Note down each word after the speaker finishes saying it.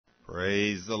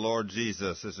Praise the Lord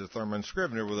Jesus. This is Thurman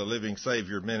Scribner with the Living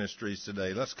Savior Ministries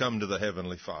today. Let's come to the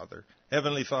Heavenly Father.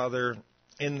 Heavenly Father,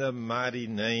 in the mighty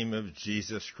name of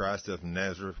Jesus Christ of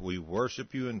Nazareth, we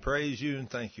worship you and praise you and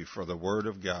thank you for the Word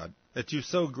of God that you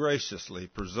so graciously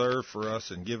preserved for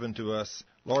us and given to us.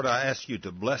 Lord, I ask you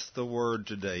to bless the Word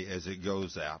today as it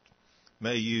goes out.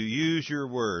 May you use your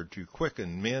Word to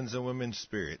quicken men's and women's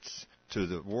spirits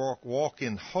to walk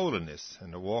in holiness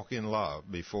and to walk in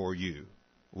love before you.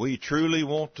 We truly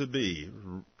want to be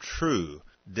true,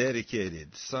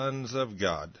 dedicated sons of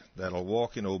God that'll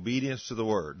walk in obedience to the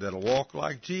Word, that'll walk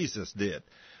like Jesus did,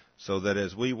 so that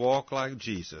as we walk like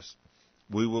Jesus,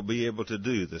 we will be able to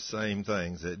do the same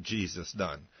things that Jesus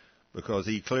done. Because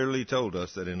he clearly told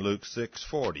us that in Luke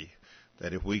 6:40,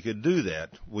 that if we could do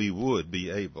that, we would be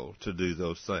able to do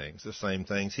those things, the same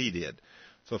things he did.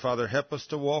 So, Father, help us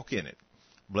to walk in it.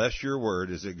 Bless your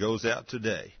Word as it goes out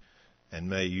today. And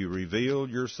may you reveal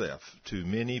yourself to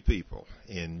many people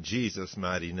in Jesus'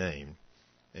 mighty name.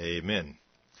 Amen.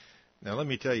 Now let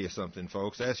me tell you something,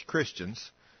 folks. As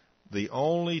Christians, the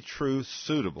only truth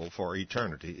suitable for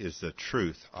eternity is the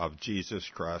truth of Jesus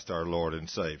Christ, our Lord and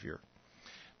Savior.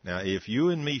 Now, if you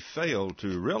and me fail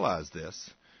to realize this,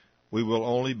 we will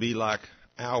only be like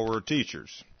our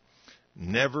teachers,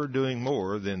 never doing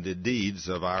more than the deeds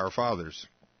of our fathers.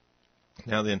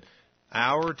 Now then,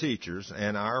 our teachers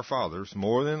and our fathers,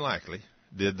 more than likely,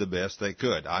 did the best they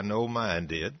could. I know mine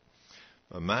did.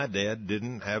 But my dad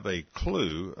didn't have a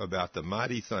clue about the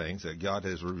mighty things that God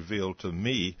has revealed to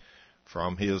me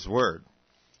from his Word.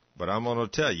 But I'm going to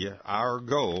tell you, our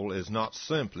goal is not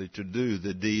simply to do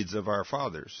the deeds of our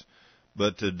fathers,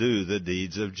 but to do the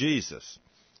deeds of Jesus.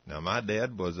 Now, my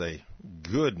dad was a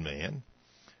good man.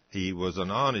 He was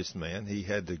an honest man. He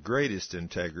had the greatest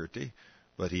integrity.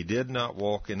 But he did not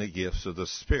walk in the gifts of the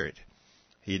Spirit.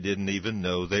 He didn't even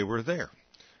know they were there.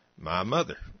 My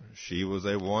mother, she was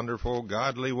a wonderful,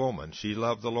 godly woman. She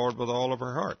loved the Lord with all of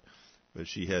her heart. But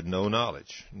she had no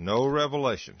knowledge, no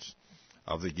revelations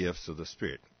of the gifts of the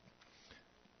Spirit.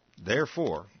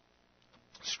 Therefore,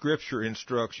 Scripture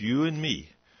instructs you and me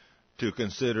to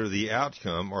consider the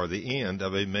outcome or the end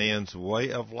of a man's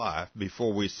way of life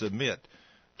before we submit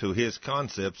to his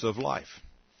concepts of life.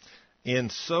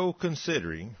 In so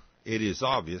considering, it is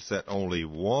obvious that only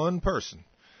one person,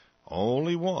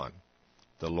 only one,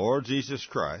 the Lord Jesus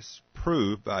Christ,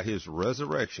 proved by his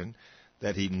resurrection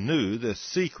that he knew the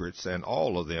secrets and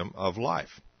all of them of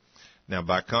life. Now,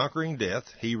 by conquering death,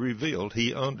 he revealed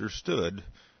he understood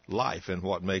life and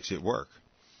what makes it work.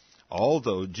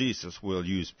 Although Jesus will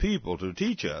use people to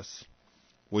teach us,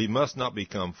 we must not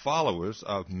become followers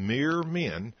of mere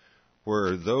men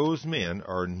where those men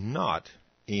are not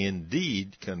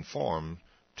indeed conform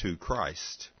to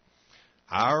Christ.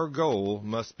 Our goal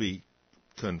must be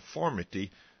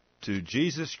conformity to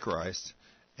Jesus Christ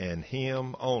and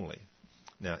him only.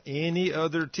 Now, any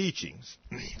other teachings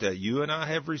that you and I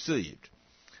have received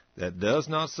that does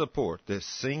not support this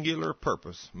singular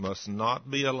purpose must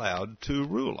not be allowed to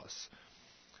rule us.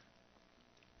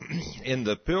 In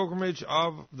the pilgrimage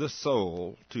of the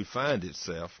soul to find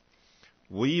itself,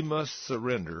 we must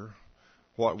surrender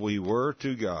what we were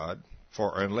to God,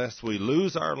 for unless we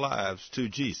lose our lives to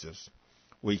Jesus,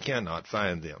 we cannot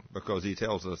find them, because he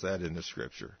tells us that in the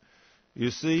Scripture. You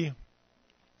see,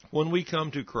 when we come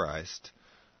to Christ,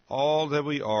 all that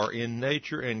we are in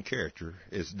nature and character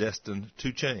is destined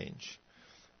to change.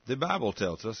 The Bible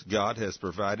tells us God has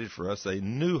provided for us a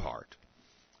new heart,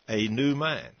 a new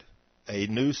mind, a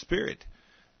new spirit,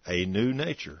 a new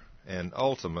nature, and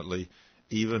ultimately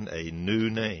even a new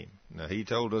name. Now, he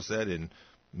told us that in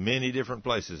many different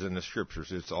places in the Scriptures.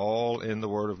 It's all in the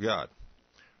Word of God.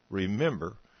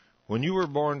 Remember, when you were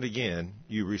born again,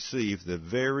 you received the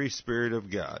very Spirit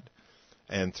of God,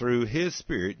 and through his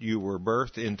Spirit you were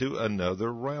birthed into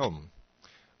another realm,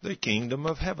 the kingdom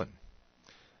of heaven.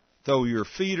 Though your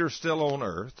feet are still on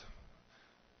earth,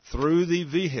 through the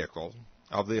vehicle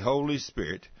of the Holy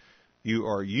Spirit, you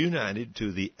are united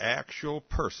to the actual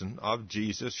person of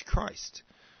Jesus Christ,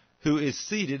 who is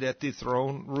seated at the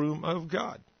throne room of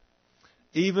God.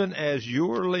 Even as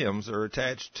your limbs are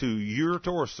attached to your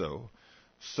torso,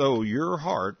 so your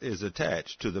heart is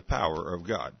attached to the power of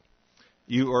God.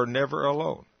 You are never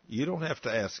alone. You don't have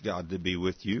to ask God to be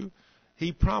with you.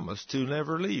 He promised to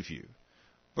never leave you,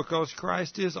 because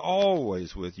Christ is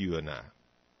always with you and I.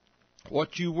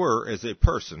 What you were as a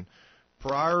person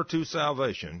prior to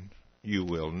salvation, you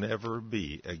will never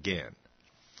be again.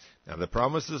 Now, the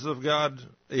promises of God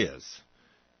is,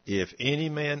 if any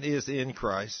man is in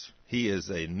Christ, he is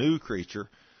a new creature.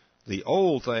 The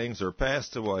old things are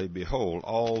passed away. Behold,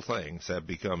 all things have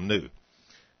become new.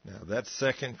 Now, that's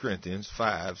 2 Corinthians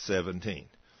 5:17.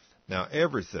 Now,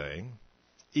 everything,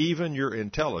 even your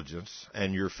intelligence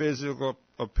and your physical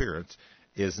appearance,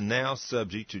 is now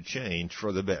subject to change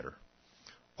for the better.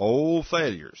 Old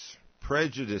failures,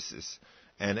 prejudices,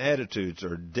 and attitudes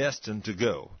are destined to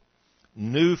go.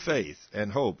 New faith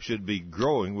and hope should be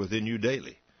growing within you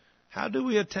daily. How do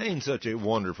we attain such a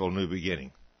wonderful new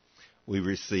beginning? We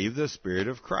receive the Spirit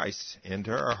of Christ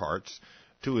into our hearts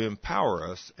to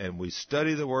empower us, and we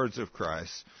study the words of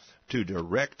Christ to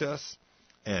direct us,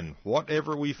 and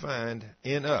whatever we find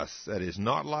in us that is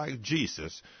not like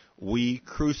Jesus, we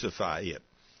crucify it,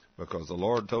 because the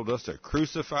Lord told us to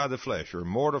crucify the flesh or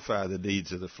mortify the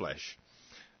deeds of the flesh.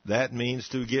 That means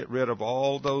to get rid of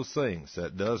all those things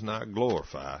that does not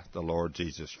glorify the Lord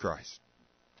Jesus Christ.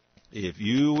 If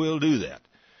you will do that,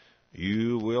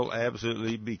 you will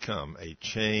absolutely become a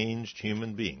changed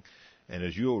human being. And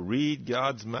as you'll read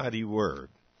God's mighty word,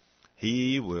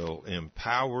 He will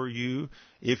empower you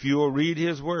if you'll read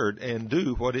His word and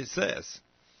do what it says.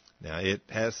 Now, it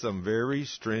has some very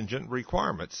stringent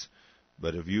requirements,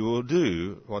 but if you will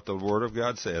do what the Word of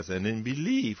God says and then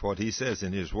believe what He says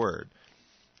in His word,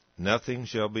 nothing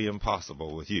shall be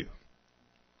impossible with you.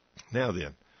 Now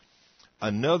then,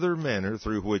 another manner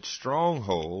through which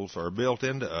strongholds are built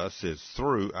into us is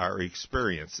through our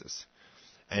experiences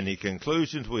and the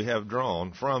conclusions we have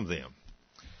drawn from them.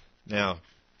 Now,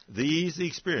 these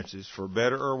experiences, for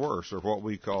better or worse, are what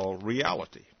we call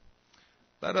reality.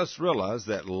 Let us realize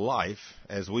that life,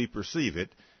 as we perceive it,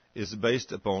 is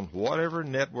based upon whatever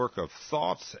network of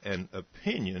thoughts and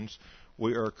opinions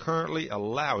we are currently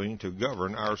allowing to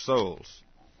govern our souls.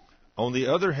 On the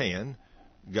other hand,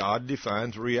 God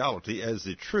defines reality as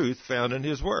the truth found in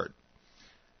His Word.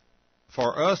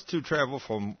 For us to travel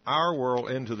from our world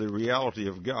into the reality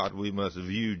of God, we must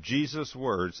view Jesus'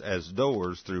 words as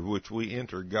doors through which we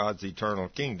enter God's eternal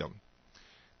kingdom.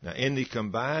 Now, in the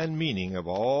combined meaning of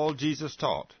all Jesus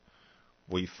taught,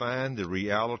 we find the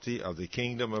reality of the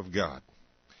kingdom of God.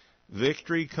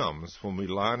 Victory comes when we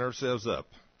line ourselves up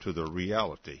to the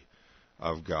reality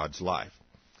of God's life.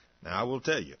 Now, I will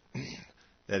tell you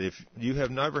that if you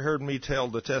have never heard me tell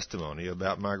the testimony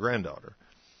about my granddaughter,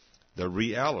 the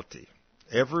reality,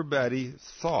 everybody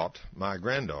thought my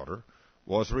granddaughter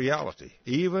was reality.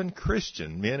 Even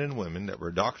Christian men and women that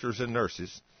were doctors and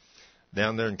nurses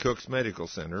down there in Cook's Medical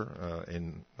Center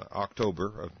in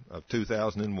October of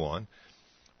 2001,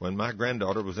 when my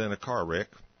granddaughter was in a car wreck,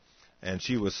 and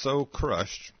she was so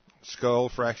crushed, skull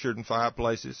fractured in 5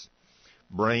 places,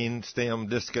 brain stem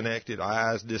disconnected,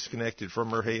 eyes disconnected from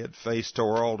her head, face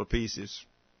tore all to pieces.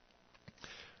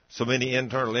 So many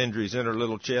internal injuries in her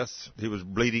little chest. He was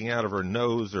bleeding out of her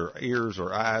nose or ears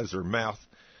or eyes or mouth.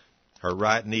 Her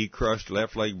right knee crushed,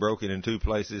 left leg broken in 2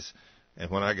 places.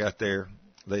 And when I got there,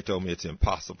 they told me it's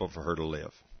impossible for her to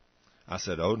live. I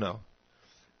said, oh no.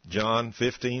 John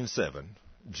 15:7,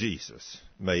 Jesus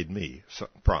made me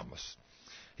promise.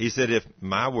 He said, if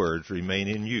my words remain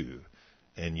in you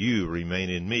and you remain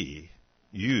in me,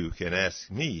 you can ask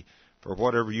me for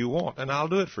whatever you want, and I'll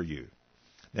do it for you.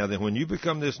 Now then, when you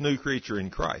become this new creature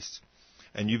in Christ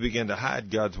and you begin to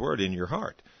hide God's word in your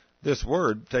heart, this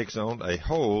word takes on a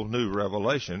whole new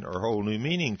revelation or whole new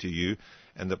meaning to you,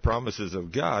 and the promises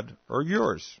of God are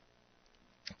yours.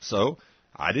 So,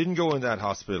 I didn't go in that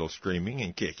hospital screaming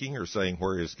and kicking or saying,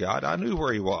 where is God? I knew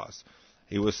where He was.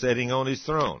 He was sitting on His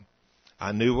throne.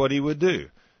 I knew what He would do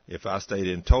if I stayed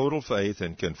in total faith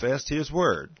and confessed His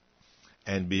word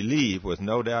and believed with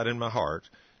no doubt in my heart.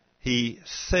 He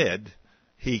said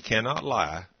He cannot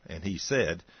lie, and He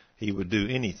said He would do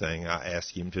anything I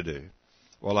asked Him to do.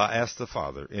 Well, I asked the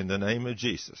Father, in the name of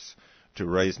Jesus, to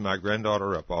raise my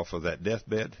granddaughter up off of that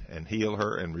deathbed and heal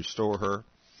her and restore her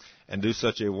and do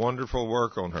such a wonderful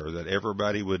work on her that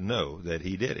everybody would know that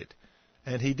He did it.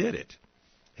 And He did it.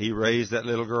 He raised that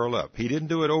little girl up. He didn't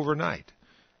do it overnight.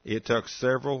 It took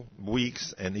several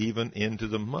weeks and even into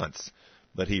the months.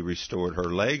 But He restored her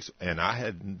legs, and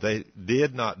they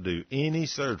did not do any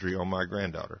surgery on my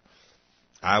granddaughter.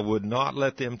 I would not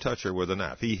let them touch her with a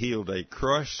knife. He healed a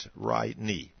crushed right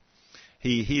knee.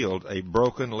 He healed a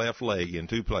broken left leg in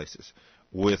 2 places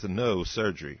with no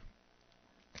surgery.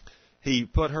 He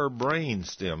put her brain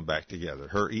stem back together.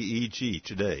 Her EEG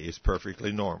today is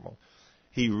perfectly normal.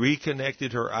 He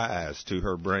reconnected her eyes to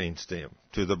her brain stem,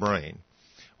 to the brain,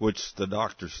 which the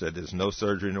doctor said there's no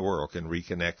surgery in the world can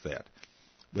reconnect that.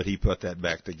 But He put that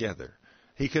back together.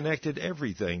 He connected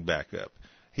everything back up.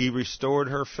 He restored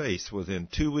her face within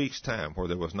 2 weeks' time where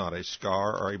there was not a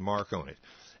scar or a mark on it.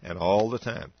 And all the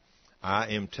time, I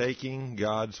am taking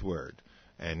God's word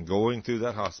and going through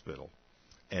that hospital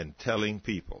and telling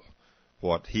people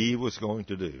what he was going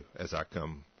to do as I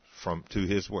come to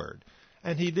his word.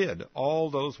 And he did all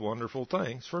those wonderful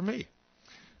things for me.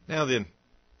 Now then,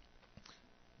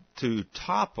 to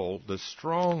topple the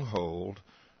stronghold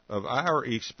of our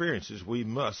experiences, we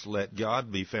must let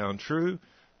God be found true,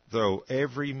 though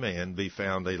every man be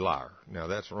found a liar. Now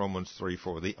that's Romans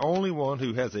 3:4. The only one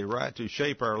who has a right to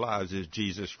shape our lives is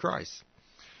Jesus Christ.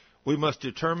 We must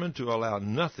determine to allow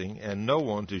nothing and no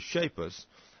one to shape us,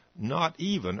 not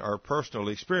even our personal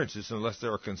experiences, unless they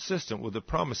are consistent with the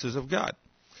promises of God.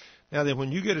 Now then,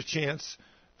 when you get a chance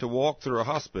to walk through a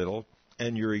hospital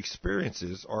and your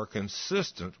experiences are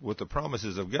consistent with the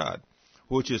promises of God,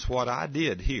 which is what I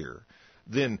did here,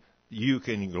 then you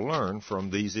can learn from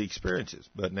these experiences.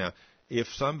 But now, if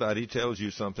somebody tells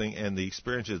you something and the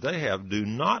experiences they have do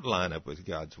not line up with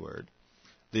God's Word,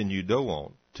 then you don't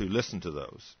want to listen to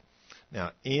those.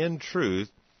 Now, in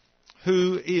truth,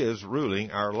 who is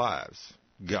ruling our lives?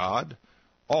 God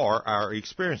or our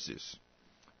experiences?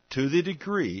 To the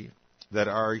degree that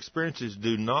our experiences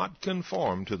do not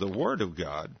conform to the Word of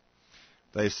God,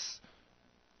 they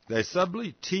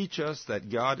subtly teach us that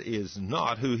God is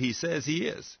not who He says He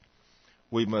is.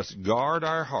 We must guard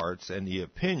our hearts and the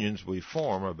opinions we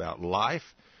form about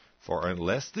life, for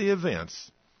unless the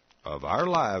events of our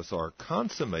lives are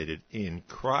consummated in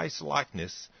Christ's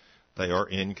likeness, they are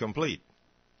incomplete.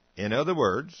 In other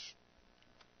words,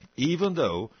 even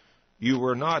though you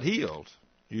were not healed,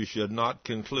 you should not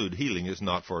conclude healing is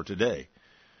not for today.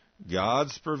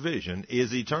 God's provision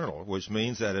is eternal, which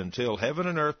means that until heaven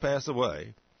and earth pass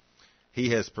away, He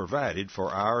has provided for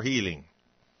our healing.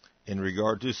 In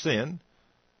regard to sin,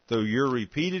 though you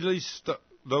repeatedly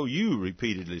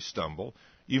stumble,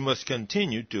 you must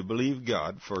continue to believe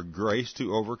God for grace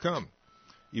to overcome.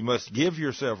 You must give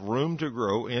yourself room to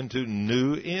grow into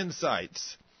new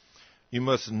insights. You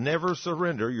must never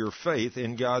surrender your faith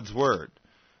in God's Word.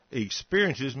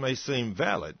 Experiences may seem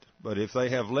valid, but if they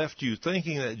have left you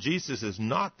thinking that Jesus is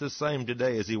not the same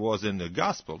today as He was in the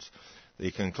Gospels,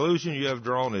 the conclusion you have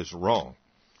drawn is wrong.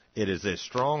 It is a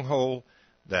stronghold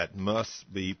that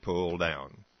must be pulled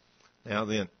down. Now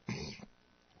then,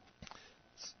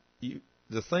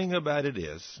 the thing about it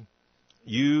is,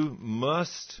 you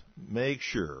must make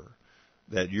sure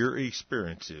that your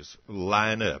experiences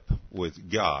line up with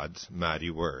God's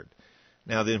mighty Word.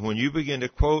 Now then, when you begin to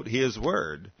quote His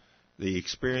Word, the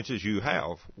experiences you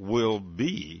have will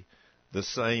be the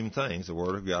same things the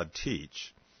Word of God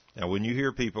teach. Now, when you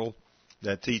hear people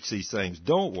that teach these things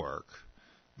don't work,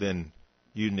 then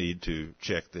you need to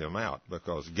check them out,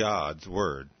 because God's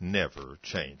Word never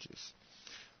changes.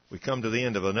 We come to the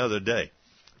end of another day.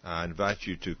 I invite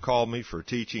you to call me for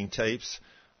teaching tapes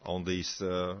on these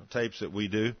tapes that we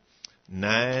do.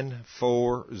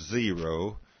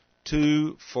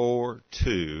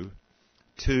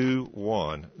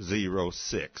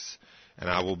 940-242-2106. And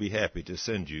I will be happy to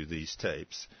send you these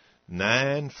tapes.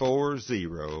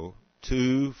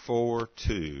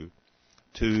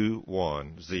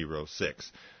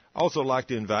 940-242-2106. I also like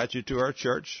to invite you to our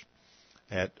church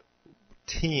at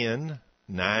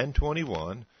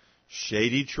 10921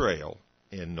 Shady Trail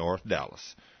in North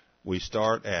Dallas. We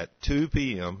start at 2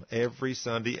 p.m. every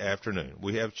Sunday afternoon.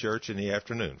 We have church in the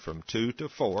afternoon from 2 to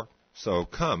 4. So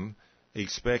come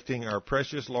expecting our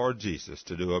precious Lord Jesus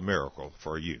to do a miracle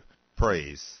for you.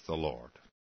 Praise the Lord.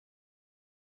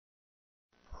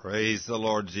 Praise the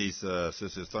Lord Jesus.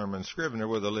 This is Thurman Scrivener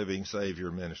with the Living Savior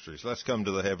Ministries. Let's come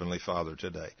to the Heavenly Father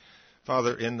today.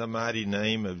 Father, in the mighty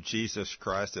name of Jesus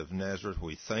Christ of Nazareth,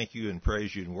 we thank you and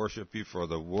praise you and worship you for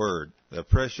the Word, the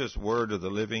precious Word of the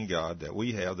living God that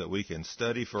we have, that we can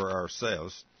study for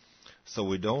ourselves, so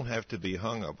we don't have to be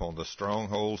hung up on the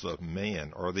strongholds of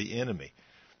man or the enemy,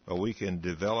 but we can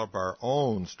develop our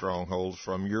own strongholds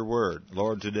from your Word.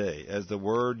 Lord, today, as the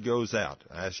Word goes out,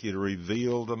 I ask you to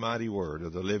reveal the mighty Word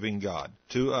of the living God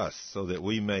to us, so that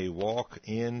we may walk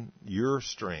in your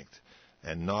strength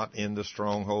and not in the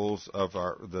strongholds of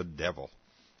the devil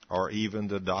or even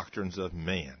the doctrines of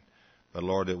man. But,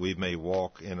 Lord, that we may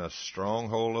walk in a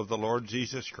stronghold of the Lord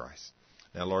Jesus Christ.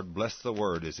 Now, Lord, bless the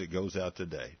Word as it goes out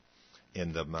today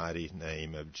in the mighty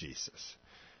name of Jesus.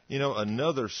 You know,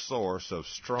 another source of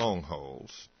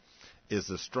strongholds is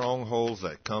the strongholds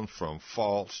that come from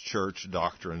false church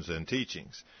doctrines and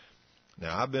teachings.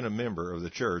 Now, I've been a member of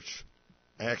the church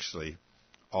actually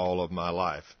all of my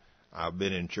life. I've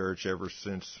been in church ever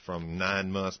since from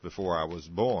 9 months before I was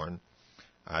born.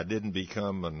 I didn't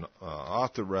become an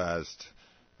authorized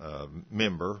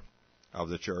member of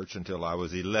the church until I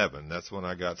was 11. That's when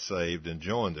I got saved and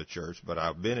joined the church, but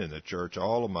I've been in the church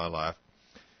all of my life,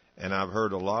 and I've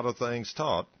heard a lot of things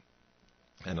taught,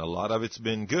 and a lot of it's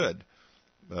been good.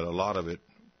 but a lot of it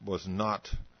was not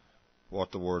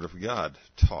what the Word of God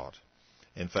taught.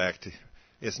 In fact,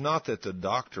 it's not that the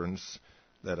doctrines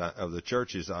of the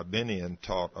churches I've been in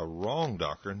taught a wrong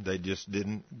doctrine. They just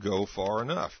didn't go far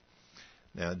enough.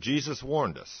 Now, Jesus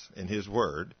warned us in His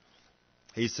Word.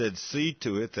 He said, see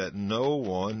to it that no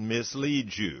one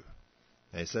misleads you.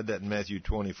 And He said that in Matthew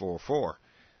 24:4.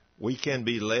 We can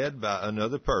be led by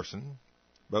another person,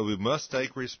 but we must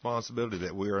take responsibility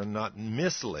that we are not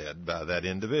misled by that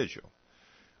individual.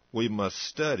 We must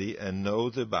study and know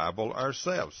the Bible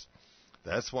ourselves.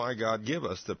 That's why God gave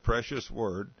us the precious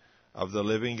Word of the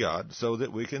living God, so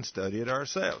that we can study it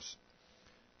ourselves.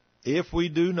 If we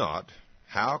do not,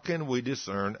 how can we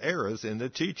discern errors in the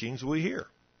teachings we hear?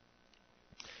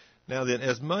 Now then,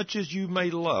 as much as you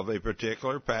may love a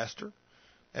particular pastor,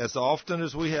 as often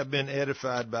as we have been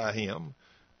edified by him,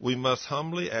 we must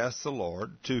humbly ask the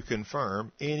Lord to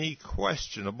confirm any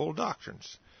questionable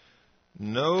doctrines.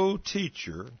 No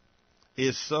teacher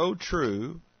is so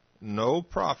true, no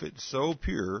prophet so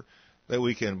pure, that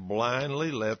we can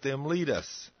blindly let them lead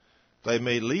us. They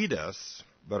may lead us,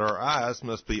 but our eyes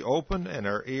must be open and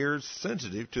our ears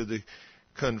sensitive to the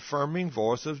confirming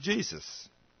voice of Jesus.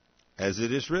 As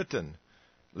it is written,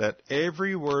 let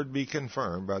every word be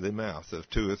confirmed by the mouth of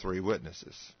 2 or 3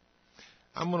 witnesses.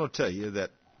 I'm going to tell you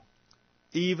that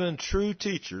even true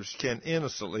teachers can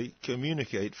innocently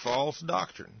communicate false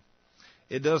doctrine.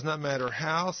 It does not matter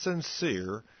how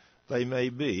sincere they may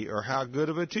be or how good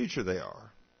of a teacher they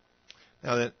are.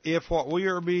 Now then, if what we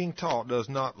are being taught does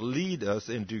not lead us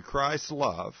into Christ's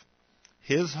love,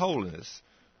 His holiness,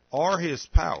 or His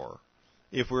power,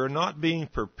 if we're not being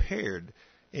prepared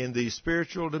in these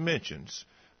spiritual dimensions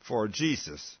for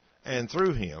Jesus and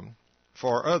through Him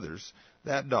for others,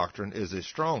 that doctrine is a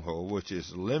stronghold which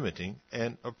is limiting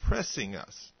and oppressing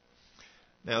us.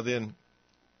 Now then,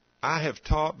 I have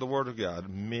taught the Word of God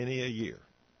many a year,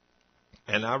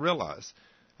 and I realize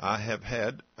I have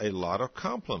had a lot of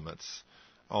compliments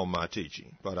on my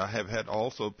teaching, but I have had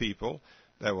also people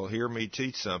that will hear me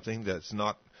teach something that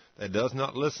does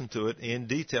not listen to it in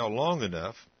detail long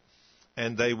enough,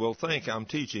 and they will think I'm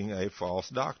teaching a false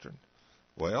doctrine.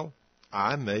 Well,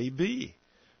 I may be,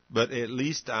 but at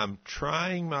least I'm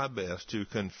trying my best to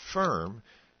confirm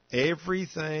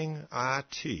everything I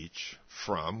teach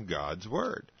from God's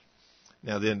Word.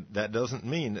 Now then, that doesn't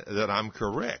mean that I'm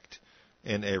correct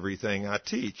in everything I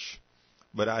teach,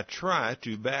 but I try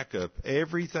to back up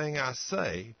everything I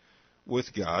say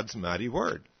with God's mighty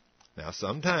Word. Now,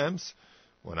 sometimes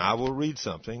when I will read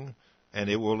something and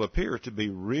it will appear to be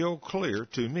real clear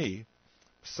to me,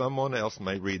 someone else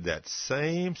may read that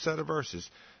same set of verses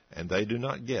and they do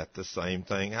not get the same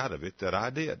thing out of it that I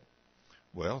did.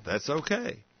 Well, that's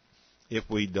okay. If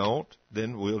we don't,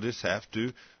 then we'll just have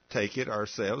to take it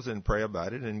ourselves and pray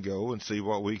about it and go and see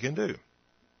what we can do.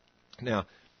 Now,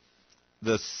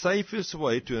 the safest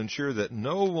way to ensure that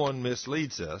no one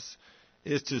misleads us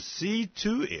is to see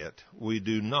to it we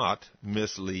do not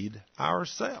mislead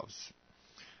ourselves.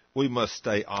 We must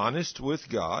stay honest with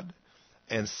God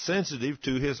and sensitive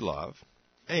to His love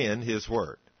and His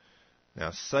Word.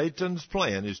 Now, Satan's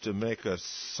plan is to make us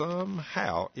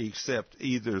somehow accept,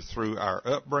 either through our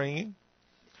upbringing,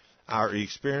 our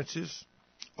experiences,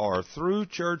 or through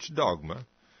church dogma,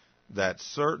 that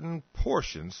certain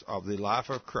portions of the life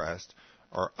of Christ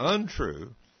are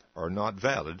untrue or not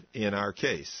valid in our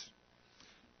case.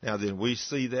 Now then, we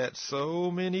see that so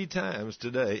many times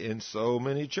today in so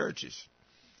many churches,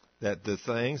 that the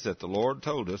things that the Lord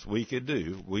told us we could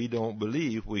do, we don't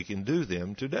believe we can do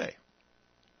them today.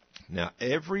 Now,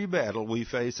 every battle we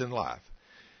face in life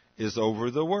is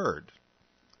over the Word,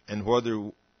 and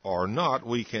whether or not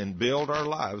we can build our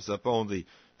lives upon the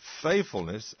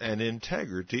faithfulness and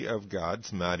integrity of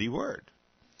God's mighty Word.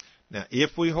 Now,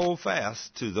 if we hold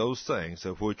fast to those things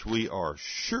of which we are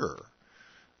sure,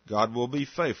 God will be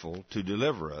faithful to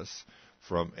deliver us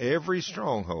from every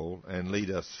stronghold and lead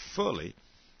us fully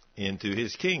into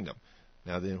His kingdom.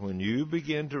 Now then, when you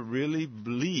begin to really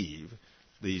believe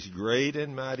these great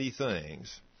and mighty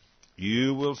things,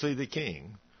 you will see the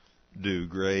King do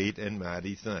great and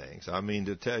mighty things. I mean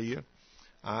to tell you,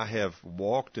 I have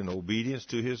walked in obedience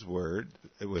to His Word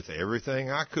with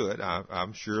everything I could.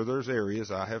 I'm sure there's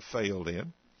areas I have failed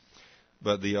in.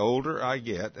 But the older I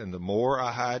get and the more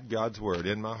I hide God's Word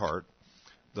in my heart,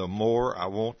 the more I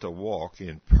want to walk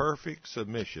in perfect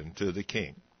submission to the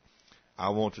King. I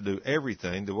want to do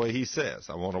everything the way He says.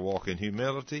 I want to walk in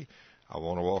humility. I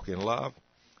want to walk in love.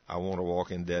 I want to walk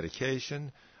in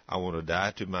dedication. I want to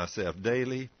die to myself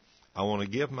daily. I want to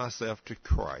give myself to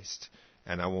Christ.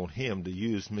 And I want Him to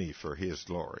use me for His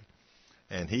glory.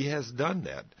 And He has done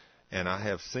that. and I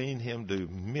have seen him do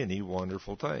many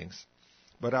wonderful things.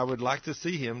 But I would like to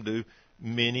see him do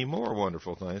many more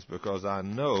wonderful things, because I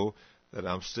know that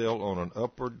I'm still on an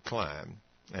upward climb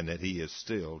and that he is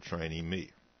still training me.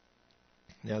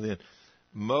 Now then,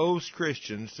 most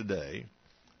Christians today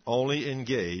only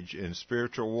engage in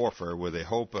spiritual warfare with a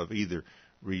hope of either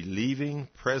relieving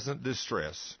present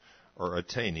distress or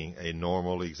attaining a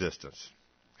normal existence.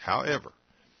 However,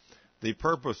 the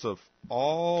purpose of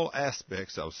all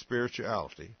aspects of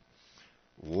spirituality,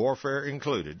 warfare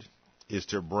included, is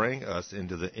to bring us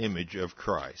into the image of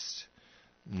Christ.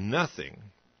 Nothing,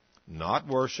 not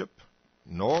worship,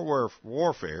 nor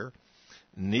warfare,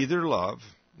 neither love,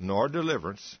 nor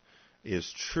deliverance,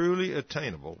 is truly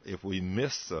attainable if we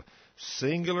miss the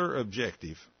singular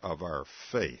objective of our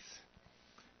faith.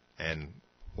 And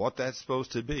what that's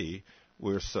supposed to be,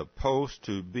 we're supposed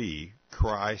to be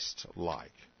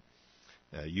Christ-like.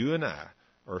 Now, you and I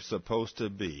are supposed to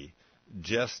be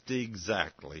just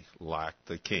exactly like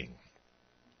the King.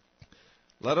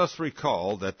 Let us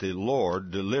recall that the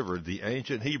Lord delivered the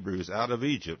ancient Hebrews out of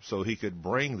Egypt so he could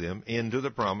bring them into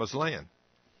the promised land.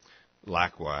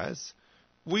 Likewise,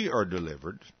 we are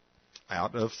delivered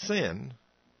out of sin,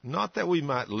 not that we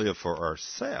might live for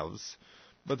ourselves,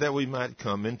 but that we might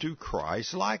come into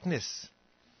Christ's likeness.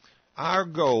 Our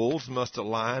goals must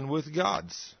align with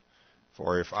God's,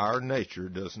 for if our nature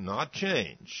does not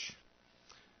change,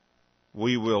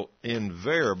 we will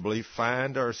invariably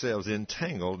find ourselves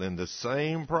entangled in the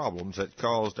same problems that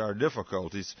caused our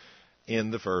difficulties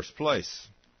in the first place.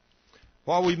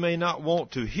 While we may not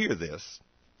want to hear this,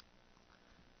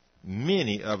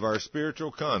 many of our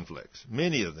spiritual conflicts,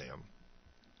 many of them,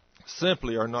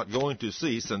 simply are not going to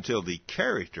cease until the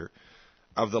character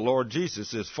of the Lord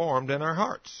Jesus is formed in our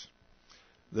hearts.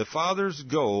 The Father's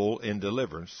goal in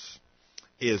deliverance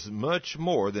is much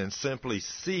more than simply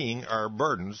seeing our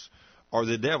burdens or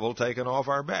the devil taken off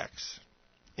our backs.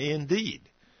 Indeed,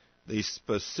 the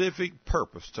specific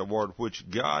purpose toward which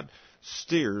God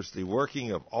steers the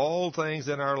working of all things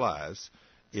in our lives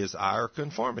is our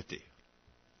conformity.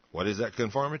 What is that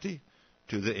conformity?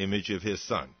 To the image of his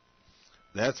Son.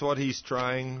 That's what he's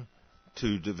trying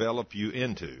to develop you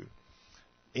into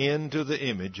the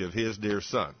image of his dear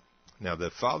Son. Now,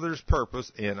 the Father's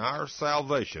purpose in our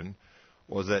salvation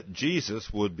was that Jesus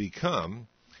would become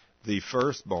the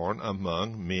firstborn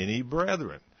among many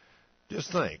brethren.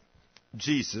 Just think,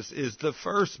 Jesus is the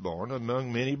firstborn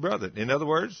among many brethren. In other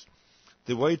words,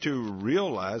 the way to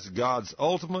realize God's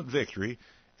ultimate victory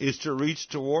is to reach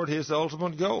toward his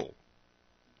ultimate goal,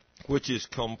 which is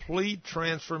complete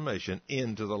transformation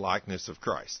into the likeness of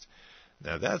Christ.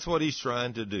 Now, that's what he's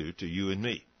trying to do to you and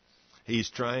me. He's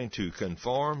trying to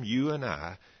conform you and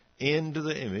I into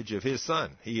the image of his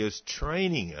Son. He is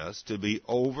training us to be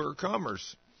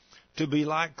overcomers, to be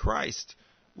like Christ.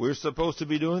 We're supposed to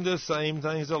be doing the same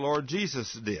things the Lord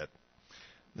Jesus did.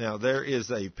 Now, there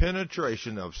is a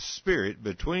penetration of spirit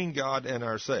between God and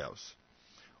ourselves,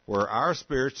 where our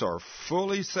spirits are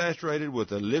fully saturated with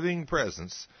the living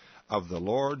presence of the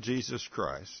Lord Jesus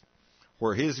Christ,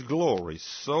 where his glory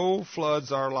so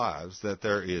floods our lives that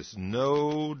there is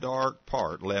no dark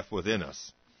part left within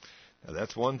us. Now,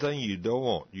 that's one thing you don't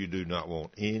want. You do not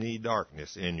want any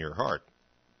darkness in your heart,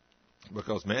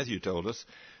 because Matthew told us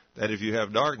that if you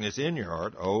have darkness in your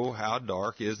heart, oh, how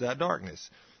dark is that darkness.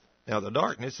 Now, the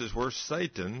darkness is where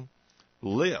Satan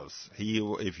lives.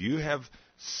 If you have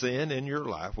sin in your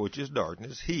life, which is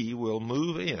darkness, he will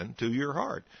move into your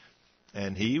heart,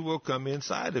 and he will come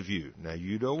inside of you. Now,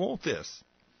 you don't want this.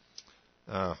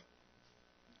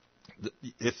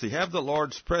 If you have the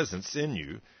Lord's presence in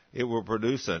you, it will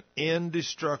produce an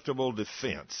indestructible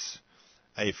defense,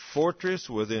 a fortress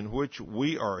within which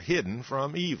we are hidden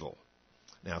from evil.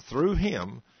 Now, through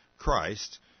him,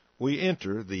 Christ, we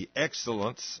enter the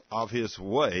excellence of his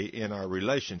way in our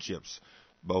relationships,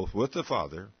 both with the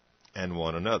Father and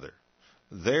one another,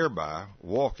 thereby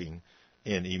walking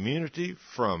in immunity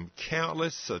from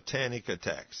countless satanic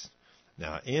attacks.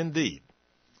 Now, indeed,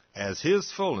 as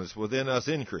his fullness within us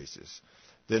increases,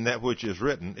 then that which is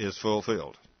written is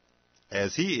fulfilled.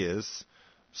 As he is,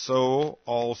 so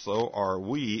also are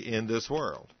we in this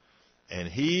world. And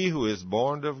he who is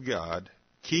born of God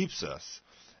keeps us,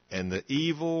 and the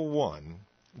evil one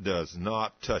does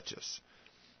not touch us.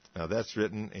 Now, that's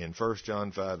written in 1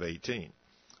 John 5:18.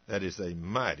 That is a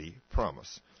mighty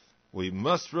promise. We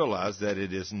must realize that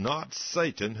it is not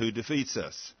Satan who defeats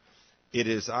us. It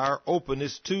is our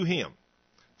openness to him.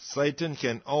 Satan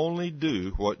can only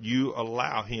do what you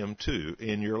allow him to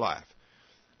in your life.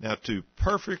 Now, to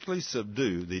perfectly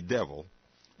subdue the devil,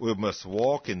 we must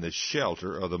walk in the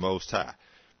shelter of the Most High,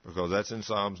 because that's in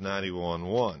Psalms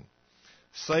 91:1.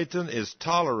 Satan is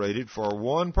tolerated for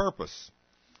one purpose.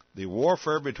 The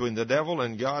warfare between the devil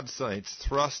and God's saints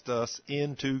thrust us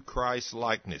into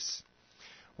Christ-likeness,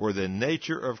 where the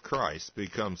nature of Christ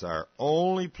becomes our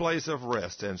only place of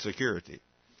rest and security.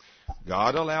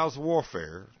 God allows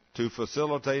warfare to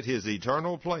facilitate His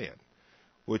eternal plan,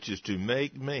 which is to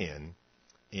make man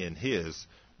in His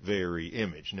very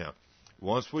image. Now,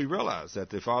 once we realize that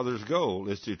the Father's goal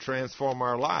is to transform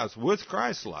our lives with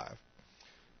Christ's life,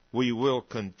 we will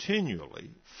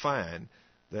continually find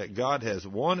that God has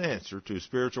one answer to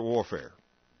spiritual warfare.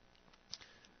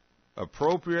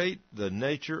 Appropriate the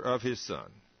nature of His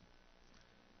Son.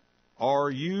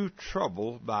 Are you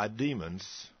troubled by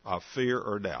demons of fear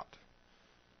or doubt?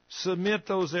 Submit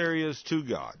those areas to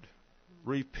God,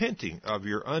 repenting of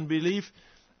your unbelief,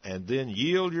 and then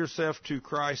yield yourself to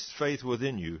Christ's faith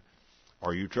within you.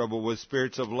 Are you troubled with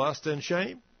spirits of lust and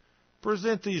shame?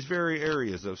 Present these very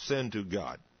areas of sin to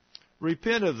God.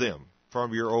 Repent of them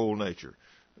from your old nature,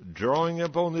 drawing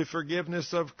upon the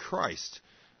forgiveness of Christ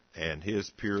and His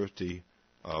purity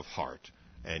of heart.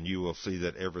 And you will see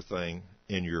that everything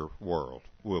in your world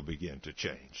will begin to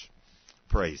change.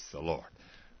 Praise the Lord.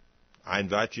 I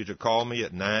invite you to call me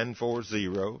at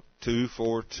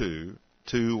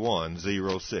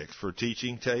 940-242-2106 for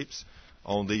teaching tapes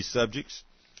on these subjects.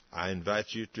 I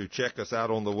invite you to check us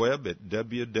out on the web at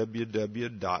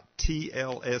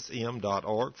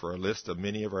www.tlsm.org for a list of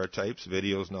many of our tapes,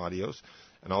 videos, and audios.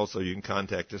 And also you can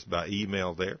contact us by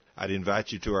email there. I'd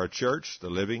invite you to our church, the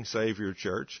Living Savior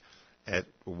Church, at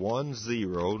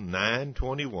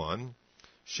 10921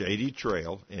 Shady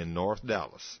Trail in North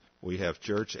Dallas. We have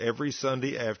church every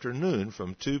Sunday afternoon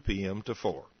from 2 p.m. to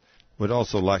 4. We'd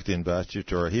also like to invite you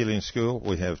to our healing school.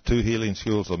 We have 2 healing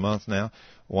schools a month now,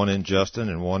 one in Justin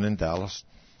and one in Dallas.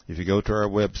 If you go to our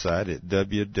website at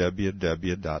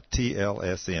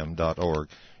www.tlsm.org,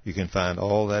 you can find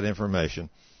all that information,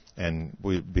 and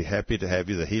we'd be happy to have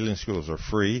you. The healing schools are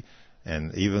free,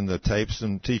 and even the tapes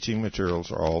and teaching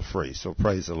materials are all free. So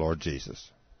praise the Lord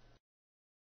Jesus.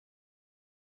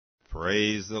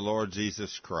 Praise the Lord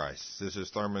Jesus Christ. This is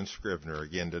Thurman Scrivener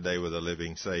again today with the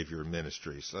Living Savior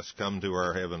Ministries. Let's come to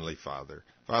our Heavenly Father.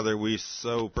 Father, we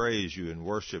so praise you and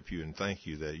worship you and thank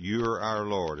you that you're our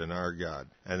Lord and our God,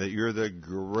 and that you're the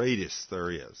greatest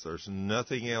there is. There's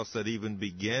nothing else that even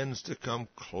begins to come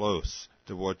close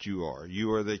to what you are.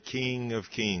 You are the King of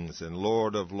kings and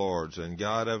Lord of lords and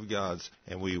God of gods,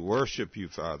 and we worship you,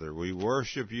 Father. We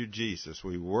worship you, Jesus.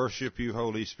 We worship you,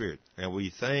 Holy Spirit, and we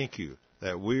thank you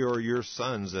that we are your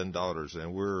sons and daughters,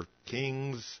 and we're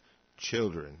king's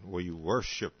children. We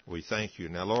worship, we thank you.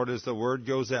 Now, Lord, as the word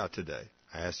goes out today,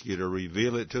 I ask you to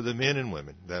reveal it to the men and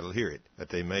women that'll hear it, that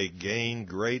they may gain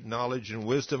great knowledge and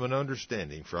wisdom and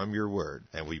understanding from your word.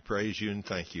 And we praise you and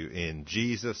thank you in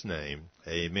Jesus' name.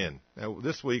 Amen. Now,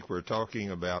 this week we're talking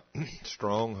about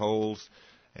strongholds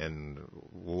and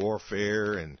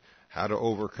warfare and how to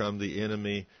overcome the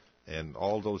enemy, and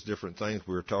all those different things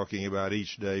we're talking about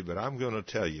each day. But I'm going to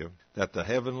tell you that the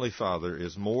Heavenly Father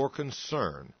is more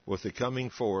concerned with the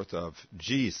coming forth of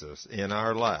Jesus in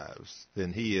our lives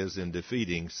than He is in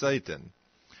defeating Satan.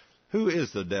 Who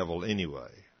is the devil anyway,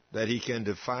 that he can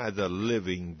defy the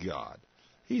living God?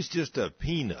 He's just a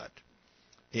peanut.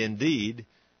 Indeed,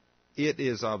 it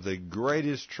is of the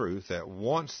greatest truth that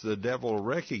once the devil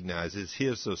recognizes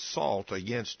his assault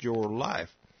against your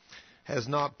life, has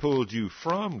not pulled you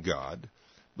from God,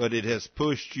 but it has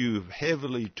pushed you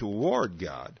heavily toward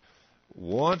God.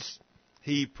 Once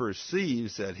he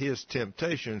perceives that his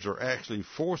temptations are actually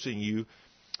forcing you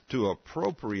to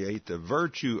appropriate the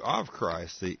virtue of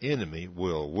Christ, the enemy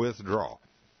will withdraw.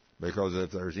 Because if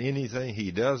there's anything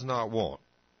he does not want,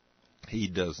 he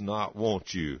does not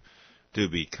want you to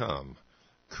become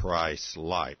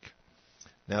Christ-like.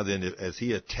 Now then, as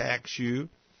he attacks you,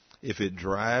 if it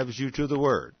drives you to the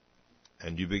Word,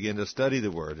 and you begin to study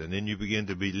the Word, and then you begin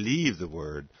to believe the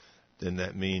Word, then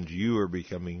that means you are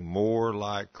becoming more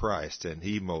like Christ, and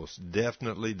he most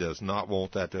definitely does not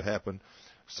want that to happen,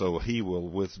 so he will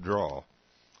withdraw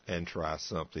and try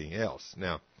something else.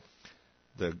 Now,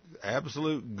 the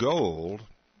absolute goal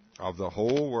of the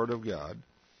whole Word of God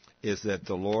is that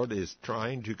the Lord is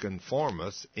trying to conform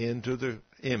us into the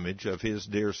image of His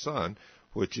dear Son,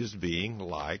 which is being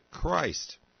like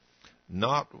Christ.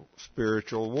 Not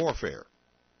spiritual warfare,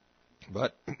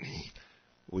 but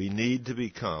we need to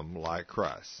become like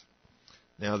Christ.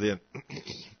 Now then,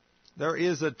 there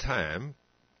is a time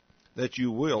that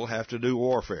you will have to do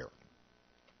warfare.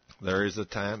 There is a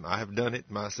time, I have done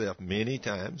it myself many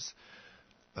times.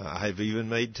 I have even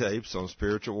made tapes on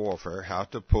spiritual warfare, how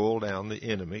to pull down the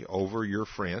enemy over your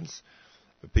friends,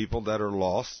 the people that are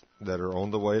lost, that are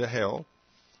on the way to hell,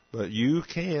 But you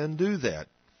can do that.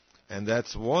 And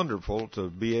that's wonderful to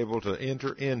be able to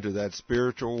enter into that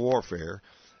spiritual warfare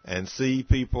and see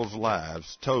people's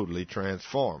lives totally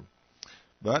transformed.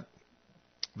 But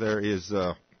there is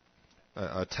a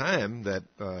time that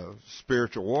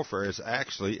spiritual warfare is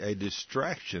actually a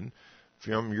distraction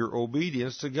from your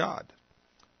obedience to God.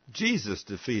 Jesus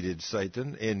defeated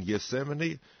Satan in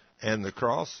Gethsemane and the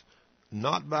cross,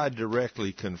 not by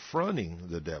directly confronting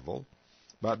the devil,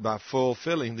 but by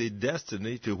fulfilling the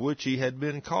destiny to which he had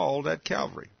been called at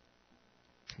Calvary.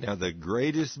 Now, the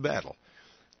greatest battle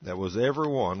that was ever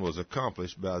won was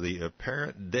accomplished by the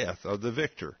apparent death of the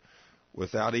victor,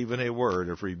 without even a word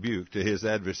of rebuke to his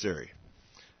adversary.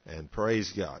 And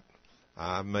praise God,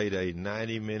 I made a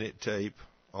 90-minute tape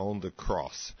on the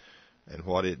cross and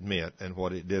what it meant and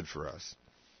what it did for us.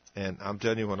 And I'm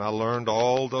telling you, when I learned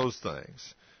all those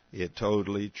things, it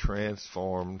totally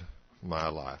transformed my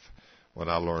life when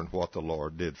I learned what the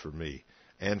Lord did for me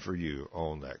and for you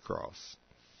on that cross.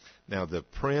 Now, the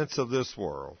prince of this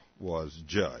world was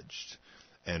judged,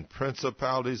 and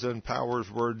principalities and powers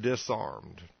were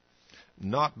disarmed,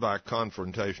 not by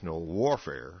confrontational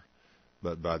warfare,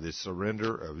 but by the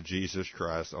surrender of Jesus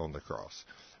Christ on the cross.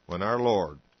 When our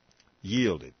Lord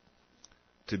yielded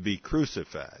to be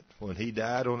crucified, when he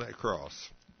died on that cross,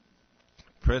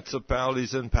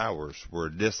 principalities and powers were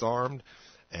disarmed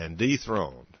and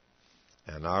dethroned,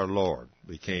 and our Lord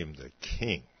became the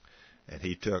king. And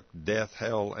he took death,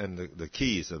 hell, and the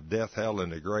keys of death, hell,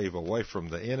 and the grave away from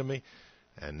the enemy.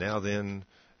 And now then,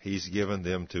 he's given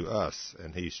them to us,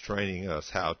 and he's training us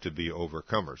how to be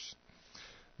overcomers.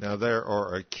 Now, there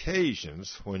are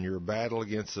occasions when your battle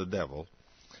against the devil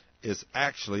is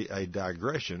actually a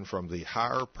digression from the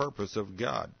higher purpose of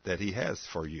God that he has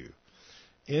for you.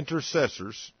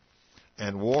 Intercessors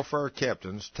and warfare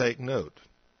captains, take note.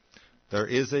 There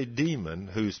is a demon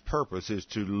whose purpose is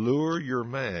to lure your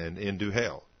mind into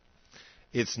hell.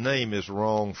 Its name is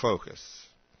wrong focus.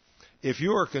 If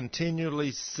you are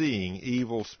continually seeing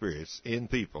evil spirits in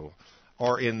people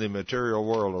or in the material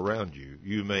world around you,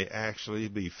 you may actually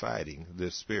be fighting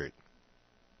this spirit.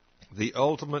 The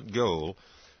ultimate goal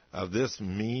of this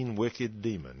mean, wicked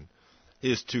demon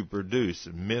is to produce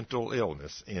mental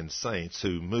illness in saints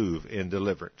who move in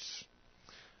deliverance.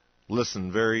 Listen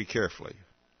very carefully.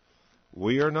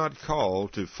 We are not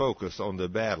called to focus on the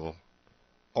battle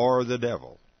or the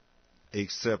devil,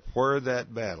 except where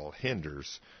that battle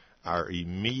hinders our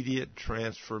immediate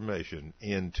transformation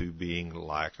into being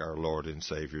like our Lord and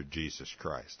Savior Jesus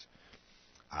Christ.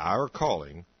 Our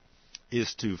calling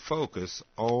is to focus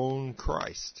on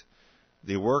Christ.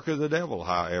 The work of the devil,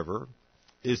 however,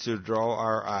 is to draw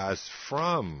our eyes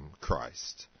from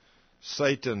Christ.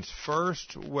 Satan's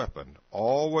first weapon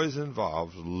always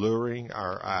involves luring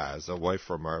our eyes away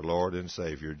from our Lord and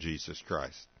Savior, Jesus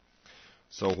Christ.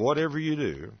 So whatever you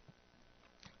do,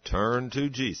 turn to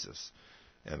Jesus,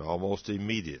 and almost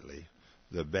immediately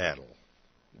the battle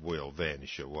will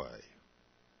vanish away.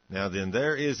 Now then,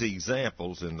 there is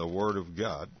examples in the Word of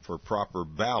God for proper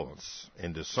balance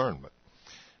and discernment.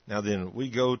 Now then,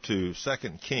 we go to 2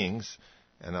 Kings,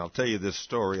 and I'll tell you this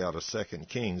story out of 2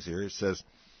 Kings here. It says,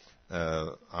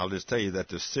 I'll just tell you that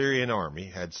the Syrian army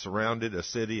had surrounded a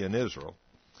city in Israel,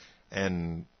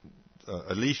 and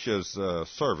Elisha's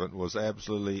servant was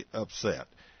absolutely upset.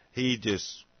 He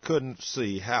just couldn't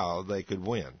see how they could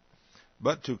win.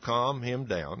 But to calm him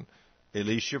down,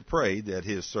 Elisha prayed that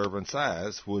his servant's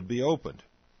eyes would be opened.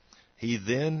 He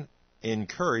then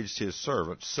encouraged his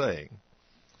servant, saying,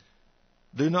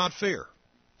 "Do not fear,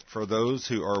 for those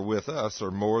who are with us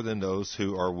are more than those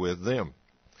who are with them."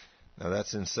 Now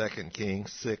that's in 2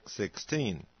 Kings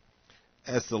 6:16.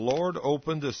 As the Lord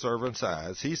opened the servant's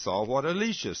eyes, he saw what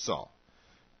Elisha saw.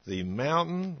 The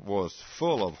mountain was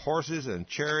full of horses and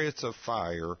chariots of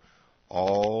fire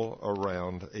all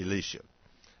around Elisha.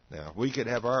 Now, if we could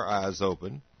have our eyes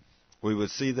open, we would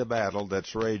see the battle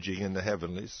that's raging in the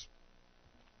heavenlies.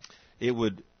 It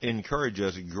would encourage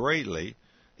us greatly,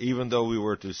 even though we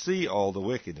were to see all the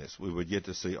wickedness, we would get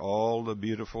to see all the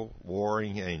beautiful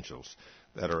warring angels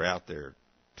that are out there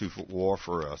to war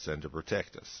for us and to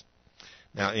protect us.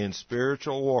 Now, in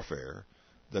spiritual warfare,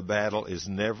 the battle is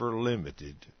never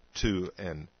limited to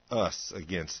an us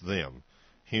against them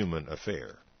human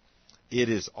affair. It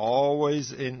is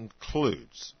always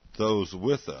includes those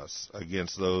with us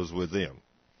against those with them.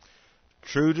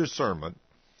 True discernment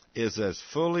is as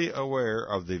fully aware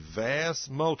of the vast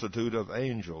multitude of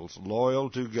angels loyal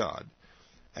to God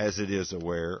as it is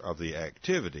aware of the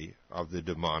activity of the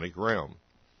demonic realm.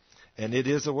 And it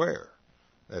is aware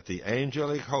that the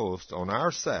angelic hosts on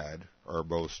our side are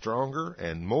both stronger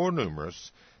and more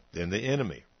numerous than the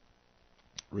enemy.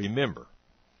 Remember,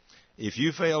 if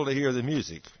you fail to hear the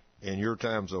music in your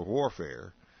times of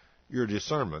warfare, your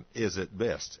discernment is at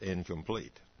best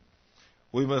incomplete.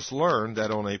 We must learn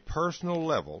that on a personal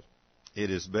level, it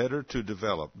is better to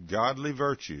develop godly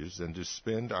virtues than to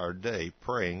spend our day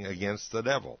praying against the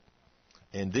devil.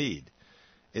 Indeed,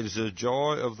 it is the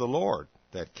joy of the Lord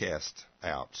that casts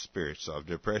out spirits of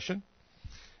depression.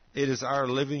 It is our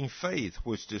living faith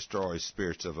which destroys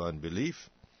spirits of unbelief.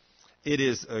 It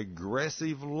is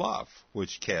aggressive love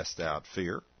which casts out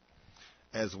fear.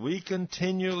 As we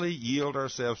continually yield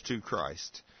ourselves to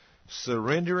Christ,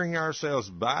 surrendering ourselves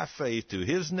by faith to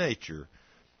His nature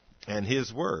and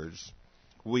His words,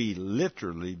 we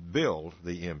literally build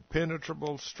the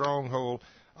impenetrable stronghold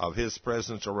of His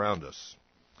presence around us.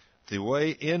 The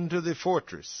way into the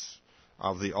fortress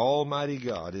of the Almighty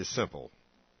God is simple.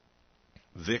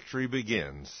 Victory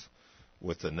begins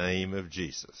with the name of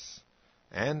Jesus.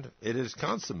 And it is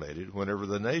consummated whenever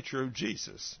the nature of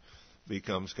Jesus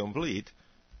becomes complete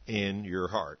in your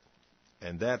heart.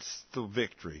 And that's the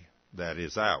victory that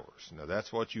is ours. Now,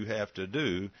 that's what you have to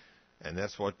do, and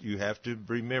that's what you have to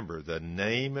remember, the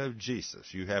name of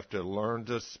Jesus. You have to learn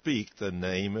to speak the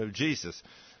name of Jesus.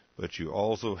 But you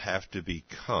also have to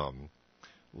become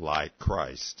like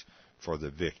Christ for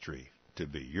the victory to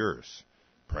be yours.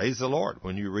 Praise the Lord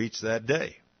when you reach that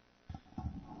day.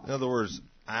 In other words,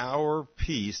 our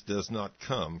peace does not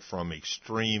come from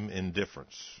extreme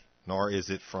indifference, nor is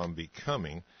it from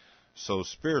becoming so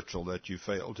spiritual that you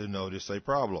fail to notice a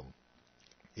problem.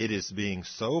 It is being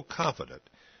so confident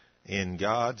in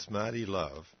God's mighty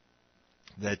love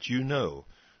that you know,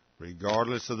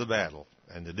 regardless of the battle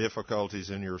and the difficulties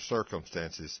in your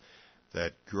circumstances,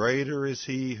 that greater is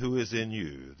He who is in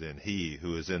you than he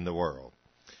who is in the world.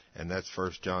 And that's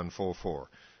 1 John 4:4.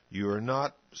 You are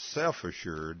not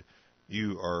self-assured,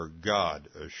 you are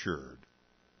God-assured.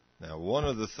 Now, one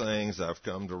of the things I've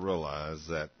come to realize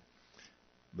that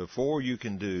before you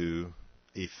can do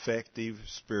effective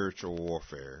spiritual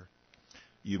warfare,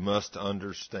 you must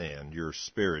understand your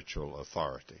spiritual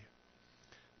authority.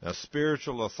 Now,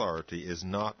 spiritual authority is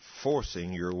not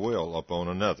forcing your will upon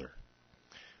another.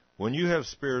 When you have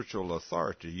spiritual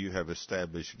authority, you have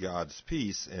established God's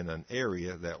peace in an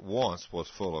area that once was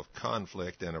full of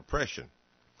conflict and oppression.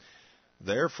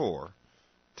 Therefore,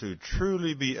 to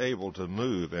truly be able to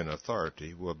move in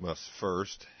authority, we must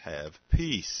first have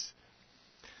peace.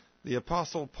 The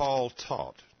Apostle Paul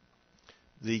taught,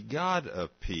 the God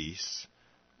of peace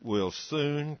will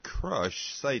soon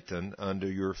crush Satan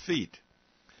under your feet.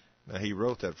 Now, he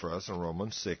wrote that for us in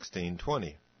Romans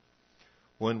 16:20.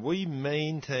 When we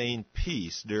maintain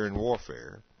peace during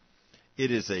warfare,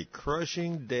 it is a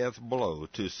crushing death blow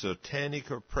to satanic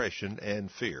oppression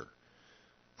and fear.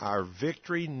 Our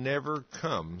victory never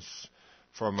comes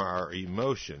from our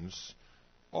emotions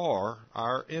or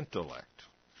our intellect.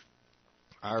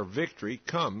 Our victory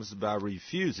comes by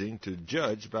refusing to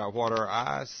judge by what our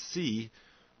eyes see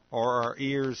or our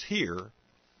ears hear,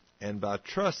 and by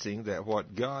trusting that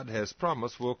what God has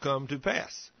promised will come to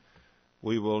pass.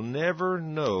 We will never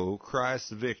know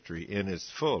Christ's victory in its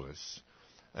fullness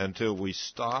until we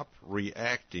stop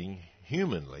reacting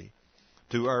humanly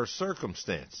to our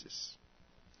circumstances.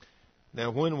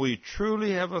 Now, when we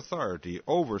truly have authority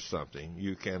over something,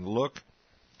 you can look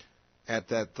at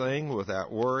that thing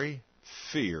without worry,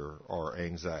 fear, or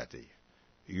anxiety.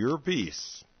 Your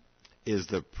peace is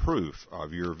the proof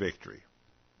of your victory.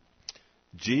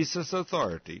 Jesus'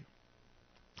 authority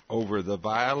over the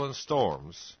violent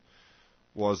storms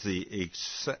was the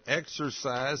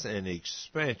exercise and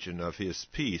expansion of His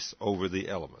peace over the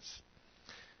elements.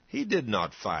 He did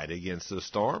not fight against the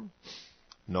storm,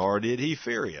 nor did He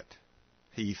fear it.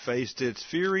 He faced its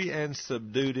fury and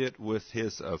subdued it with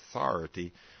His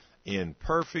authority in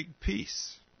perfect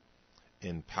peace.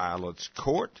 In Pilate's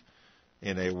court,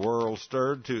 in a world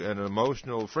stirred to an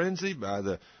emotional frenzy by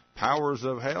the powers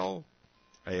of hell,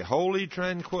 a holy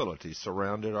tranquility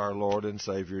surrounded our Lord and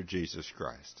Savior Jesus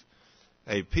Christ.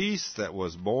 A peace that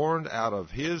was born out of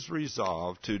His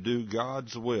resolve to do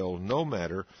God's will no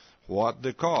matter what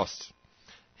the cost.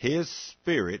 His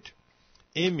Spirit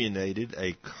emanated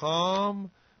a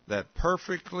calm that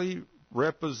perfectly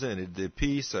represented the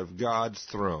peace of God's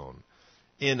throne.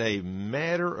 In a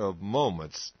matter of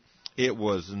moments, it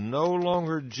was no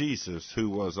longer Jesus who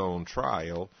was on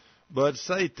trial, but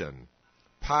Satan,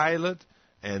 Pilate,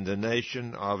 and the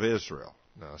nation of Israel.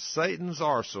 Now, Satan's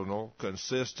arsenal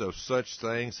consists of such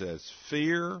things as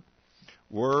fear,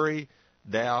 worry,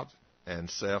 doubt, and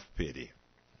self-pity.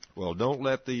 Well, don't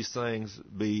let these things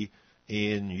be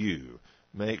in you.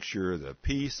 Make sure the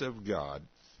peace of God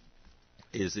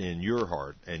is in your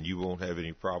heart, and you won't have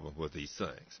any problem with these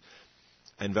things.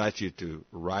 I invite you to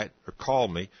write or call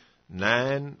me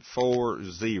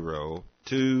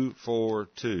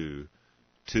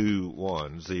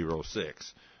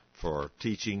 940-242-2106 for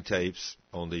teaching tapes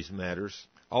on these matters.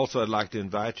 Also, I'd like to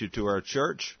invite you to our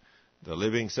church, the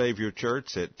Living Savior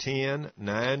Church at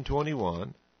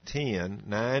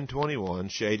 10921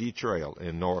 Shady Trail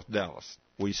in North Dallas.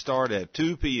 We start at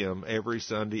 2 p.m. every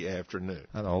Sunday afternoon.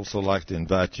 I'd also like to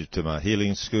invite you to my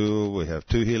healing school. We have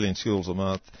 2 healing schools a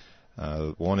month,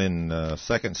 one in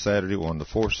second Saturday, one the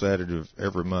fourth Saturday of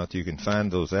every month. You can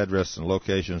find those addresses and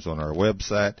locations on our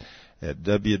website at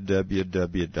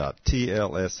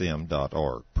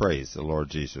www.tlsm.org. Praise the Lord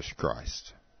Jesus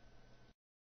Christ.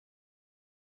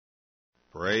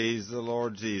 Praise the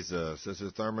Lord Jesus. This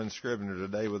is Thurman Scrivener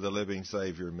today with the Living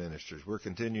Savior Ministries. We're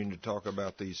continuing to talk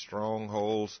about these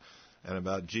strongholds and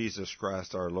about Jesus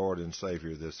Christ, our Lord and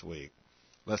Savior, this week.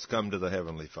 Let's come to the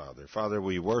Heavenly Father. Father,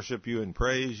 we worship you and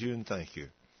praise you and thank you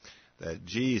that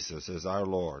Jesus is our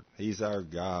Lord. He's our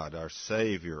God, our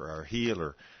Savior, our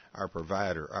healer, our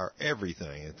provider, our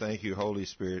everything. And thank you, Holy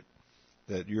Spirit,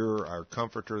 that you're our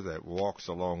comforter that walks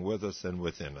along with us and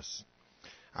within us.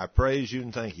 I praise you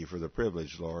and thank you for the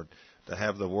privilege, Lord, to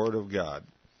have the Word of God,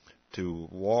 to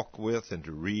walk with and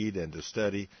to read and to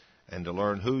study and to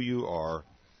learn who you are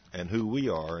and who we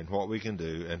are and what we can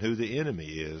do and who the enemy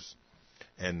is.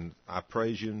 And I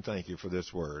praise you and thank you for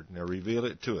this Word. Now reveal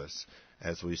it to us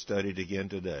as we study it again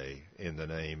today in the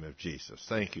name of Jesus.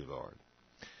 Thank you, Lord.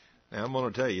 Now I'm going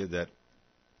to tell you that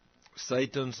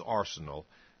Satan's arsenal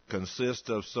consists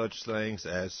of such things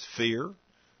as fear,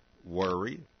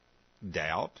 worry,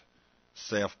 doubt,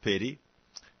 self-pity.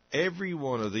 Every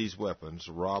one of these weapons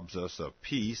robs us of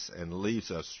peace and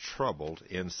leaves us troubled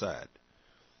inside.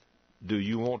 Do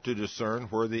you want to discern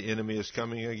where the enemy is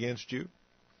coming against you?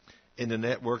 In the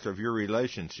network of your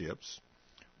relationships,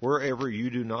 wherever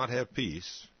you do not have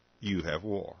peace, you have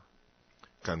war.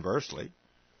 Conversely,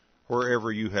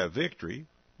 wherever you have victory,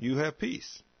 you have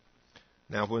peace.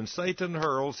 Now, when Satan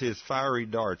hurls his fiery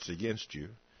darts against you,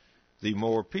 the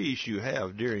more peace you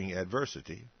have during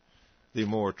adversity, the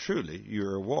more truly you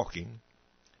are walking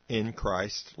in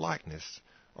Christ's likeness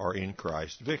or in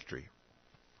Christ's victory.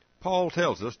 Paul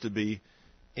tells us to be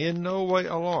in no way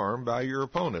alarmed by your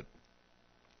opponent,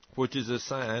 which is a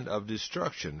sign of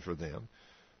destruction for them,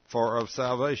 for of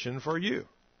salvation for you.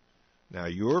 Now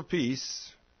your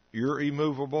peace, your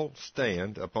immovable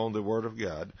stand upon the Word of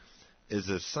God, is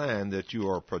a sign that you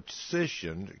are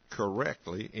positioned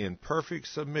correctly in perfect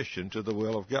submission to the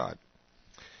will of God.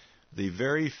 The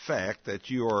very fact that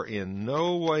you are in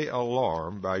no way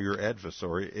alarmed by your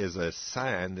adversary is a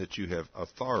sign that you have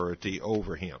authority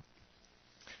over him.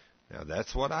 Now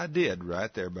that's what I did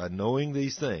right there by knowing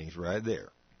these things right there.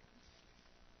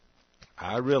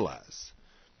 I realize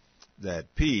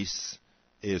that peace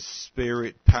is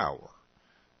spirit power.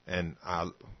 And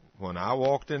when I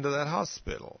walked into that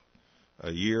hospital,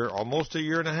 almost a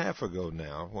year and a half ago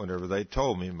now, whenever they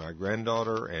told me my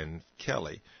granddaughter and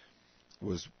Kelly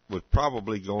was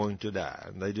probably going to die,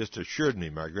 and they just assured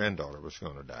me my granddaughter was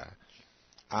going to die,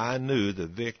 I knew the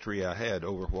victory I had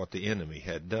over what the enemy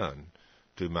had done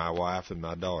to my wife and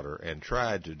my daughter and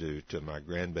tried to do to my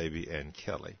grandbaby and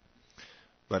Kelly.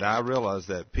 But I realized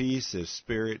that peace is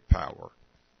spirit power,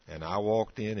 and I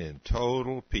walked in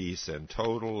total peace and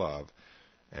total love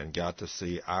and got to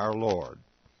see our Lord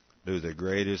do the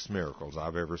greatest miracles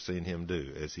I've ever seen him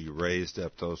do as he raised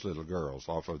up those little girls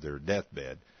off of their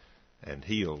deathbed and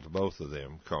healed both of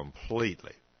them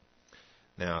completely.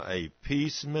 Now, a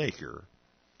peacemaker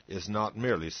is not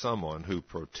merely someone who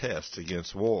protests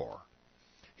against war.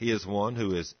 He is one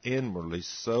who is inwardly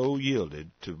so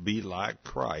yielded to be like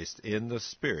Christ in the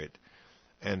Spirit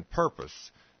and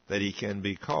purpose that he can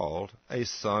be called a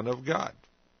son of God.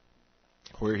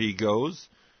 Where he goes,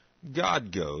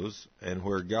 God goes, and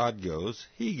where God goes,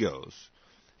 he goes.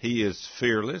 He is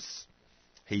fearless,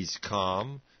 he's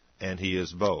calm, and he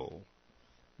is bold.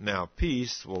 Now,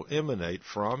 peace will emanate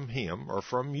from him or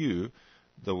from you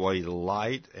the way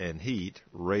light and heat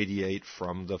radiate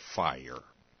from the fire.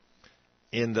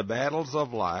 In the battles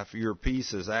of life, your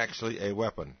peace is actually a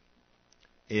weapon.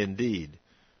 Indeed,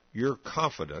 your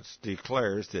confidence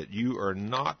declares that you are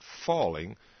not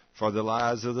falling for the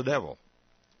lies of the devil.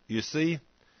 You see,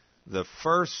 the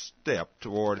first step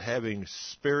toward having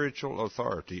spiritual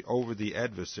authority over the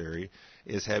adversary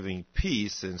is having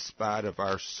peace in spite of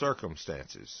our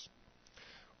circumstances.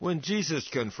 When Jesus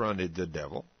confronted the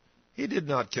devil, he did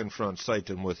not confront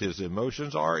Satan with his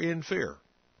emotions or in fear.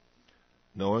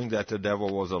 Knowing that the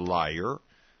devil was a liar,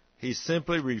 he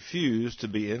simply refused to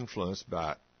be influenced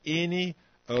by any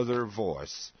other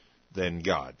voice than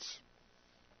God's.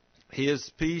 His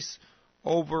peace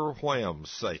overwhelmed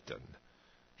Satan.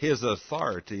 His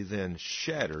authority then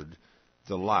shattered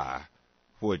the lie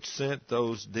which sent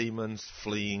those demons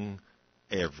fleeing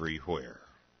everywhere.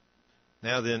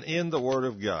 Now then, in the Word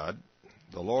of God,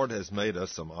 the Lord has made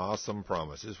us some awesome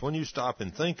promises. When you stop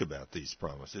and think about these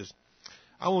promises,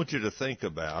 I want you to think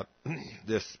about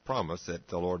this promise that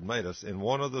the Lord made us in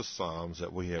one of the Psalms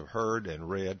that we have heard and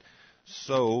read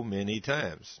so many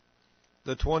times.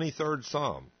 The 23rd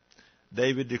Psalm.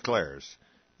 David declares,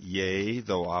 "Yea,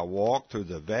 though I walk through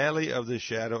the valley of the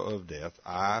shadow of death,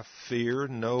 I fear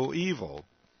no evil,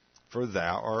 for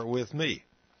thou art with me."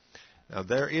 Now,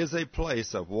 there is a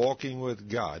place of walking with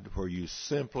God where you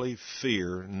simply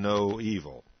fear no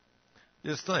evil.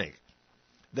 Just think.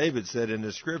 David said in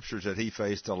the Scriptures that he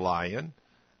faced a lion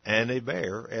and a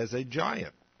bear as a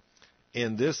giant.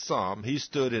 In this psalm, he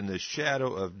stood in the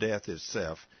shadow of death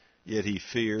itself, yet he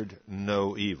feared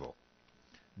no evil.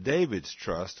 David's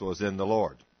trust was in the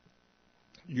Lord.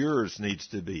 Yours needs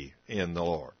to be in the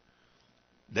Lord.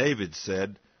 David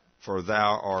said, "For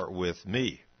thou art with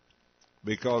me."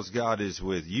 Because God is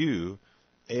with you,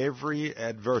 every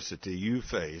adversity you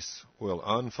face will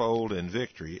unfold in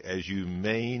victory as you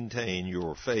maintain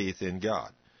your faith in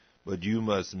God. But you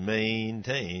must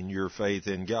maintain your faith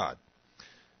in God.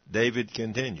 David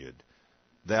continued,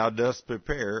 "Thou dost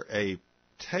prepare a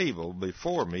table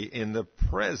before me in the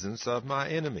presence of my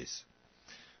enemies."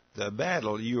 The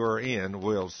battle you are in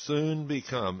will soon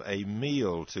become a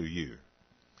meal to you,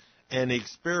 an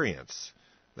experience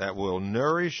that will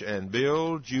nourish and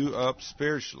build you up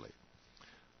spiritually.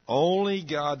 Only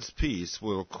God's peace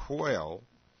will quell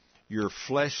your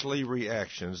fleshly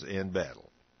reactions in battle.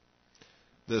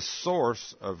 The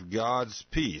source of God's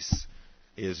peace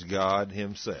is God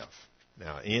Himself.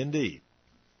 Now, indeed,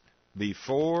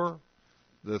 before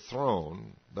the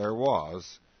throne there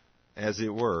was, as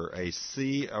it were, a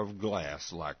sea of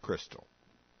glass like crystal.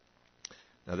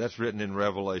 Now, that's written in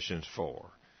Revelation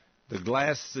 4. The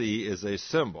glass sea is a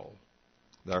symbol.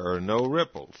 There are no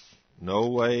ripples, no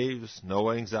waves,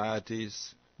 no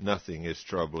anxieties. Nothing is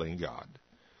troubling God.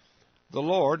 The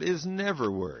Lord is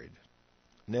never worried,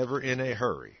 never in a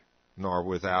hurry, nor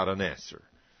without an answer.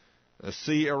 The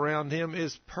sea around Him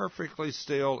is perfectly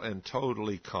still and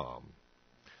totally calm.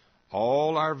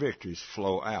 All our victories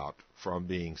flow out from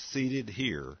being seated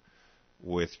here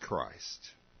with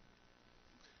Christ.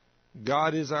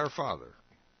 God is our Father.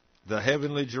 The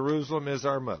heavenly Jerusalem is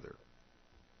our mother,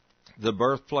 the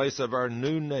birthplace of our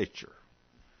new nature.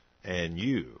 And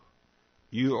you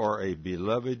are a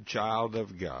beloved child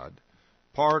of God,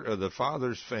 part of the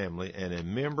Father's family and a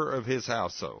member of His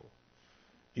household.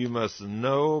 You must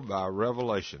know by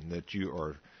revelation that you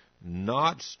are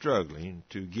not struggling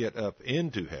to get up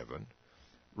into heaven.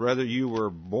 Rather, you were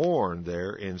born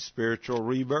there in spiritual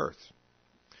rebirth.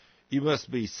 You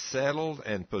must be settled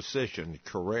and positioned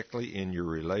correctly in your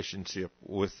relationship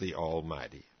with the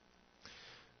Almighty.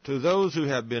 To those who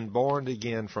have been born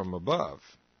again from above,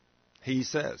 He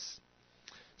says,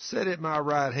 "Sit at my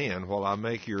right hand while I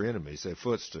make your enemies a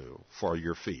footstool for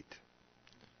your feet."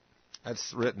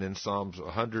 That's written in Psalms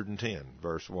 110,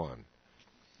 verse 1.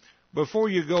 Before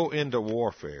you go into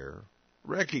warfare,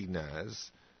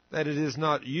 recognize that it is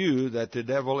not you that the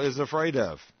devil is afraid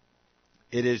of.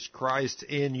 It is Christ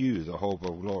in you, the hope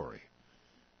of glory.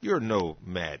 You're no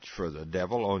match for the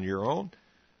devil on your own.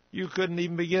 You couldn't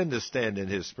even begin to stand in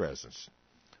his presence.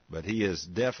 But he is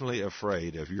definitely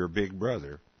afraid of your big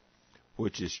brother,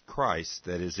 which is Christ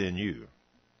that is in you.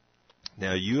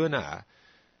 Now, you and I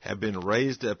have been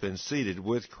raised up and seated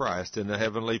with Christ in the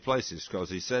heavenly places, because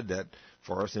He said that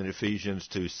for us in Ephesians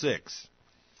 2:6.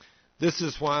 This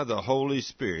is why the Holy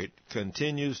Spirit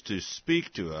continues to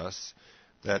speak to us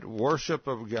that worship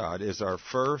of God is our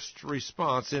first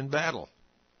response in battle.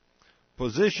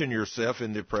 Position yourself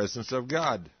in the presence of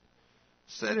God.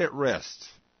 Set at rest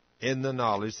in the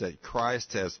knowledge that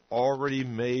Christ has already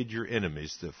made your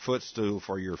enemies the footstool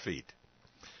for your feet.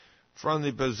 From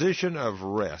the position of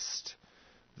rest,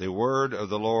 the word of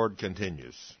the Lord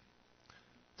continues.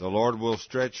 The Lord will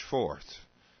stretch forth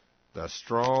the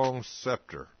strong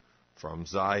scepter from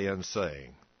Zion,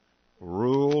 saying,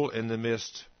 "Rule in the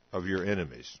midst of your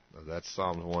enemies." Now, that's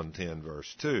Psalm 110,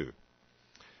 verse 2.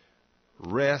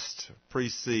 Rest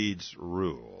precedes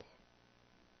rule.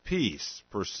 Peace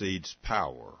precedes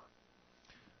power.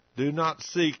 Do not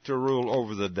seek to rule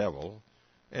over the devil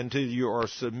until you are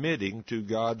submitting to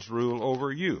God's rule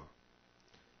over you.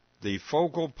 The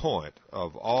focal point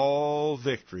of all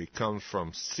victory comes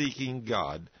from seeking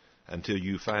God until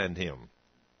you find Him.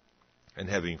 And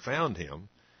having found Him,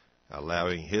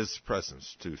 allowing His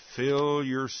presence to fill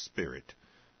your spirit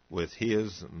with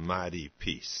His mighty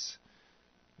peace.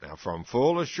 Now, from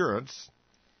full assurance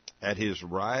at His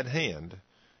right hand,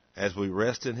 as we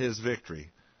rest in His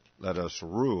victory, let us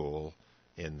rule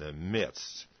in the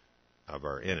midst of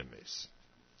our enemies.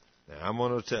 Now, I'm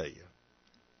going to tell you,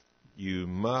 you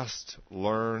must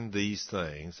learn these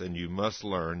things, and you must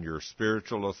learn your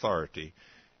spiritual authority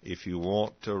if you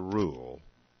want to rule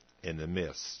in the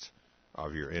midst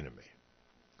of your enemy.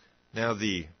 Now,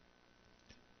 there's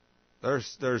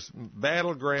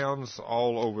battlegrounds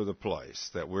all over the place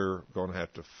that we're going to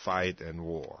have to fight and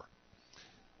war.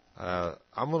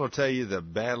 I'm going to tell you the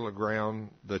battleground,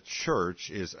 the church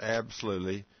is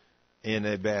absolutely in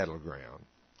a battleground.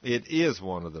 It is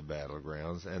one of the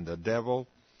battlegrounds, and the devil,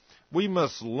 we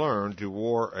must learn to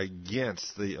war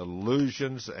against the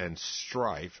illusions and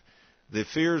strife, the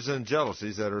fears and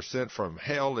jealousies that are sent from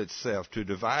hell itself to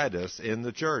divide us in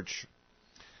the church.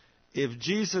 If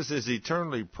Jesus is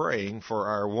eternally praying for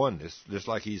our oneness, just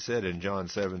like He said in John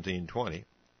 17:20,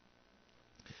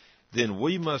 then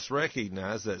we must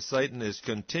recognize that Satan is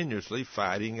continuously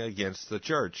fighting against the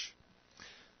church.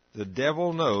 The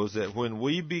devil knows that when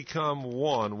we become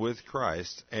one with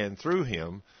Christ and through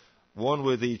Him, one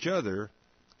with each other,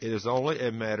 it is only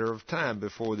a matter of time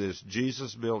before this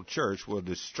Jesus-built church will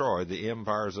destroy the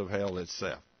empires of hell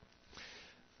itself.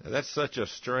 Now, that's such a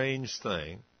strange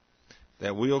thing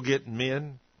that we'll get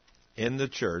men in the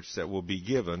church that will be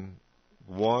given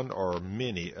one or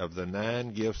many of the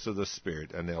 9 gifts of the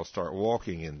Spirit, and they'll start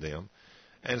walking in them.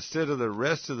 Instead of the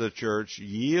rest of the church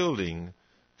yielding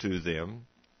to them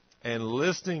and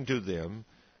listening to them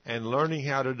and learning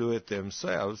how to do it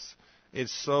themselves,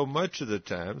 it's so much of the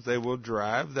times they will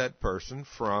drive that person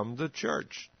from the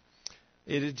church.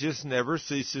 It just never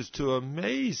ceases to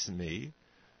amaze me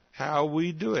how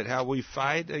we do it, how we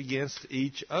fight against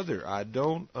each other. I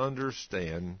don't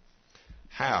understand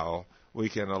how we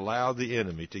can allow the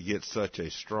enemy to get such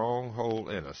a stronghold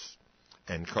in us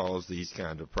and cause these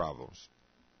kind of problems.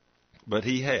 But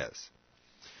he has.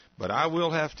 But I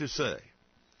will have to say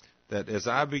that as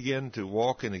I began to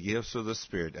walk in the gifts of the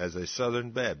Spirit as a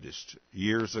Southern Baptist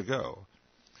years ago,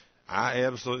 I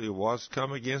absolutely was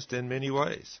come against in many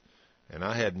ways. And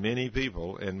I had many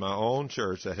people in my own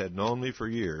church that had known me for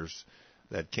years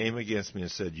that came against me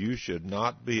and said, you should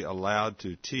not be allowed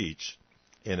to teach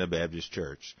in a Baptist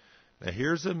church. Now,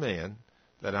 here's a man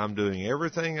that I'm doing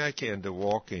everything I can to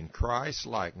walk in Christ's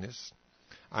likeness.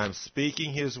 I'm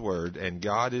speaking His word, and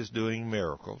God is doing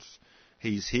miracles.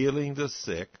 He's healing the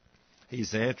sick.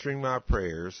 He's answering my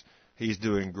prayers. He's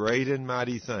doing great and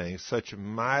mighty things, such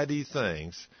mighty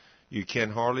things you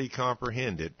can hardly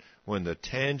comprehend it when the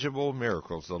tangible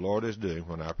miracles the Lord is doing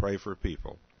when I pray for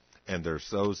people. And there's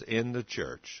those in the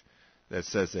church that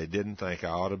says they didn't think I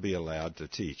ought to be allowed to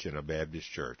teach in a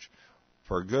Baptist church.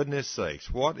 For goodness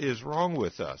sakes, what is wrong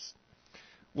with us?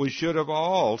 We should have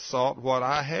all sought what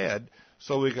I had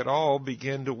so we could all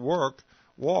begin to walk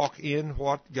in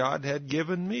what God had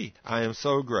given me. I am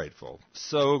so grateful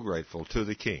to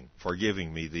the King for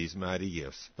giving me these mighty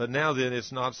gifts. But now then,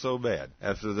 it's not so bad.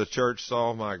 After the church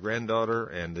saw my granddaughter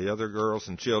and the other girls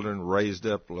and children raised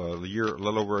up a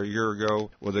little over a year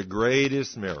ago with the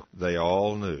greatest miracle, they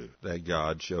all knew that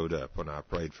God showed up when I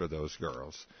prayed for those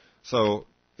girls. So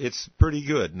it's pretty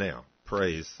good now.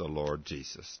 Praise the Lord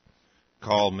Jesus.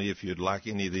 Call me if you'd like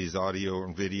any of these audio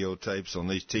and video tapes on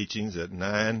these teachings at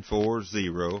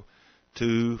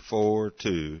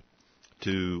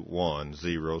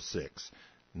 940-242-2106.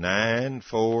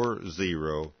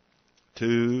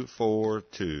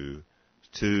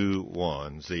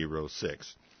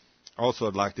 940-242-2106. Also,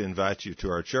 I'd like to invite you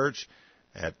to our church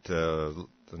at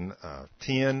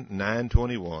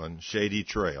 10921 Shady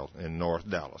Trail in North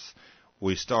Dallas.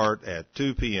 We start at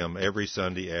 2 p.m. every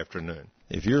Sunday afternoon.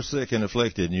 If you're sick and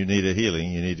afflicted and you need a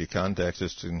healing, you need to contact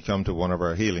us and come to one of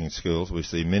our healing schools. We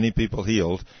see many people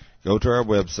healed. Go to our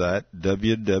website,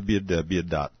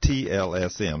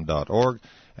 www.tlsm.org,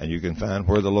 and you can find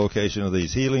where the location of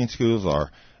these healing schools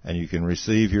are, and you can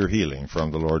receive your healing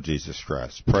from the Lord Jesus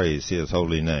Christ. Praise His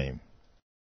holy name.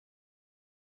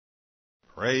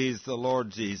 Praise the Lord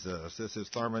Jesus. This is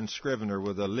Thurman Scrivener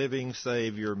with the Living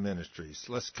Savior Ministries.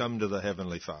 Let's come to the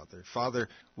Heavenly Father. Father,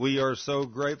 we are so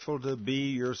grateful to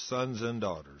be your sons and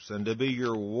daughters and to be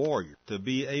your warrior, to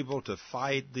be able to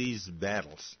fight these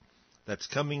battles that's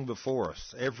coming before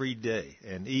us every day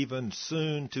and even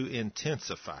soon to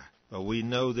intensify. But we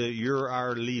know that you're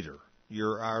our leader,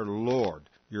 you're our Lord,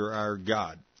 you're our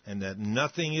God, and that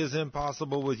nothing is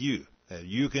impossible with you. That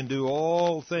you can do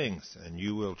all things, and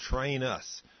you will train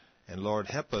us. And, Lord,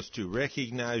 help us to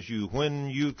recognize you when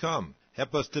you come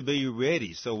Help us to be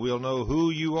ready so we'll know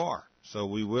who you are, so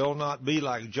we will not be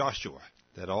like Joshua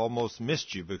that almost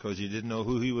missed you because he didn't know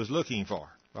who he was looking for.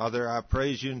 Father, I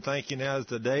praise you and thank you now as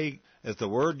the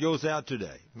word goes out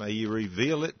today. May you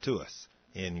reveal it to us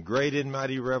in great and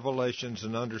mighty revelations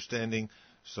and understanding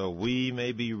so we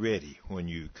may be ready when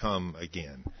you come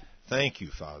again. Thank you,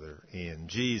 Father, in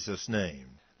Jesus'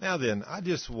 name. Now then, I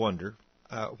just wonder,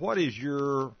 what is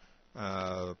your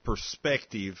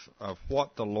perspective of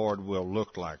what the Lord will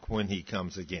look like when he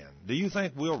comes again? Do you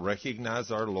think we'll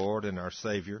recognize our Lord and our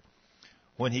Savior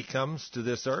when he comes to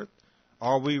this earth?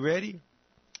 Are we ready?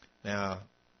 Now,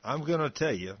 I'm going to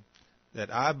tell you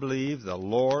that I believe the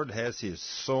Lord has his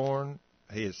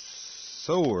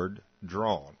sword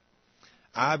drawn.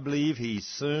 I believe he's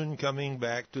soon coming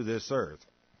back to this earth.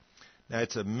 Now,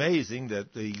 it's amazing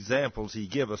that the examples he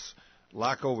gives us,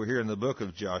 like over here in the book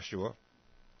of Joshua,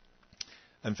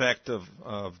 in fact,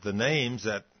 of the names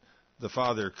that the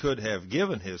Father could have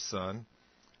given his Son,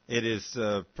 it is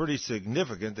pretty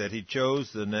significant that he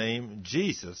chose the name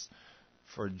Jesus,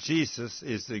 for Jesus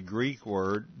is the Greek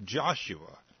word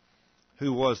Joshua,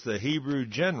 who was the Hebrew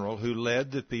general who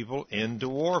led the people into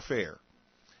warfare.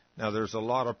 Now, there's a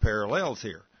lot of parallels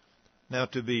here. Now,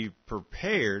 to be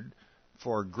prepared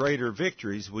for greater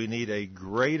victories, we need a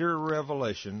greater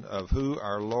revelation of who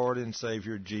our Lord and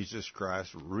Savior Jesus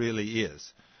Christ really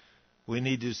is. We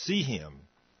need to see him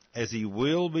as he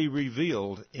will be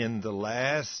revealed in the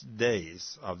last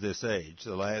days of this age,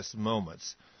 the last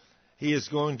moments. He is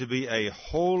going to be a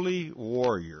holy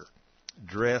warrior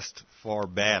dressed for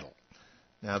battle.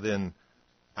 Now then,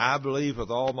 I believe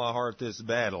with all my heart this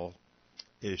battle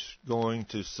is going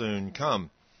to soon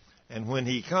come. And when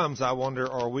he comes, I wonder,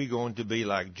 are we going to be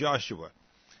like Joshua?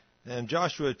 In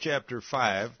Joshua chapter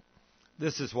 5,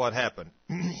 this is what happened.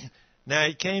 Now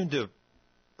it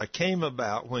came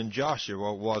about when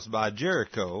Joshua was by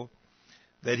Jericho,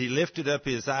 that he lifted up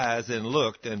his eyes and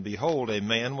looked, and behold, a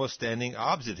man was standing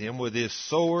opposite him with his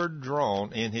sword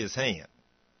drawn in his hand.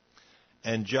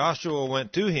 And Joshua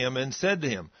went to him and said to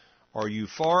him, Are you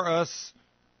for us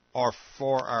or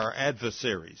for our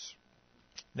adversaries?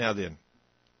 Now then,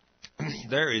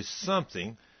 there is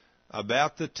something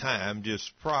about the time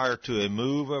just prior to a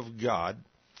move of God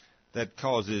that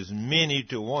causes many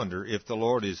to wonder if the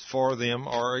Lord is for them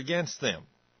or against them.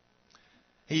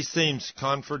 He seems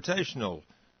confrontational,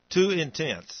 too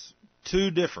intense,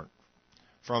 too different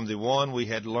from the one we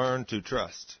had learned to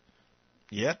trust.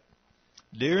 Yet,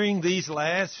 during these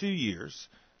last few years,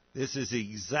 this is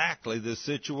exactly the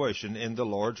situation in the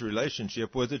Lord's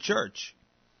relationship with the church.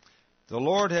 The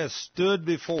Lord has stood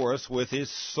before us with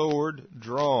his sword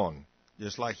drawn,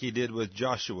 just like he did with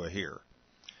Joshua here.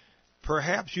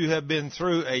 Perhaps you have been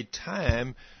through a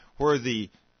time where the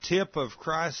tip of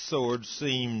Christ's sword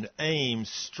seemed aimed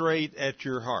straight at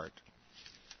your heart.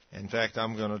 In fact,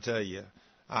 I'm going to tell you,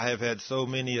 I have had so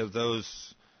many of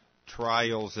those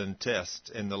trials and tests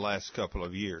in the last couple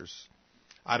of years.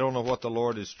 I don't know what the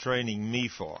Lord is training me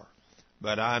for,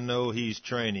 but I know he's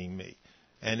training me.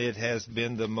 And it has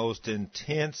been the most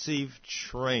intensive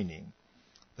training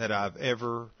that I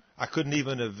couldn't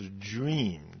even have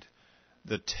dreamed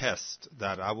the test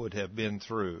that I would have been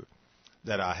through,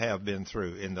 that I have been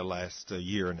through in the last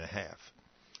year and a half.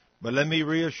 But let me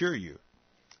reassure you,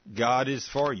 God is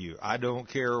for you. I don't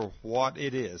care what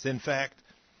it is. In fact,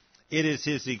 it is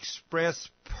his express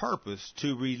purpose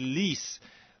to release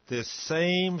this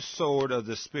same sword of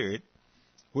the Spirit,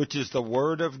 which is the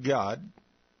Word of God,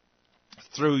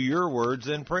 through your words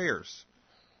and prayers.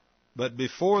 But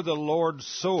before the Lord's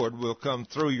sword will come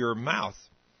through your mouth,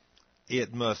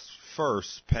 it must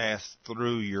first pass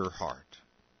through your heart.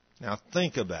 Now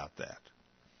think about that.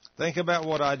 Think about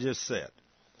what I just said.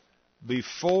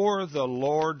 Before the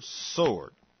Lord's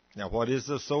sword. Now what is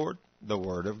the sword? The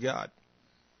Word of God.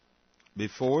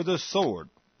 Before the sword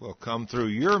will come through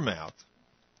your mouth,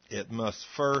 it must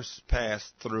first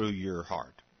pass through your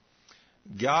heart.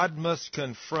 God must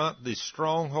confront the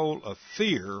stronghold of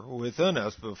fear within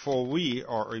us before we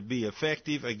are be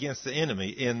effective against the enemy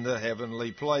in the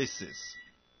heavenly places.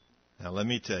 Now let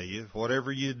me tell you,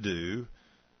 whatever you do,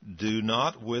 do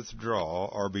not withdraw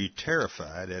or be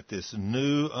terrified at this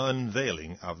new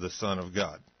unveiling of the Son of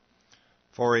God.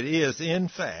 For it is, in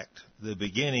fact, the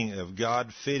beginning of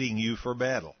God fitting you for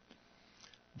battle.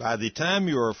 By the time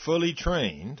you are fully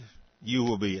trained, you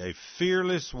will be a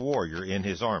fearless warrior in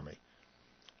his army.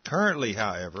 Currently,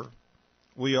 however,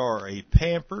 we are a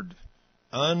pampered,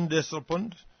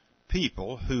 undisciplined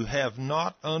people who have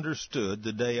not understood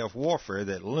the day of warfare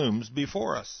that looms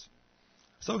before us.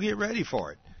 So get ready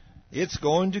for it. It's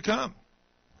going to come.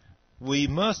 we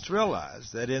must realize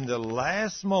that in the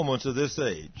last moments of this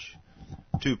age,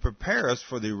 to prepare us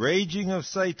for the raging of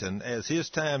Satan as his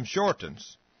time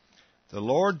shortens, the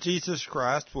Lord Jesus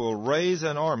Christ will raise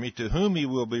an army to whom he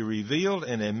will be revealed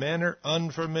in a manner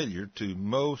unfamiliar to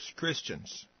most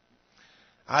Christians.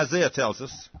 Isaiah tells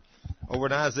us, over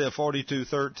in Isaiah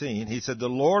 42:13, he said, the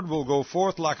Lord will go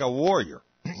forth like a warrior.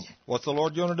 What's the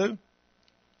Lord going to do?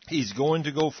 He's going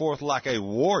to go forth like a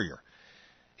warrior.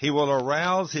 He will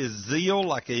arouse his zeal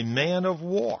like a man of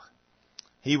war.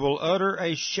 He will utter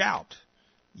a shout.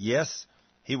 Yes,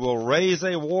 he will raise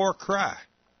a war cry.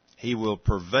 He will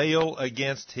prevail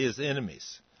against his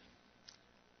enemies.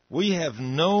 We have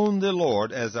known the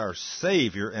Lord as our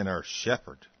Savior and our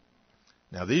Shepherd.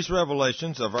 Now, these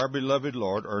revelations of our beloved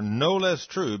Lord are no less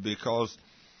true because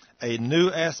a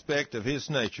new aspect of his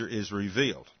nature is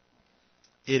revealed.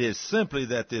 It is simply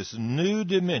that this new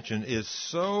dimension is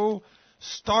so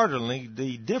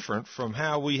startlingly different from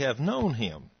how we have known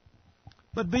him.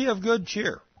 But be of good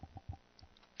cheer.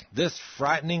 This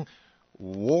frightening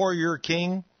warrior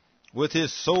king, with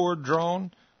his sword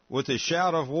drawn, with a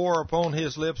shout of war upon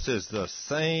his lips, is the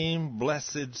same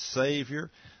blessed Savior,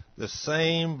 the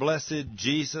same blessed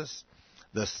Jesus,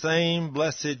 the same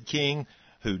blessed King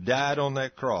who died on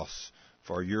that cross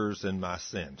for yours and my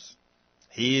sins.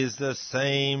 He is the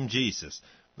same Jesus,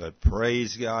 but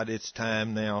praise God, it's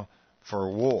time now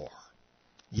for war.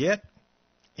 Yet,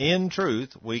 in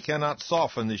truth, we cannot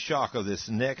soften the shock of this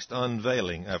next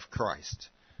unveiling of Christ.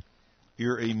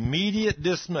 Your immediate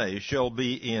dismay shall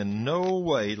be in no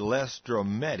way less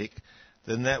dramatic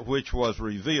than that which was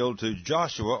revealed to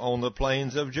Joshua on the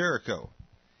plains of Jericho.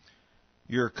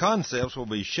 Your concepts will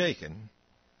be shaken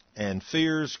and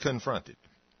fears confronted.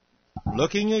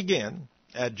 Looking again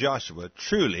at Joshua,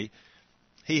 truly,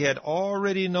 he had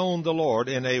already known the Lord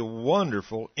in a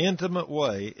wonderful, intimate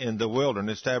way in the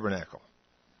wilderness tabernacle.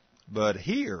 But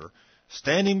here,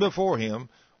 standing before him,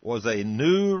 was a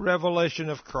new revelation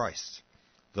of Christ.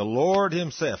 The Lord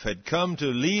himself had come to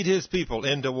lead his people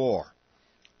into war.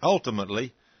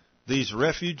 Ultimately, these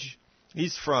refugees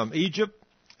from Egypt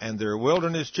and their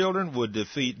wilderness children would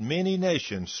defeat many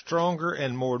nations stronger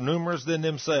and more numerous than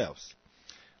themselves.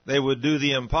 They would do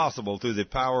the impossible through the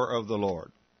power of the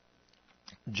Lord.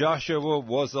 Joshua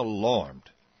was alarmed,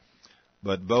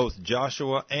 but both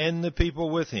Joshua and the people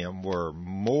with him were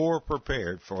more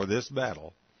prepared for this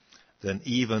battle than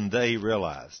even they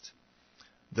realized.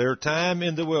 Their time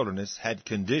in the wilderness had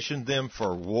conditioned them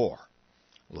for war.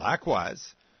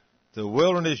 Likewise, the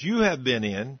wilderness you have been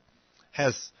in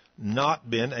has not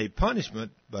been a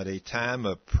punishment, but a time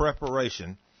of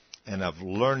preparation and of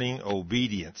learning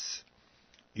obedience.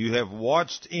 You have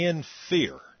watched in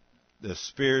fear the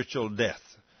spiritual death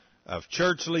of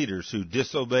church leaders who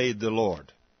disobeyed the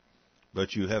Lord,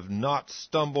 but you have not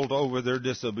stumbled over their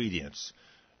disobedience.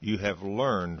 You have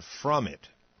learned from it.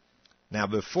 Now,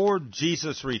 before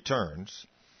Jesus returns,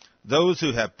 those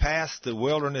who have passed the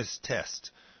wilderness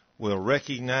test will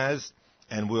recognize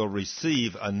and will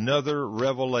receive another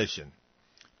revelation.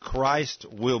 Christ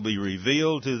will be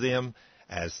revealed to them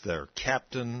as their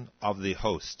captain of the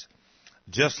host,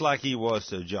 just like he was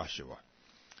to Joshua.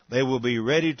 They will be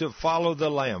ready to follow the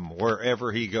Lamb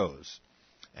wherever he goes.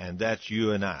 And that's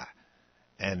you and I.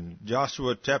 And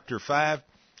Joshua chapter 5,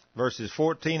 verses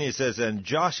 14, he says, And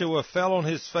Joshua fell on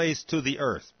his face to the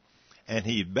earth, and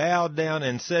he bowed down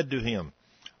and said to him,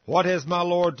 What has my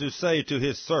Lord to say to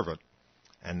his servant?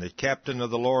 And the captain of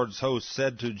the Lord's host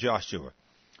said to Joshua,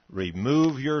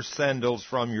 Remove your sandals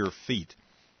from your feet,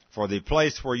 for the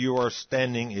place where you are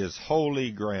standing is holy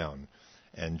ground.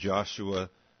 And Joshua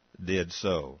did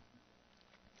so.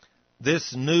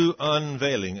 This new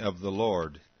unveiling of the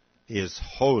Lord is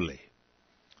holy.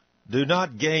 Do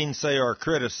not gainsay or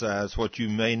criticize what you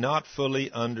may not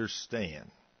fully understand.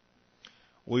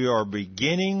 We are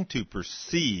beginning to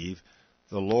perceive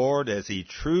the Lord as he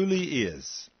truly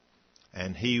is,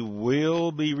 and he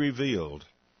will be revealed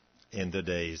in the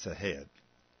days ahead.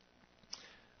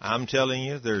 I'm telling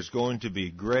you, there's going to be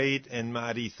great and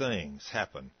mighty things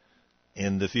happen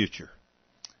in the future.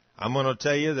 I'm going to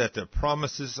tell you that the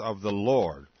promises of the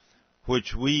Lord,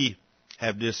 which we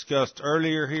have discussed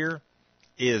earlier here,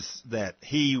 is that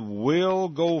he will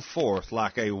go forth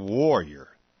like a warrior.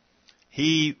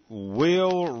 He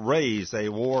will raise a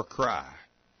war cry.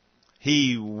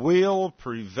 He will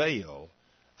prevail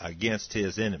against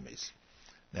his enemies.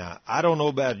 Now, I don't know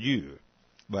about you,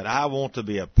 but I want to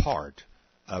be a part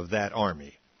of that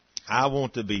army. I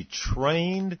want to be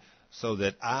trained so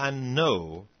that I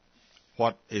know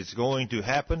what is going to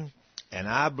happen, and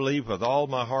I believe with all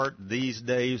my heart these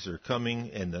days are coming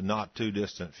in the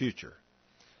not-too-distant future.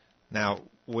 Now,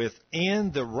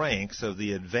 within the ranks of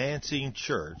the advancing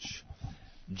church,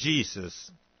 Jesus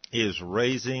is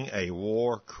raising a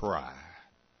war cry.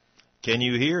 Can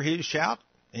you hear his shout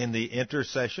in the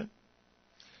intercession?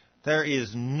 There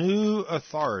is new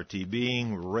authority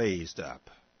being raised up,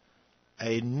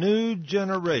 a new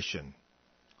generation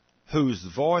whose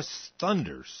voice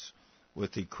thunders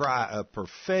with the cry of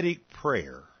prophetic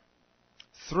prayer.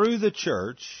 Through the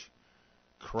church,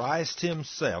 Christ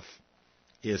himself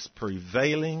is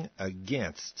prevailing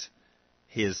against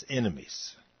his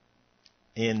enemies.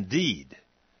 Indeed,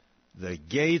 the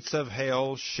gates of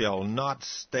hell shall not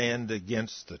stand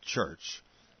against the church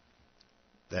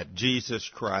that Jesus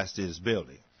Christ is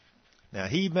building. Now,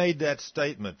 he made that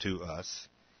statement to us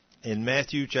in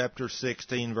Matthew chapter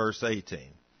 16, verse 18.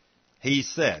 He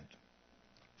said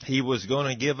he was going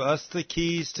to give us the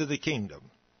keys to the kingdom,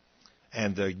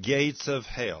 and the gates of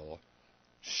hell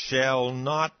shall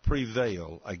not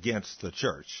prevail against the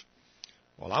church.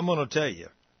 Well, I'm going to tell you,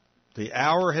 the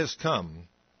hour has come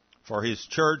for his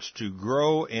church to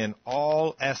grow in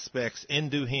all aspects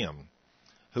into him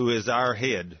who is our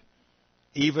head,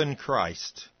 even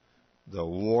Christ, the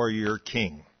warrior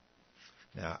king.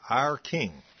 Now, our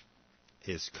king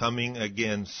is coming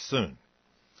again soon.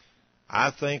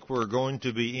 I think we're going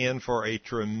to be in for a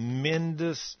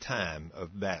tremendous time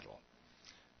of battle.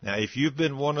 Now, if you've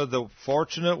been one of the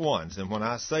fortunate ones, and when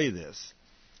I say this,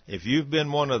 if you've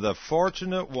been one of the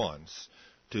fortunate ones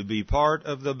to be part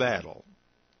of the battle,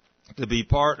 to be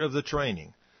part of the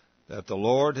training that the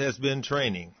Lord has been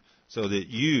training, so that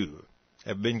you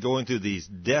have been going through these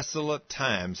desolate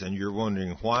times, and you're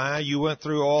wondering why you went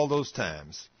through all those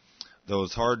times,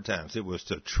 those hard times. It was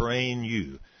to train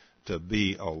you to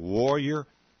be a warrior,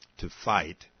 to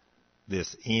fight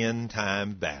this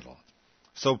end-time battle.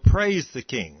 So praise the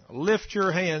King. Lift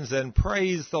your hands and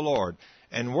praise the Lord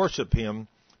and worship him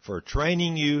for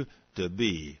training you to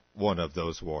be one of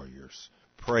those warriors.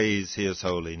 Praise his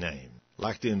holy name. I'd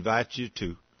like to invite you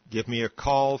to give me a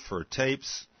call for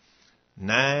tapes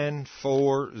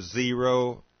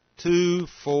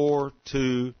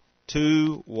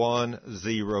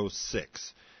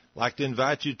 940-242-2106. I'd like to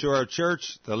invite you to our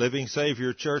church, the Living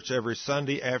Savior Church, every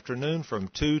Sunday afternoon from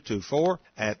 2 to 4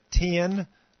 at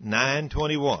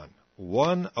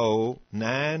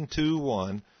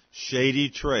 10921 Shady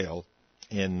Trail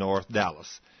in North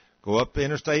Dallas. Go up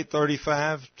Interstate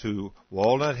 35 to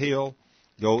Walnut Hill.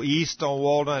 Go east on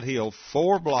Walnut Hill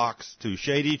 4 blocks to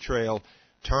Shady Trail.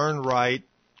 Turn right.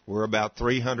 We're about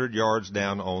 300 yards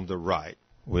down on the right.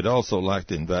 We'd also like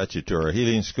to invite you to our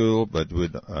healing school, but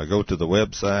we'd go to the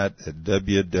website at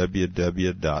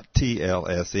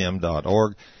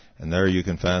www.tlsm.org, and there you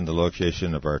can find the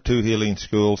location of our 2 healing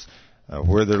schools,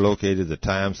 where they're located, the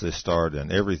times they start,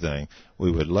 and everything.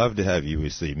 We would love to have you.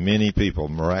 We see many people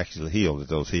miraculously healed at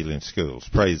those healing schools.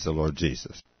 Praise the Lord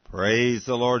Jesus. Praise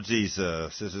the Lord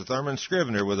Jesus. This is Thurman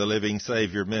Scrivener with the Living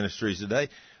Savior Ministries today.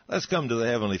 Let's come to the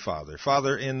Heavenly Father.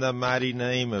 Father, in the mighty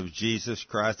name of Jesus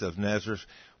Christ of Nazareth,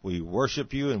 we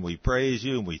worship you and we praise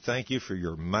you and we thank you for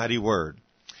your mighty word.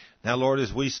 Now, Lord,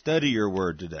 as we study your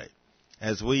word today,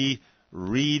 as we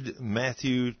read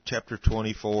Matthew chapter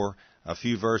 24, a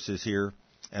few verses here,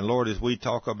 and Lord, as we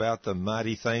talk about the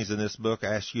mighty things in this book,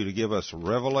 I ask you to give us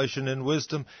revelation and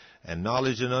wisdom and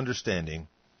knowledge and understanding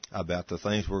about the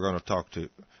things we're going to talk to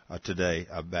today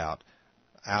about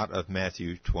out of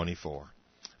Matthew 24.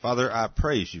 Father, I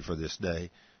praise you for this day.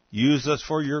 Use us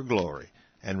for your glory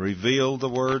and reveal the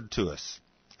word to us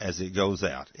as it goes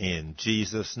out. In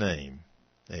Jesus' name,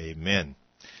 amen.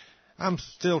 I'm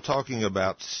still talking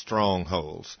about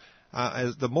strongholds.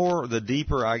 The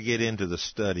deeper I get into the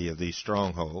study of these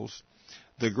strongholds,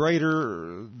 the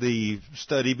greater the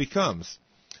study becomes.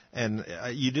 And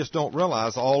you just don't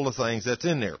realize all the things that's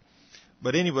in there.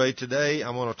 But anyway, today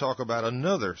I'm going to talk about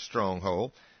another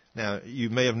stronghold. Now, you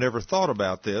may have never thought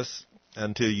about this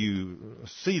until you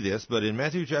see this, but in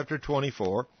Matthew chapter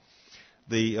 24,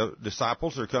 the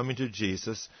disciples are coming to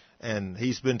Jesus, and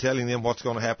he's been telling them what's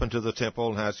going to happen to the temple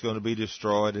and how it's going to be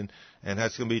destroyed and how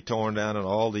it's going to be torn down and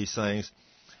all these things.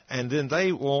 And then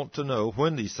they want to know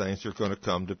when these things are going to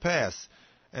come to pass.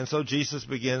 And so Jesus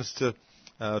begins to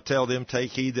tell them,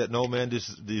 take heed that no man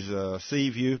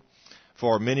deceive you,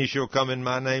 for many shall come in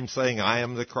my name, saying, I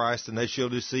am the Christ, and they shall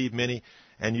deceive many.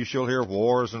 And you shall hear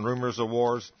wars and rumors of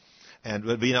wars,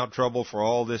 but be not troubled, for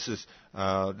all this is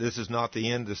not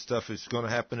the end. This stuff is going to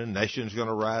happen, and nation's going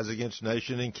to rise against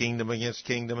nation, and kingdom against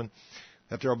kingdom, and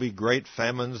that there will be great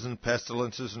famines and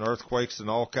pestilences and earthquakes in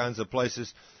all kinds of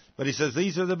places. But he says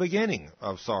these are the beginning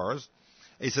of sorrows.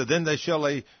 He said, then they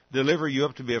shall deliver you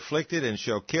up to be afflicted, and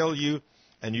shall kill you,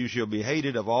 and you shall be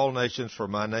hated of all nations for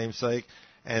my name's sake.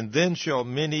 And then shall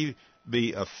many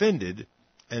be offended,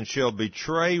 and shall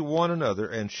betray one another,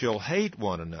 and shall hate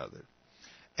one another.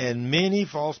 And many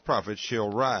false prophets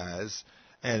shall rise,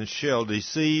 and shall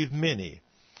deceive many.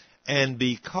 And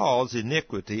because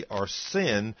iniquity or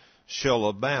sin shall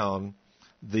abound,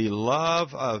 the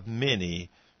love of many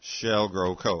shall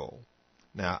grow cold.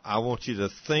 Now, I want you to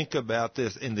think about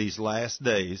this in these last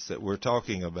days that we're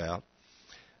talking about,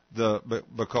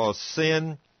 because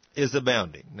sin is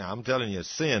abounding. Now, I'm telling you,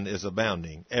 sin is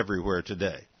abounding everywhere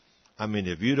today. I mean,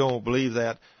 if you don't believe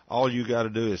that, all you got to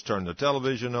do is turn the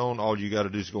television on. All you got to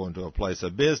do is go into a place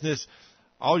of business.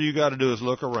 All you got to do is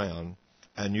look around,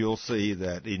 and you'll see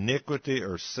that iniquity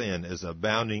or sin is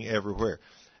abounding everywhere.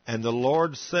 And the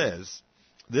Lord says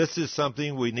this is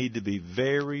something we need to be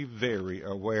very, very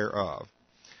aware of.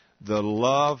 The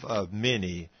love of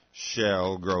many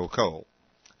shall grow cold.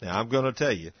 Now, I'm going to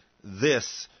tell you,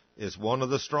 this is one of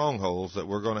the strongholds that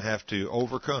we're going to have to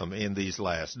overcome in these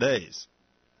last days.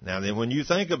 Now then, when you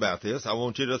think about this, I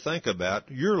want you to think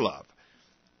about your love.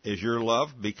 Is your love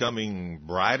becoming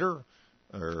brighter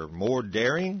or more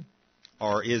daring?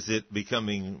 Or is it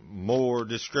becoming more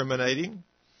discriminating,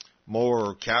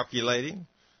 more calculating,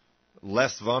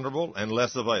 less vulnerable, and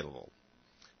less available?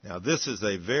 Now, this is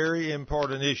a very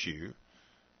important issue,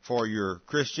 for your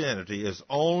Christianity is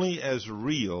only as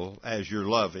real as your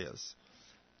love is.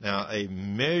 Now, a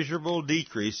measurable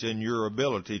decrease in your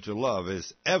ability to love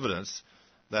is evidence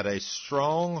that a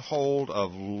stronghold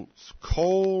of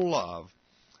cold love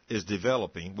is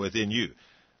developing within you.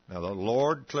 Now, the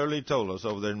Lord clearly told us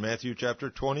over there in Matthew chapter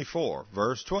 24,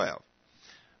 verse 12,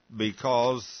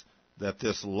 because that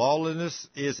this lawlessness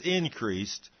is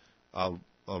increased,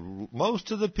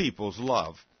 most of the people's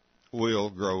love will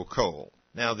grow cold.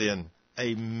 Now then,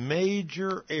 a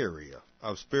major area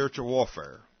of spiritual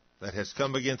warfare that has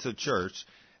come against the church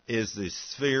is the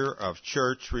sphere of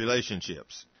church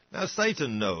relationships. Now,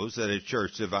 Satan knows that a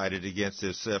church divided against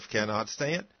itself cannot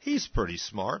stand. He's pretty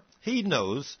smart. He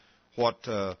knows what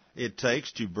it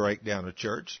takes to break down a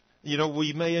church. You know,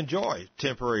 we may enjoy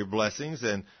temporary blessings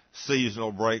and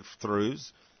seasonal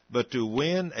breakthroughs, but to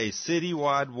win a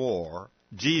citywide war,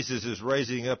 Jesus is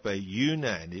raising up a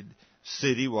united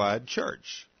citywide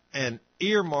church. An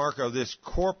earmark of this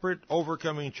corporate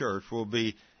overcoming church will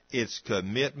be its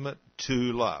commitment to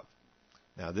love.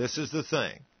 Now, this is the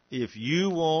thing. If you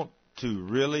want to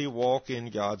really walk in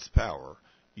God's power,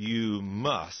 you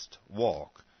must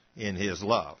walk in His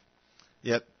love.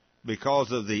 Yet,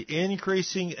 because of the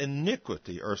increasing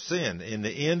iniquity or sin in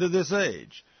the end of this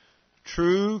age,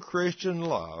 true Christian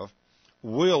love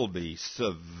will be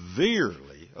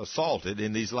severely assaulted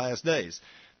in these last days.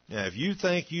 Now, if you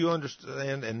think you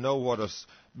understand and know what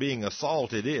being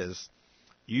assaulted is,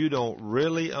 you don't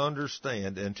really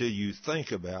understand until you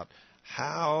think about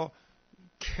how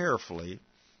carefully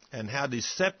and how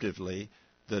deceptively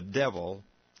the devil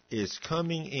is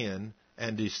coming in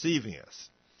and deceiving us.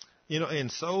 You know, in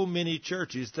so many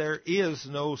churches, there is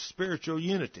no spiritual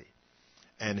unity,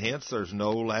 and hence there's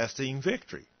no lasting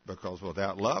victory, because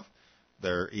without love,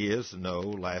 there is no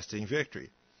lasting victory.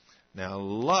 Now,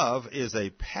 love is a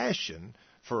passion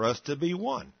for us to be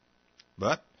one,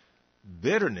 but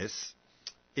bitterness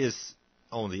is,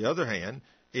 on the other hand,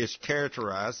 is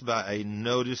characterized by a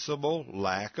noticeable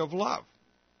lack of love.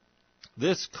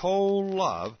 This cold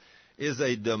love is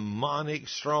a demonic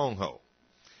stronghold.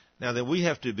 Now, then we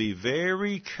have to be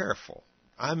very careful.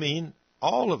 I mean,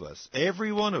 all of us,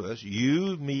 every one of us,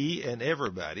 you, me, and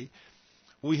everybody,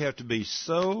 we have to be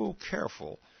so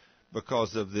careful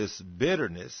because of this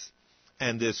bitterness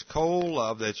and this cold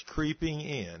love that's creeping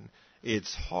in.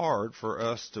 It's hard for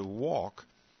us to walk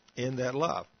in that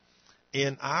love.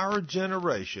 In our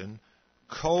generation,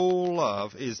 cold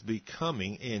love is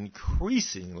becoming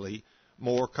increasingly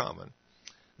more common.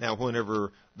 Now,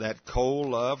 whenever that cold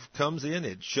love comes in,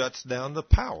 it shuts down the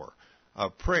power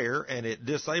of prayer, and it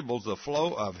disables the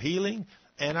flow of healing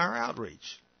and our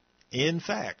outreach. In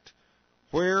fact,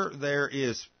 where there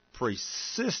is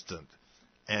persistent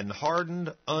and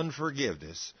hardened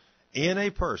unforgiveness in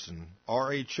a person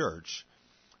or a church,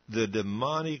 the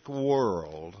demonic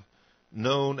world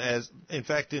known as, in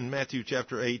fact, in Matthew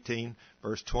chapter 18,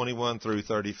 verse 21 through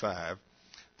 35,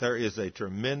 there is a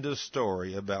tremendous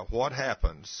story about what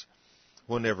happens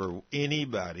whenever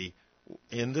anybody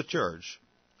in the church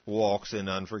walks in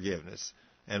unforgiveness.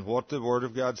 And what the Word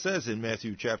of God says in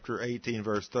Matthew chapter 18,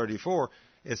 verse 34,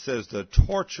 it says the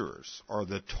torturers or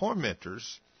the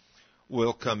tormentors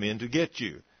will come in to get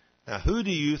you. Now, who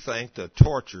do you think the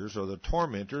torturers or the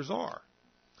tormentors are?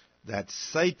 That's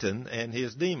Satan and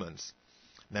his demons.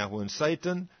 Now, when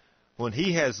when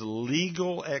he has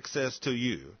legal access to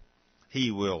you,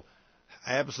 he will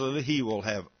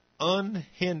have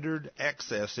unhindered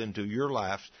access into your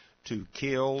life to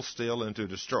kill, steal, and to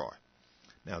destroy.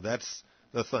 Now, that's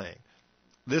the thing.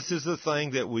 This is the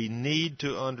thing that we need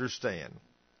to understand.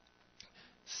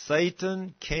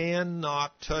 Satan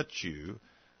cannot touch you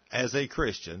as a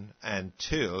Christian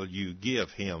until you give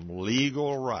him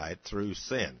legal right through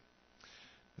sin.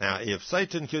 Now, if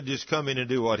Satan could just come in and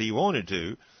do what he wanted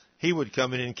to, he would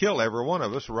come in and kill every one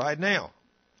of us right now.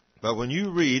 But when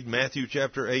you read Matthew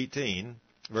chapter 18,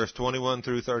 verse 21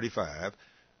 through 35,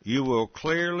 you will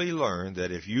clearly learn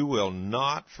that if you will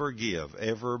not forgive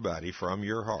everybody from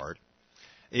your heart,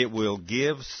 it will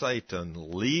give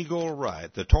Satan legal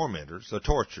right, the tormentors, the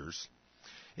torturers,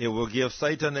 it will give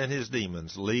Satan and his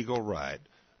demons legal right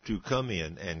to come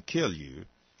in and kill you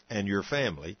and your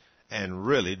family and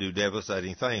really do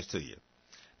devastating things to you.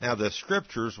 Now, the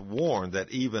Scriptures warn that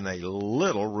even a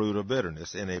little root of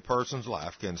bitterness in a person's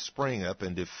life can spring up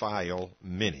and defile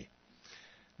many.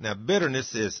 Now,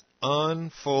 bitterness is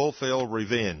unfulfilled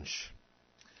revenge.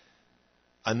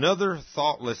 Another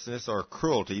thoughtlessness or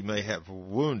cruelty may have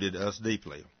wounded us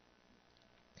deeply.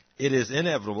 It is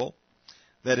inevitable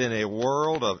that in a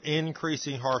world of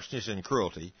increasing harshness and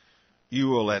cruelty, you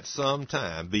will at some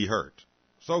time be hurt.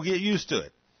 So get used to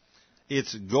it.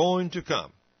 It's going to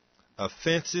come.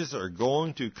 Offenses are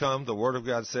going to come. The Word of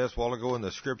God says a while ago in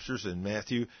the Scriptures in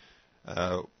Matthew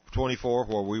 24,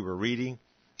 where we were reading,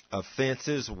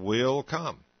 offenses will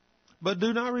come. But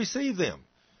do not receive them.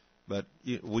 But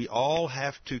we all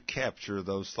have to capture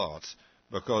those thoughts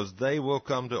because they will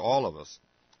come to all of us.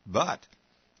 But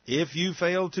if you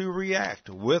fail to react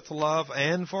with love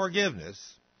and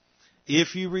forgiveness,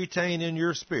 if you retain in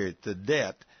your spirit the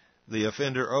debt the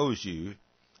offender owes you,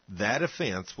 that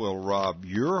offense will rob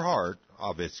your heart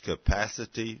of its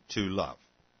capacity to love.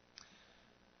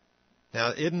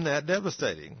 Now, isn't that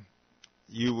devastating?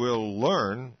 You will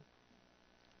learn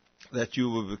that you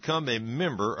will become a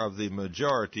member of the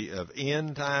majority of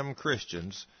end-time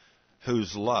Christians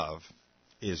whose love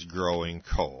is growing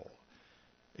cold.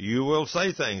 You will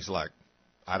say things like,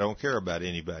 I don't care about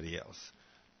anybody else.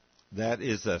 That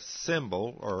is a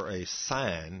symbol or a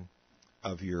sign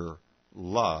of your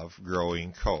love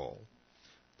growing cold.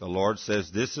 The Lord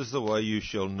says, this is the way you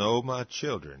shall know my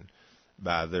children,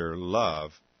 by their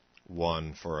love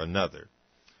one for another.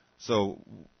 So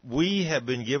we have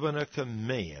been given a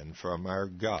command from our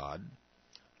God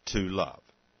to love.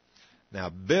 Now,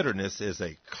 bitterness is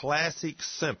a classic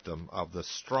symptom of the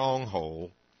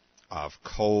stronghold of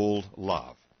cold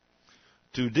love.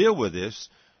 To deal with this,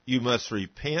 you must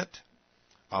repent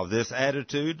of this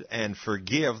attitude and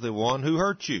forgive the one who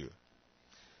hurt you.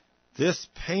 This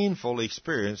painful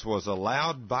experience was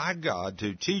allowed by God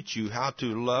to teach you how to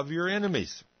love your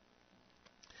enemies.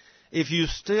 If you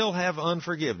still have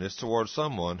unforgiveness towards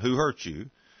someone who hurt you,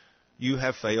 you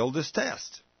have failed this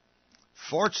test.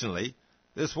 Fortunately,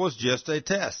 this was just a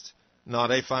test,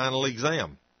 not a final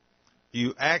exam.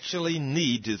 You actually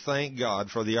need to thank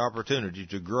God for the opportunity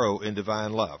to grow in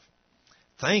divine love.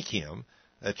 Thank Him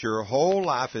that your whole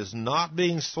life is not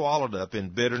being swallowed up in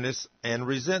bitterness and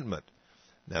resentment.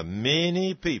 Now,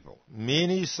 many people,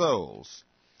 many souls,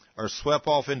 are swept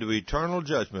off into eternal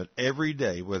judgment every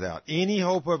day without any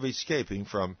hope of escaping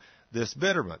from this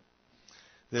bitterness.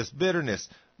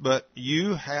 But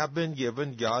you have been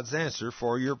given God's answer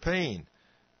for your pain.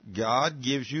 God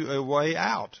gives you a way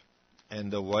out, and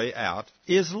the way out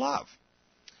is love.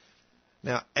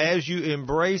 Now, as you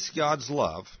embrace God's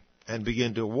love and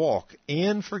begin to walk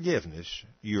in forgiveness,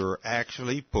 you're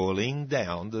actually pulling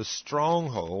down the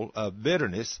stronghold of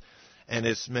bitterness and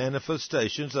its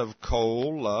manifestations of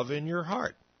cold love in your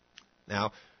heart.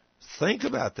 Now, think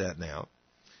about that now.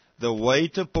 The way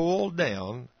to pull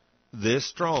down this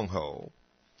stronghold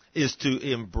is to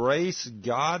embrace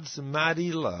God's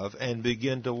mighty love and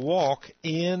begin to walk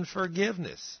in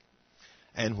forgiveness.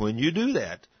 And when you do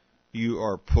that, you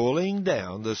are pulling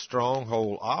down the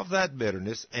stronghold of that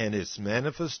bitterness and its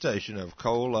manifestation of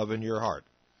cold love in your heart.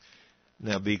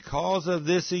 Now, because of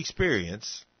this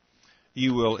experience,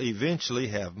 you will eventually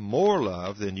have more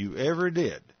love than you ever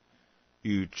did.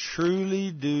 You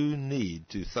truly do need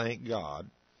to thank God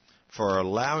for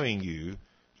allowing you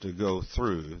to go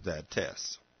through that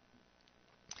test.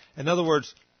 In other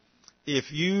words,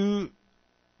 if you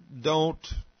don't,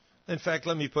 in fact,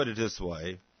 let me put it this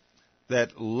way,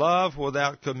 that love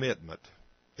without commitment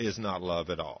is not love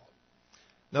at all.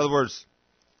 In other words,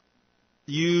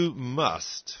 you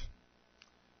must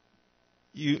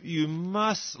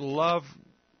love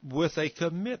with a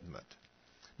commitment.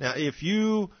 Now, if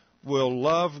you will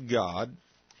love God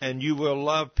and you will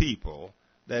love people,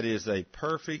 that is a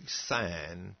perfect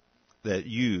sign that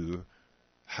you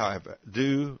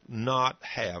do not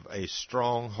have a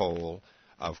stronghold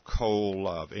of cold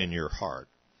love in your heart.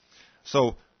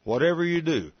 So whatever you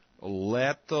do,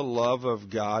 let the love of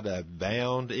God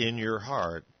abound in your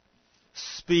heart.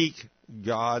 Speak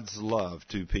God's love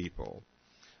to people.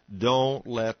 Don't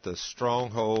let the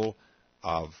stronghold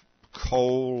of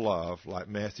cold love, like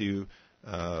Matthew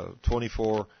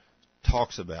 24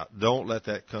 talks about, don't let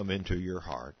that come into your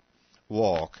heart.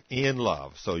 Walk in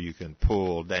love so you can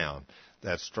pull down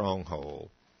that stronghold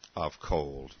of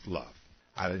cold love.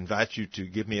 I invite you to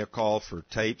give me a call for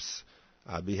tapes.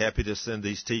 I'd be happy to send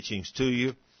these teachings to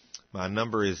you. My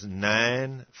number is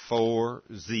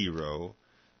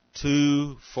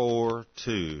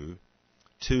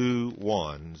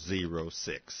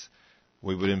 940-242-2106.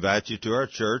 We would invite you to our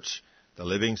church, the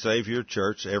Living Savior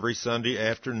Church, every Sunday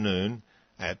afternoon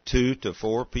at 2 to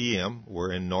 4 p.m.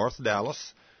 We're in North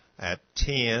Dallas at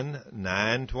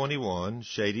 10921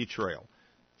 Shady Trail.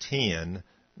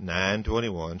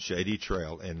 10921 Shady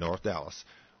Trail in North Dallas.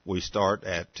 We start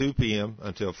at 2 p.m.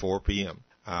 until 4 p.m.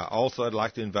 Also, I'd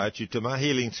like to invite you to my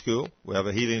healing school. We have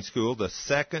a healing school the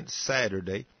second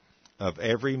Saturday of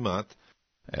every month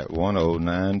at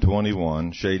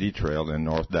 10921 Shady Trail in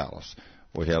North Dallas.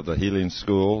 We have the healing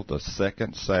school the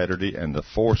second Saturday and the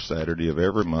fourth Saturday of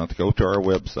every month. Go to our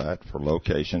website for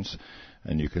locations,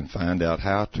 and you can find out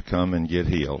how to come and get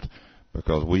healed,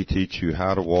 because we teach you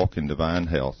how to walk in divine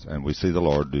health, and we see the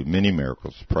Lord do many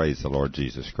miracles. Praise the Lord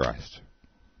Jesus Christ.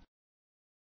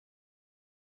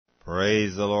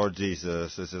 Praise the Lord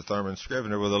Jesus. This is Thurman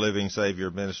Scrivener with the Living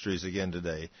Savior Ministries again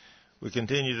today. We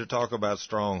continue to talk about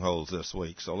strongholds this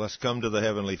week, so let's come to the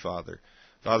Heavenly Father.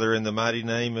 Father, in the mighty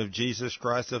name of Jesus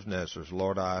Christ of Nazareth,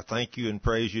 Lord, I thank you and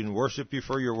praise you and worship you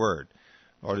for your word.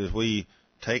 Lord, as we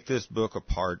take this book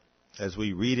apart, as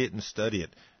we read it and study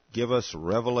it, give us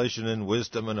revelation and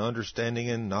wisdom and understanding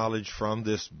and knowledge from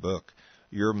this book,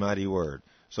 your mighty word,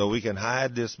 so we can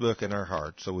hide this book in our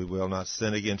heart so we will not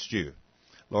sin against you.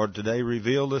 Lord, today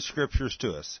reveal the Scriptures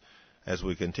to us as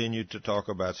we continue to talk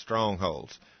about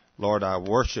strongholds. Lord, I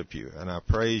worship you and I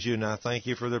praise you and I thank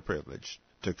you for the privilege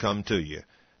to come to you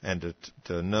and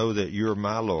to know that you're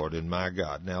my Lord and my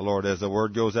God. Now, Lord, as the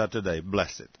word goes out today,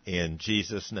 bless it. In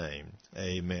Jesus' name,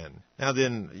 amen. Now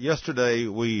then, yesterday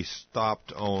we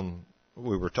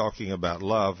were talking about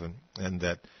love and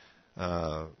that,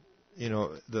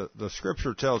 the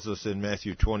Scripture tells us in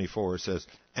Matthew 24, it says,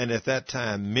 "And at that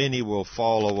time many will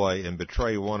fall away and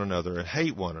betray one another and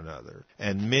hate one another.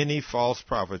 And many false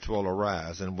prophets will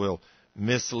arise and will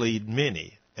mislead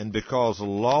many. And because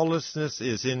lawlessness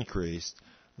is increased,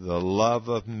 the love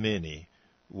of many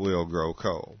will grow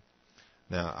cold."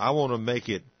 Now, I want to make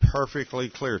it perfectly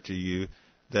clear to you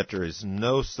that there is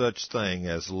no such thing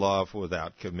as love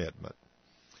without commitment.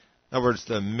 In other words,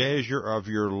 the measure of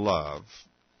your love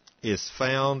is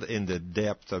found in the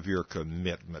depth of your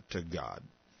commitment to God.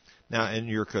 Now, in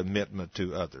your commitment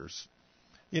to others.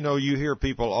 You know, you hear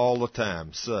people all the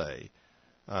time say,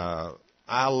 I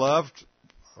loved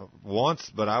once,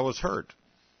 but I was hurt.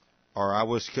 Or I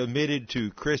was committed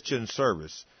to Christian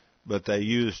service, but they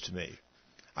used me.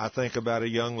 I think about a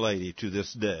young lady to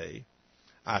this day.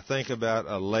 I think about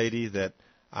a lady that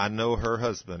I know her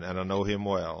husband, and I know him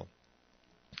well.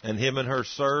 And him and her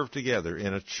served together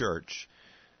in a church.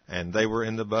 And they were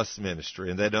in the bus ministry,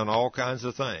 and they'd done all kinds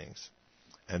of things.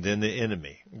 And then the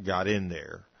enemy got in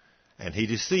there, and he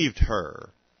deceived her,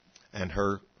 and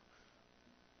her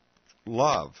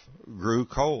love grew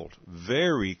cold,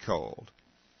 very cold,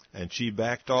 and she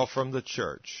backed off from the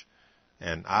church.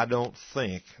 And I don't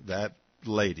think that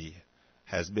lady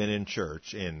has been in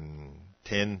church in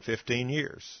 10, 15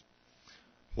 years.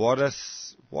 What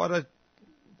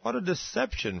a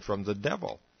deception from the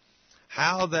devil.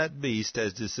 How that beast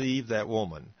has deceived that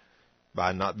woman.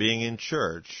 By not being in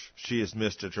church, she has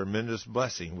missed a tremendous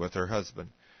blessing with her husband.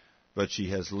 But she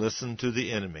has listened to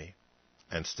the enemy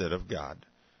instead of God.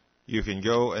 You can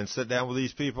go and sit down with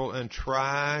these people and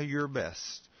try your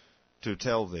best to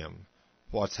tell them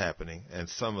what's happening. And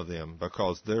some of them,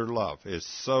 because their love is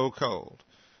so cold,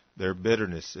 their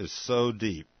bitterness is so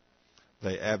deep,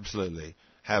 they absolutely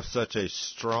have such a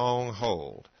strong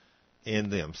hold in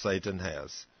them, Satan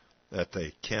has, that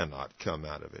they cannot come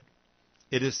out of it.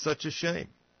 It is such a shame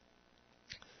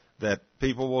that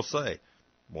people will say,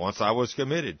 once I was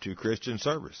committed to Christian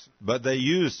service, but they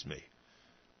used me.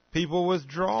 People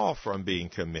withdraw from being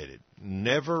committed,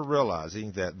 never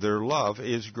realizing that their love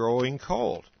is growing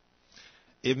cold.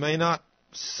 It may not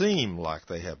seem like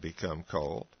they have become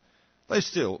cold. They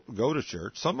still go to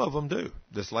church. Some of them do.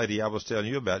 This lady I was telling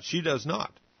you about, she does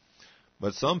not.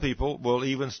 But some people will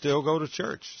even still go to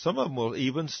church. Some of them will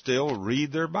even still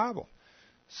read their Bible.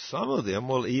 Some of them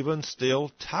will even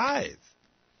still tithe.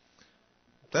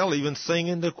 They'll even sing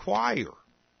in the choir.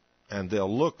 And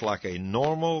they'll look like a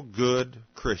normal, good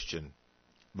Christian.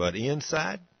 But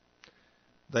inside,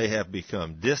 they have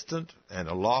become distant and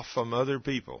aloft from other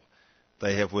people.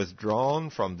 They have withdrawn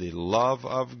from the love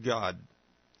of God.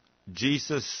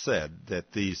 Jesus said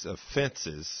that these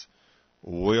offenses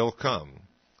will come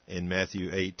in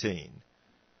Matthew 18.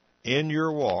 In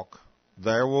your walk,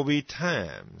 there will be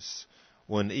times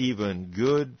when even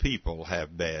good people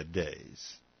have bad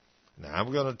days. Now,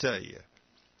 I'm going to tell you,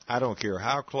 I don't care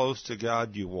how close to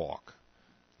God you walk,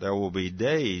 there will be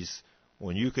days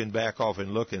when you can back off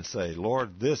and look and say,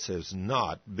 Lord, this has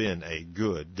not been a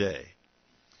good day.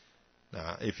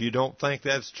 Now, if you don't think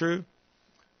that's true,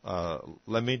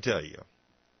 let me tell you,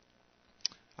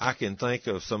 I can think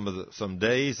of some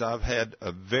days I've had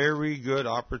a very good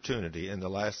opportunity in the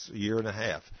last year and a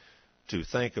half to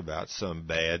think about some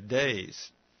bad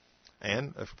days.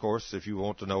 And, of course, if you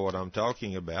want to know what I'm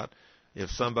talking about, if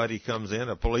somebody comes in,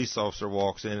 a police officer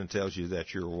walks in and tells you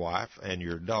that your wife and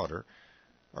your daughter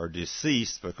are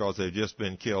deceased because they've just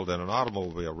been killed in an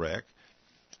automobile wreck,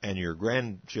 and your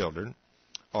grandchildren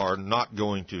are not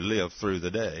going to live through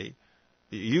the day,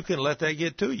 you can let that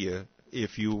get to you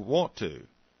if you want to,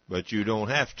 but you don't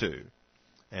have to.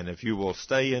 And if you will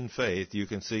stay in faith, you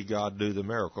can see God do the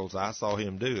miracles I saw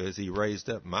him do as he raised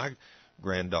up my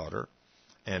granddaughter.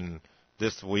 And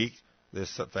this week, the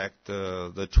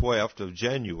 12th of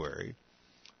January,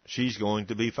 she's going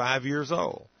to be 5 years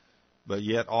old. But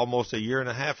yet, almost a year and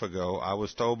a half ago, I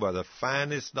was told by the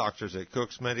finest doctors at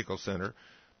Cook's Medical Center,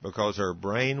 because her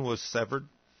brain was severed,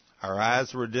 her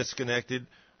eyes were disconnected,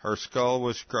 her skull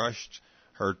was crushed,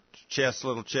 her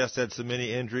little chest had so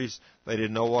many injuries, they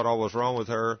didn't know what all was wrong with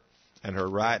her, and her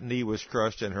right knee was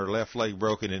crushed and her left leg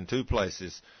broken in 2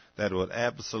 places, that would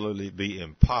absolutely be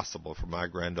impossible for my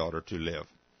granddaughter to live.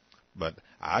 But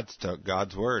I took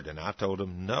God's word, and I told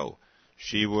him, no,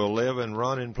 she will live and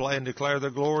run and play and declare the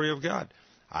glory of God.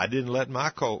 I didn't let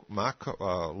my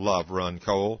love run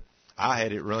cold. I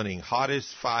had it running hot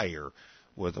as fire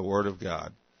with the word of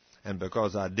God. And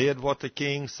because I did what the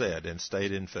king said and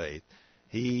stayed in faith,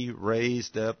 he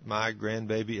raised up my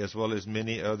grandbaby as well as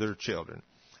many other children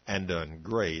and done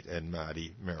great and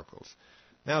mighty miracles.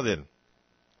 Now then,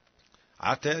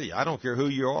 I tell you, I don't care who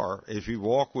you are, if you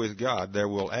walk with God, there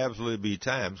will absolutely be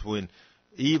times when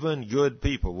even good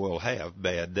people will have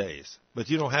bad days. But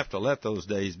you don't have to let those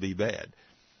days be bad.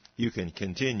 You can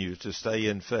continue to stay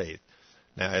in faith.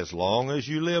 Now, as long as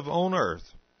you live on earth,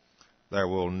 there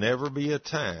will never be a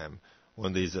time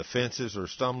when these offenses or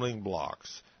stumbling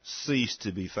blocks cease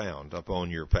to be found upon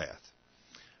your path.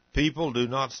 People do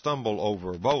not stumble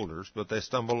over boulders, but they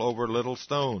stumble over little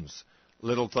stones,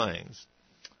 little things.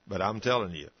 But I'm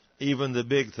telling you, even the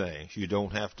big things, you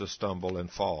don't have to stumble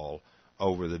and fall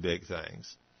over the big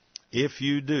things. If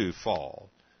you do fall,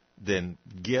 then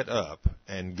get up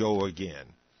and go again.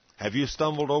 Have you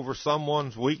stumbled over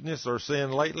someone's weakness or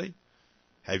sin lately?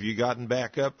 Have you gotten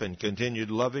back up and continued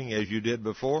loving as you did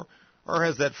before? Or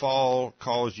has that fall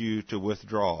caused you to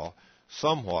withdraw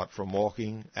somewhat from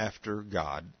walking after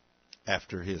God,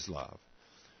 after his love?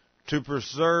 To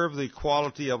preserve the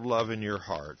quality of love in your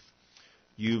heart,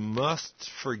 you must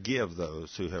forgive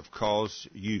those who have caused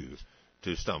you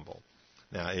to stumble.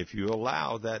 Now, if you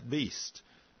allow that beast,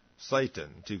 Satan,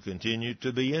 to continue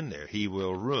to be in there, he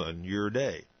will ruin your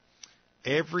day.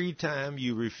 Every time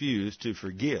you refuse to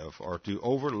forgive or to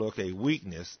overlook a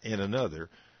weakness in another,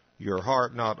 your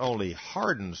heart not only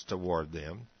hardens toward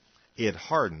them, it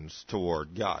hardens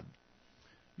toward God.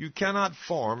 You cannot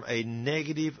form a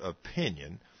negative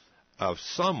opinion of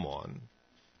someone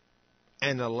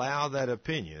and allow that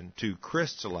opinion to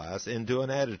crystallize into an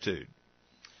attitude.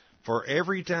 For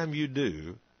every time you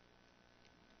do,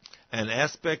 an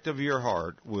aspect of your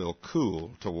heart will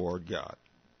cool toward God.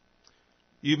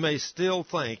 You may still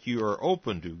think you are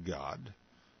open to God,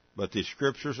 but the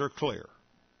Scriptures are clear.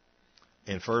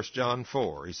 In 1 John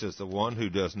 4, he says, the one who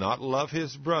does not love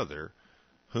his brother,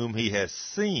 whom he has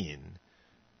seen,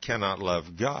 cannot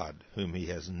love God, whom he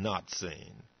has not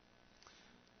seen.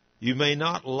 You may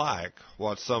not like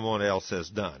what someone else has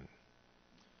done,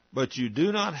 but you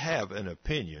do not have an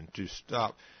opinion to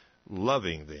stop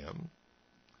loving them.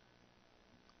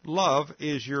 Love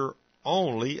is your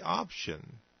only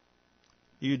option.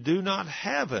 You do not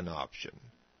have an option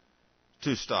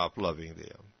to stop loving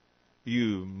them.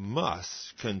 You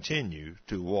must continue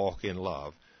to walk in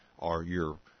love, or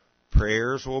your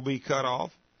prayers will be cut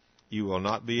off. You will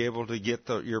not be able to get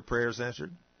your prayers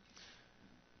answered.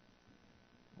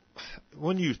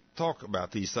 when you talk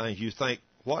about these things, you think,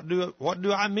 what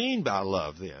do I mean by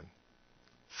love then?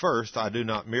 First, I do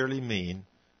not merely mean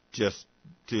just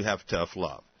to have tough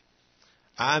love.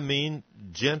 I mean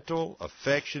gentle,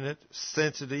 affectionate,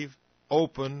 sensitive,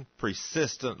 open,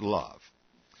 persistent love.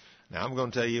 Now, I'm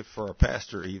going to tell you, for a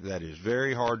pastor, that is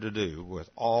very hard to do with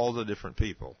all the different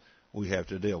people we have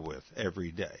to deal with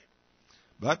every day.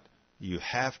 But you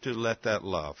have to let that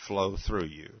love flow through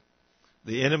you.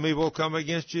 The enemy will come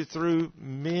against you through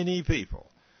many people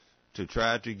to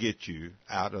try to get you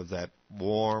out of that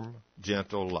warm,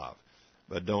 gentle love.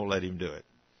 But don't let him do it.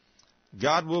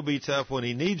 God will be tough when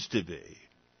he needs to be,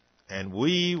 and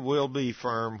we will be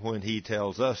firm when he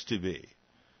tells us to be.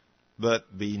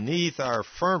 But beneath our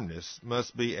firmness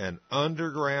must be an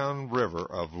underground river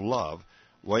of love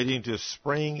waiting to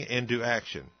spring into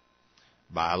action.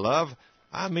 By love,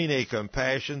 I mean a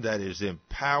compassion that is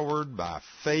empowered by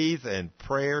faith and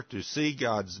prayer to see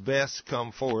God's best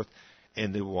come forth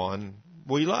in the one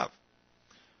we love.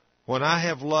 When I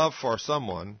have love for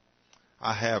someone,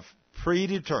 I have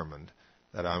predetermined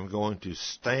that I'm going to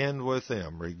stand with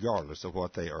them regardless of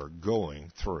what they are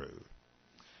going through.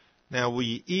 Now,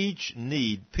 we each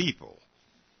need people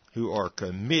who are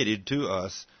committed to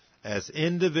us as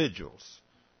individuals,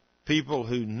 people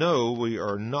who know we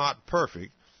are not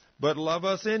perfect, but love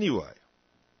us anyway.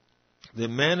 The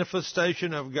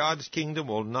manifestation of God's kingdom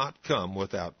will not come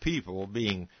without people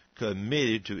being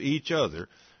committed to each other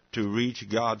to reach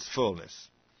God's fullness.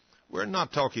 We're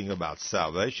not talking about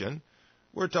salvation.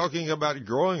 We're talking about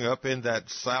growing up in that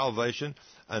salvation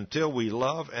until we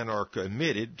love and are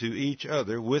committed to each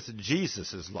other with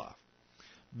Jesus' love.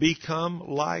 Become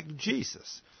like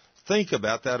Jesus. Think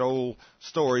about that old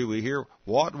story we hear,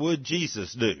 what would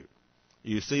Jesus do?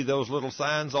 You see those little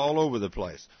signs all over the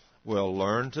place. Well,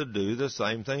 learn to do the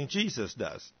same thing Jesus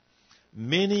does.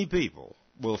 Many people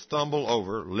will stumble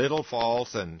over little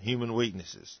faults and human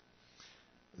weaknesses.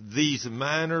 These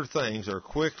minor things are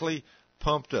quickly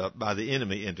pumped up by the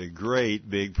enemy into great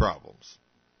big problems.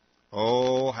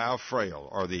 Oh, how frail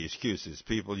are the excuses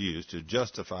people use to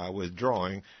justify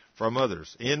withdrawing from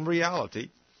others. In reality,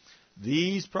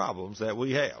 these problems that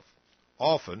we have,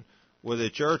 often with a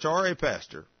church or a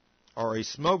pastor, are a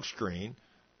smokescreen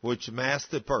which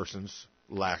masks the person's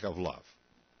lack of love.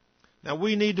 Now,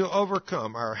 we need to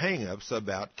overcome our hang-ups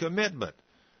about commitment,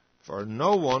 for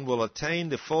no one will attain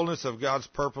the fullness of God's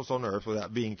purpose on earth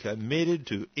without being committed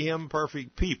to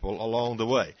imperfect people along the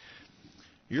way.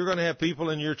 You're going to have people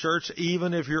in your church,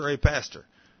 even if you're a pastor.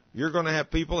 You're going to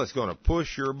have people that's going to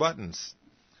push your buttons.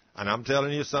 And I'm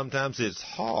telling you, sometimes it's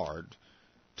hard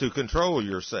to control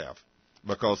yourself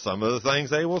because some of the things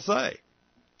they will say.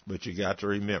 But you got to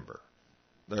remember,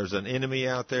 there's an enemy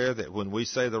out there that when we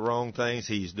say the wrong things,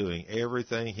 he's doing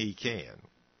everything he can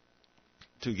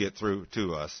to get through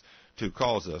to us, to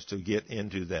cause us to get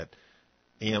into that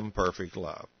imperfect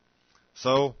love.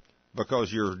 So,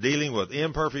 because you're dealing with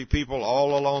imperfect people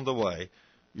all along the way,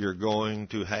 you're going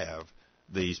to have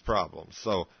these problems.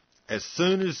 So, as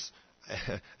soon as,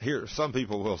 here, some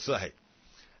people will say,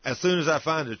 as soon as I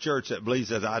find a church that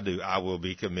believes as I do, I will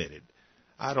be committed.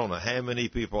 I don't know how many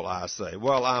people I say,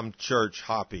 well, I'm church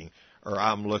hopping, or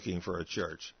I'm looking for a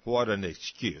church. What an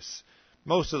excuse.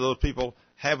 Most of those people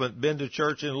haven't been to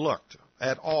church and looked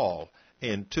at all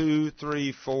in 2,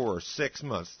 3, 4, or 6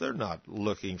 months. They're not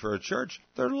looking for a church.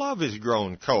 Their love has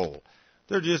grown cold.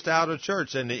 They're just out of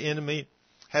church, and the enemy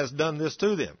has done this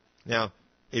to them. Now,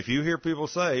 if you hear people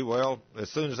say, well, as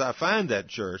soon as I find that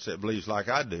church that believes like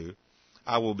I do,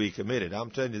 I will be committed. I'm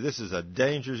telling you, this is a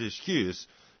dangerous excuse,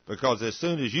 because as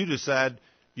soon as you decide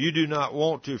you do not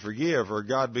want to forgive, or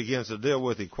God begins to deal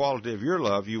with the quality of your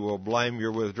love, you will blame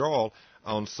your withdrawal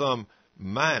on some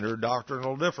minor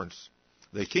doctrinal difference.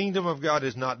 The kingdom of God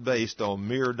is not based on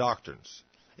mere doctrines.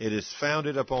 It is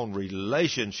founded upon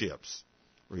relationships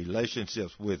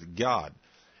with God,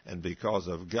 and because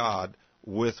of God,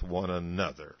 with one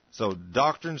another. So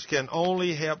doctrines can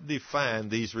only help define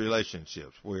these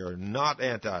relationships. We are not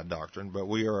anti-doctrine, but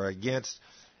we are against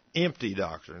empty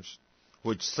doctrines,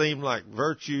 which seem like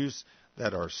virtues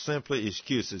that are simply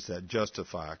excuses that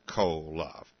justify cold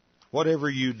love. Whatever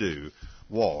you do,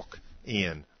 walk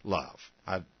in love.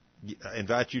 I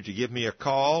invite you to give me a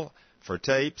call for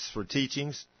tapes, for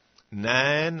teachings,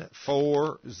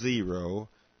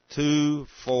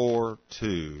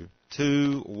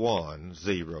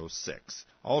 940-242-2106.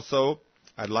 Also,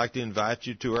 I'd like to invite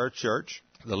you to our church,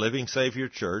 the Living Savior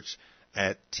Church,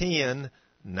 at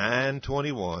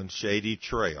 10921 Shady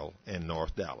Trail in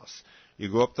North Dallas.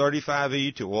 You go up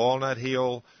 35E to Walnut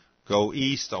Hill, go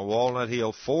east on Walnut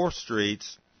Hill, 4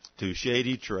 streets to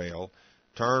Shady Trail.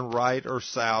 turn right or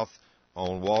south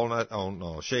on Walnut,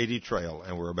 on Shady Trail,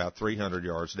 and we're about 300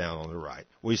 yards down on the right.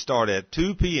 We start at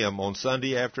 2 p.m. on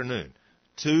Sunday afternoon,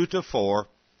 2 to 4.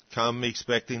 Come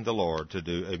expecting the Lord to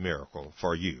do a miracle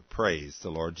for you. Praise the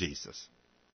Lord Jesus.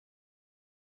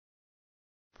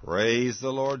 Praise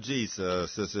the Lord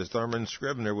Jesus. This is Thurman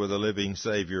Scribner with the Living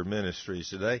Savior Ministries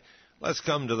today. Let's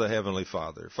come to the Heavenly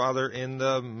Father. Father, in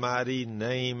the mighty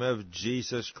name of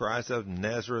Jesus Christ of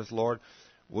Nazareth, Lord,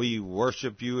 we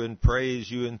worship you and praise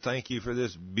you and thank you for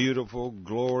this beautiful,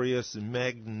 glorious,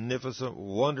 magnificent,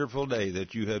 wonderful day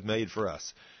that you have made for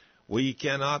us. We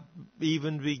cannot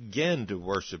even begin to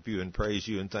worship you and praise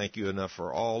you and thank you enough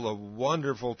for all the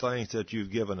wonderful things that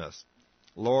you've given us.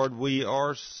 Lord, we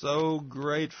are so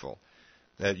grateful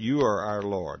that you are our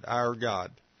Lord, our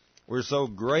God. We're so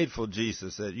grateful,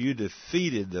 Jesus, that you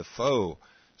defeated the foe,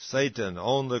 Satan,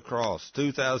 on the cross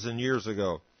 2,000 years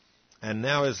ago. And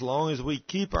now as long as we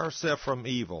keep ourselves from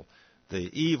evil, the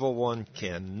evil one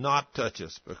cannot touch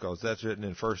us, because that's written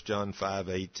in 1 John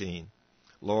 5:18.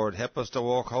 Lord, help us to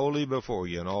walk holy before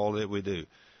you in all that we do.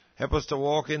 Help us to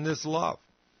walk in this love.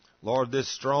 Lord, this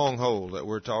stronghold that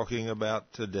we're talking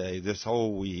about today, this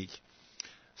whole week,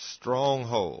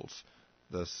 strongholds,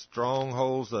 the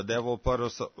strongholds the devil put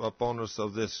us upon us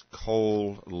of this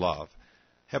cold love.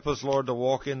 Help us, Lord, to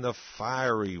walk in the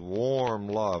fiery, warm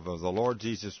love of the Lord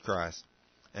Jesus Christ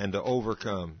and to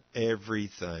overcome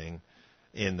everything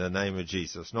in the name of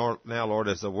Jesus. Now, Lord,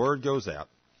 as the word goes out,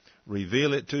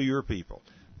 reveal it to your people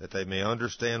that they may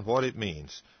understand what it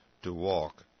means to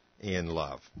walk in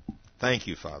love. Thank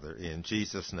you, Father, in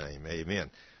Jesus' name.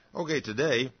 Amen. Okay,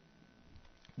 today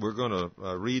we're going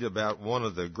to read about one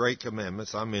of the great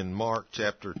commandments. I'm in Mark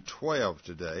chapter 12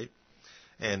 today,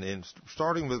 and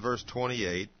starting with verse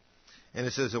 28, and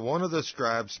it says that one of the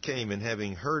scribes came, and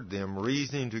having heard them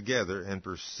reasoning together and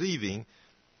perceiving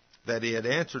that he had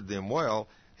answered them well,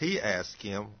 he asked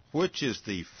him, which is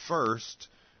the first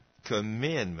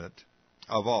commandment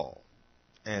of all?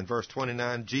 And verse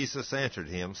 29, Jesus answered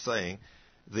him, saying,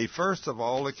 the first of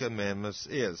all the commandments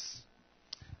is,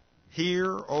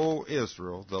 hear, O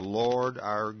Israel, the Lord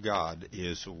our God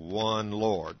is one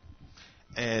Lord,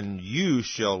 and you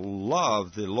shall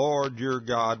love the Lord your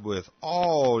God with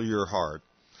all your heart,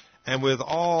 and with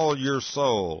all your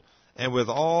soul, and with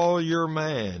all your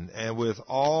mind, and with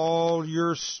all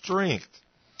your strength.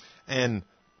 And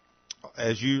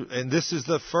this is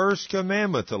the first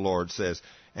commandment, the Lord says.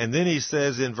 And then he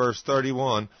says in verse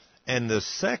 31, and the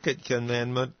second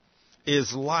commandment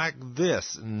is like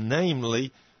this,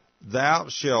 namely, thou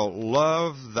shalt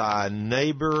love thy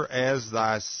neighbor as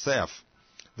thyself.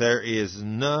 There is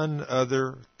none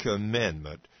other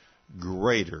commandment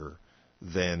greater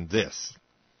than this.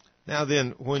 Now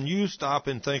then, when you stop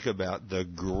and think about the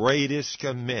greatest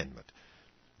commandment,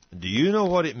 do you know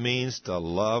what it means to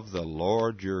love the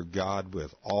Lord your God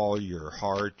with all your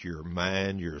heart, your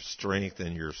mind, your strength,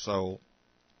 and your soul?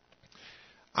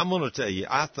 I'm going to tell you,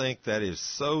 I think that is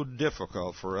so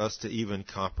difficult for us to even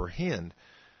comprehend,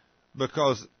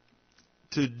 because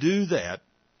to do that,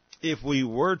 if we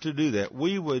were to do that,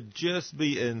 we would just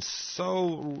be in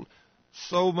so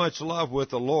much love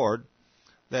with the Lord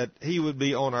that he would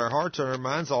be on our hearts and our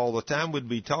minds all the time. We'd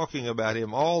be talking about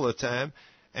him all the time.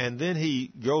 And then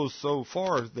he goes so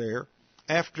far there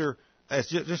after, as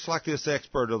just like this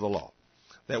expert of the law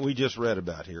that we just read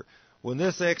about here. When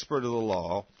this expert of the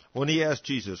law, when he asked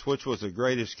Jesus which was the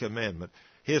greatest commandment,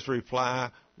 his reply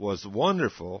was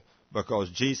wonderful, because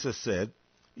Jesus said,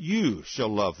 you shall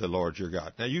love the Lord your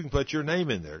God. Now you can put your name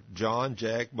in there, John,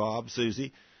 Jack, Bob,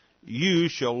 Susie. You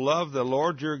shall love the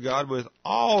Lord your God with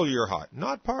all your heart,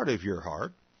 not part of your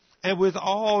heart, and with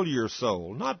all your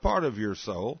soul, not part of your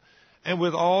soul, and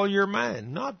with all your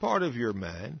mind, not part of your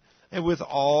mind, and with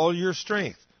all your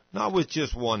strength, not with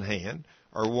just one hand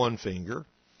or one finger,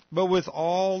 but with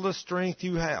all the strength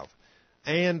you have.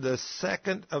 And the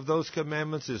second of those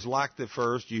commandments is like the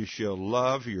first, you shall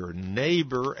love your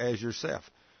neighbor as yourself.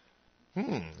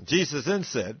 Jesus then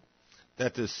said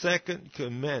that the second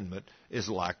commandment is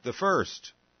like the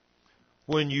first.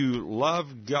 When you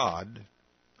love God,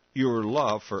 your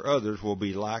love for others will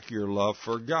be like your love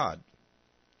for God.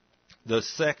 The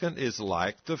second is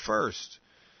like the first.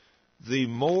 The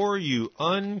more you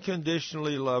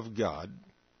unconditionally love God,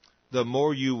 the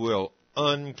more you will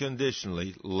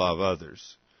unconditionally love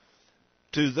others.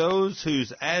 To those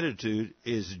whose attitude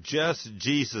is just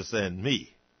Jesus and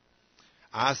me,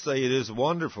 I say it is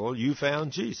wonderful you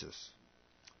found Jesus,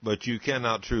 but you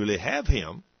cannot truly have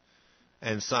him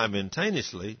and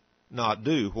simultaneously not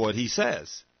do what he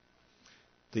says.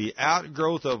 The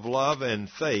outgrowth of love and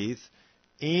faith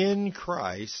in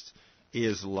Christ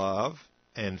is love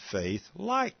and faith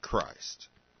like Christ,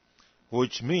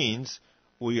 which means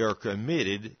we are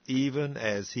committed even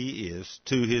as he is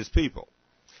to his people.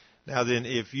 Now then,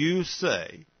 if you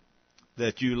say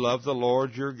that you love the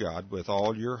Lord your God with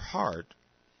all your heart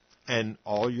and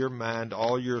all your mind,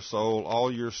 all your soul,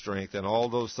 all your strength, and all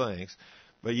those things,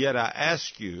 but yet I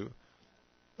ask you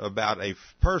about a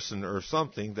person or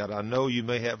something that I know you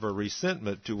may have a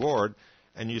resentment toward,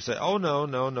 and you say, oh,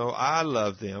 no, I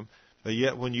love them, but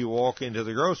yet when you walk into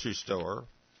the grocery store,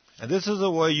 and this is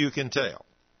the way you can tell.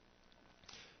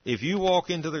 If you walk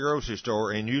into the grocery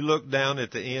store and you look down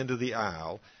at the end of the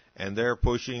aisle, and they're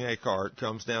pushing a cart,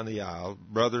 comes down the aisle,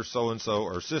 brother so-and-so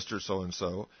or sister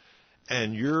so-and-so,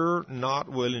 and you're not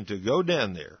willing to go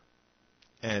down there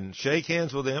and shake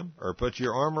hands with them or put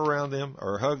your arm around them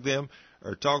or hug them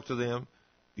or talk to them,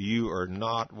 you are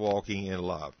not walking in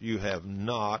love. You have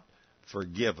not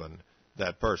forgiven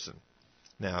that person.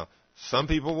 Now, some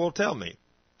people will tell me,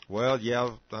 well,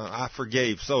 yeah, I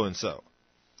forgave so-and-so.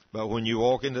 But when you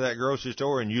walk into that grocery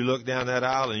store and you look down that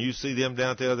aisle and you see them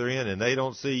down at the other end and they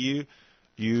don't see you,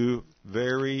 you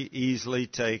very easily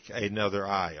take another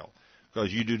aisle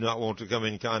because you do not want to come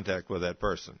in contact with that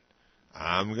person.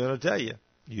 I'm going to tell you,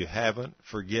 you haven't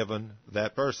forgiven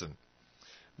that person.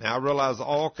 Now, I realize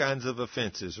all kinds of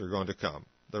offenses are going to come.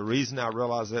 The reason I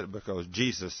realize that is because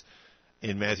Jesus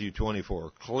in Matthew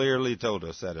 24 clearly told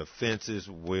us that offenses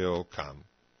will come.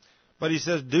 But he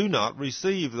says, do not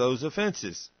receive those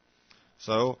offenses.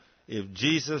 So, if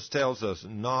Jesus tells us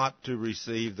not to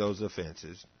receive those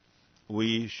offenses,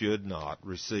 we should not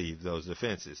receive those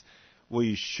offenses.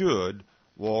 We should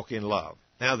walk in love.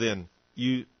 Now then,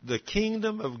 the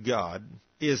kingdom of God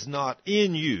is not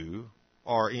in you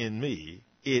or in me.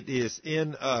 It is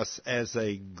in us as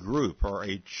a group or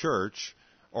a church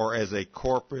or as a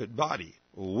corporate body.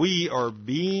 We are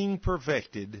being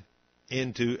perfected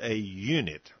into a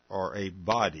unit or a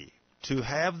body. To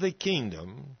have the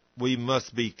kingdom, we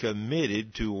must be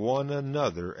committed to one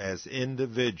another as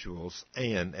individuals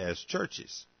and as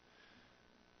churches.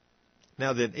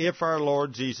 Now then, if our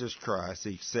Lord Jesus Christ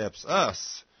accepts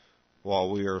us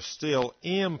while we are still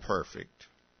imperfect,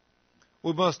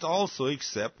 we must also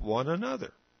accept one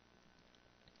another.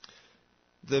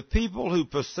 The people who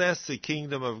possess the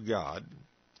kingdom of God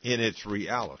in its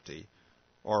reality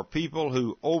are people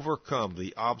who overcome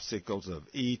the obstacles of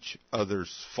each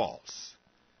other's faults.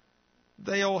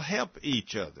 They'll help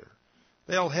each other.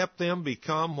 They'll help them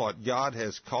become what God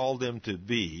has called them to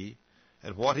be.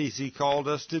 And what has he called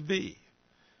us to be?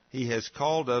 He has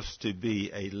called us to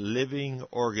be a living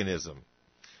organism.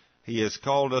 He has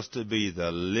called us to be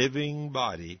the living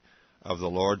body of the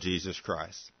Lord Jesus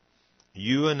Christ.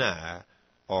 You and I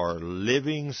are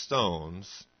living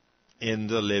stones in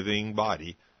the living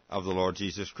body of the Lord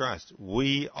Jesus Christ.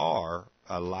 We are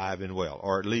alive and well,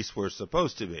 or at least we're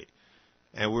supposed to be.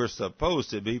 And we're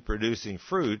supposed to be producing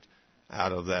fruit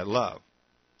out of that love.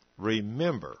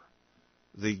 Remember,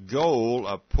 the goal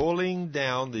of pulling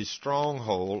down the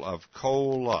stronghold of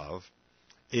cold love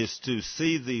is to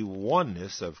see the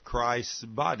oneness of Christ's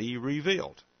body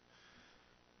revealed.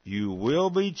 You will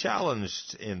be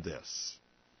challenged in this,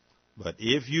 but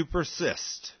if you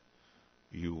persist,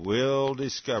 you will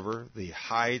discover the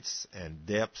heights and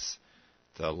depths,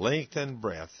 the length and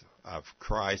breadth of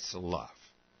Christ's love.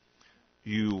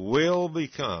 You will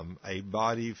become a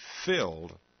body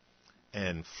filled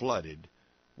and flooded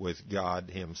with God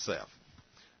himself.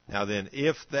 Now then,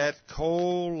 if that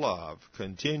cold love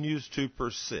continues to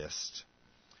persist,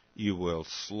 you will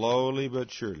slowly but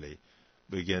surely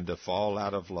begin to fall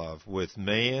out of love with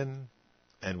man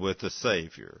and with the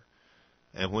Savior.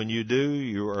 And when you do,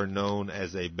 you are known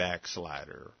as a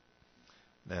backslider.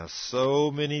 Now, so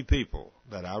many people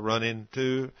that I run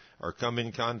into or come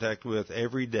in contact with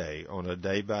every day on a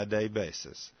day-by-day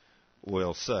basis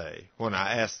will say, when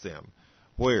I ask them,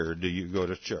 where do you go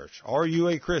to church? Are you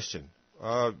a Christian?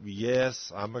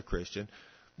 Yes, I'm a Christian.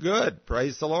 Good.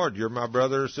 Praise the Lord. You're my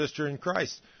brother or sister in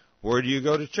Christ. Where do you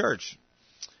go to church?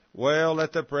 Well,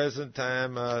 at the present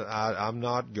time, I'm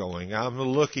not going. I'm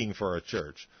looking for a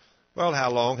church. Well,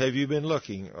 how long have you been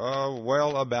looking?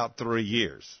 Well, about 3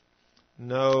 years.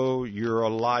 No, you're a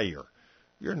liar.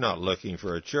 You're not looking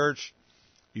for a church.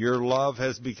 Your love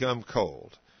has become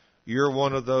cold. You're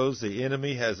one of those, the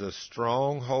enemy has a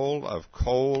stronghold of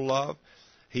cold love.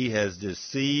 He has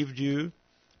deceived you.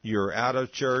 You're out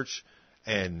of church,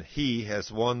 and he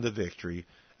has won the victory,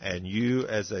 and you,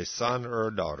 as a son or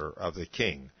a daughter of the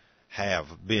King, have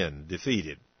been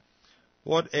defeated.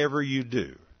 Whatever you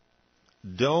do,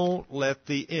 don't let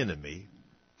the enemy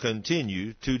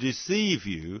continue to deceive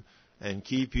you and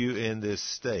keep you in this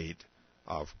state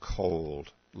of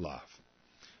cold love.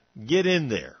 Get in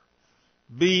there.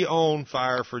 Be on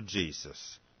fire for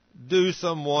Jesus. Do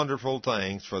some wonderful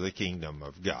things for the kingdom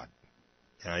of God.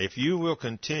 Now, if you will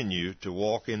continue to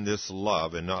walk in this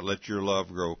love and not let your love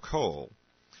grow cold,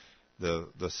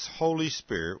 the Holy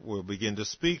Spirit will begin to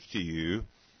speak to you,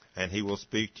 and He will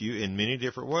speak to you in many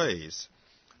different ways.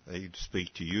 He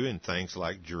speak to you in things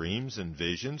like dreams and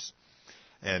visions,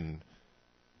 and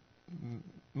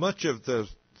much of the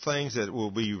things that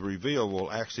will be revealed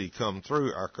will actually come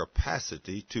through our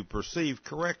capacity to perceive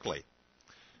correctly.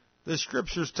 The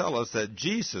Scriptures tell us that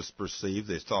Jesus perceived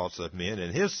the thoughts of men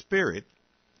in His Spirit,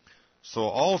 so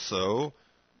also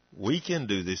we can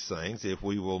do these things if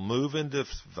we will move in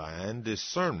divine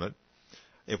discernment,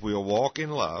 if we will walk in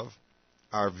love.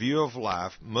 Our view of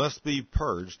life must be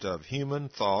purged of human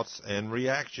thoughts and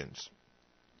reactions.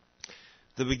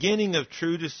 The beginning of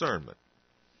true discernment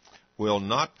will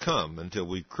not come until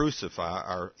we crucify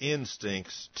our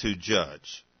instincts to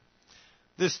judge.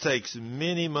 This takes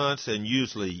many months and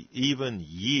usually even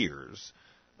years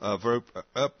of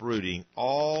uprooting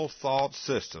all thought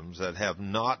systems that have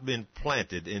not been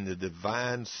planted in the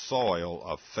divine soil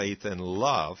of faith and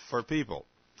love for people.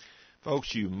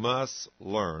 Folks, you must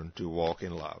learn to walk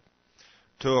in love.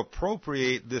 To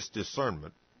appropriate this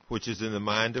discernment, which is in the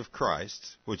mind of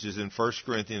Christ, which is in 1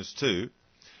 Corinthians 2,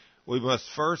 we must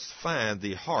first find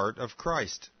the heart of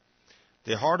Christ.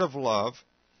 The heart of love,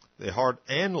 the heart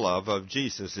and love of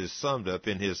Jesus is summed up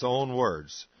in His own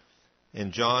words.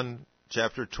 In John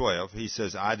chapter 12, He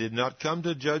says, I did not come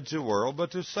to judge the world, but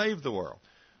to save the world.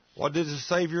 What did the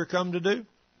Savior come to do?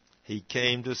 He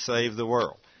came to save the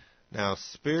world. Now,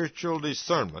 spiritual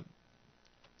discernment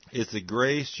is the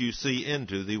grace you see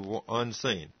into the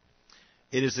unseen.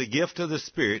 It is a gift of the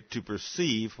Spirit to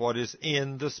perceive what is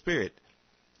in the Spirit.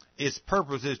 Its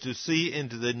purpose is to see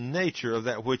into the nature of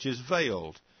that which is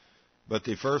veiled. But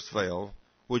the first veil,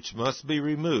 which must be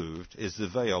removed, is the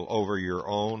veil over your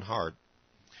own heart.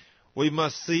 We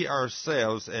must see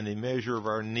ourselves in a measure of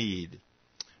our need.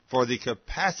 For the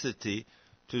capacity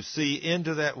to see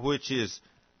into that which is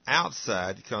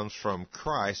outside comes from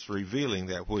Christ revealing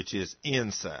that which is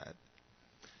inside.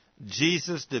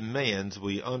 Jesus demands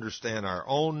we understand our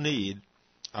own need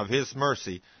of His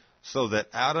mercy so that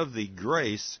out of the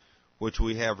grace which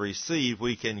we have received,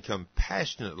 we can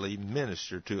compassionately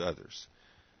minister to others.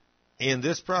 In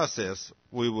this process,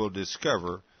 we will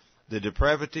discover the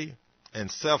depravity and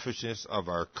selfishness of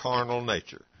our carnal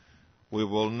nature. We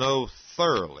will know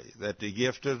thoroughly that the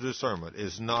gift of discernment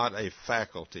is not a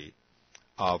faculty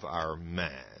of our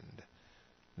mind.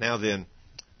 Now then,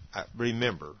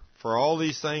 remember, for all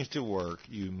these things to work,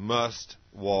 you must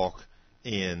walk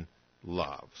in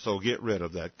love. So get rid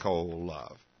of that cold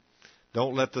love.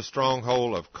 Don't let the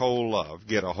stronghold of cold love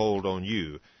get a hold on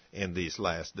you in these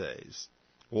last days.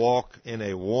 Walk in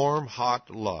a warm, hot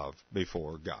love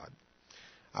before God.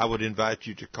 I would invite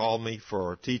you to call me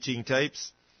for teaching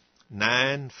tapes,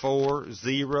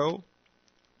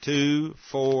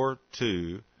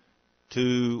 940-242-2106.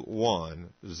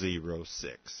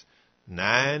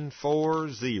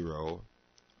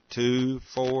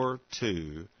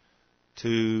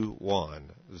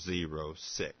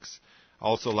 940-242-2106.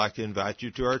 Also like to invite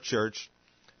you to our church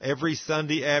every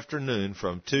Sunday afternoon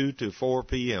from 2 to 4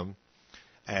 p.m.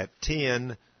 at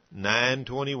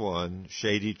 10921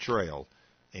 Shady Trail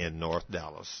in North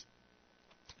Dallas.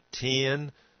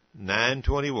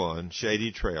 10921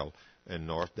 Shady Trail in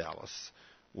North Dallas.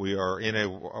 We are in a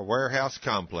warehouse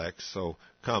complex, so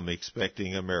come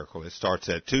expecting a miracle. It starts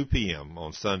at 2 p.m.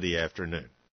 on Sunday afternoon.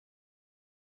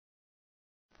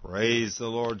 Praise the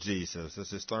Lord Jesus.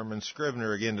 This is Thurman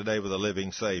Scrivener again today with a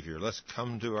living Savior. Let's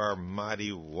come to our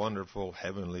mighty, wonderful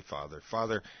Heavenly Father.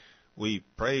 Father, we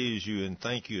praise You and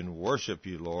thank You and worship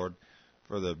You, Lord,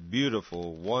 for the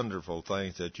beautiful, wonderful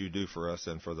things that You do for us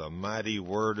and for the mighty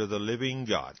Word of the living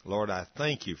God. Lord, I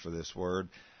thank You for this Word.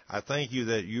 I thank You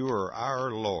that You are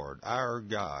our Lord, our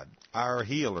God, our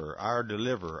healer, our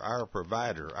deliverer, our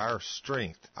provider, our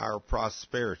strength, our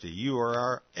prosperity. You are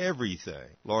our everything.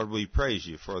 Lord, we praise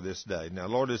You for this day. Now,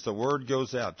 Lord, as the Word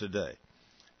goes out today,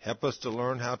 help us to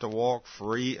learn how to walk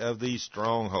free of these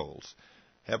strongholds.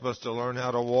 Help us to learn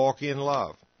how to walk in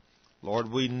love. Lord,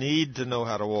 we need to know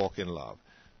how to walk in love,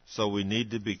 so we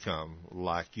need to become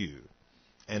like You.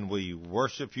 And we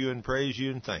worship You and praise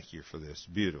You and thank You for this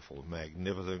beautiful,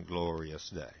 magnificent, glorious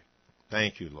day.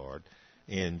 Thank You, Lord.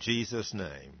 In Jesus'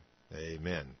 name,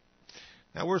 amen.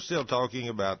 Now, we're still talking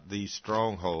about these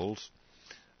strongholds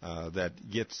that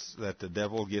the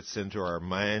devil gets into our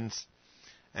minds.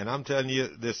 And I'm telling you,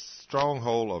 this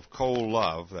stronghold of cold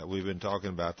love that we've been talking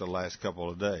about the last couple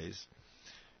of days,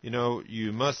 You know,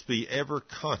 you must be ever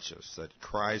conscious that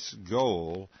Christ's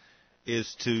goal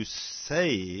is to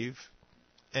save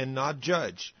and not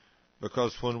judge.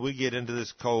 Because when we get into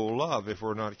this cold love, if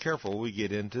we're not careful, we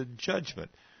get into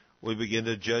judgment. We begin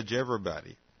to judge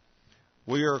everybody.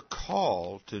 We are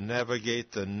called to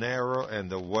navigate the narrow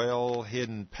and the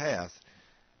well-hidden path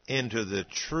into the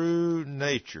true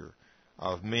nature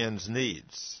of men's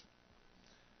needs.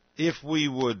 If we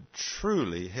would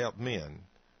truly help men,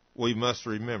 we must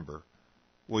remember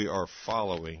we are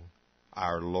following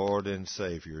our Lord and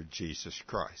Savior, Jesus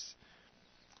Christ.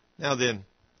 Now then,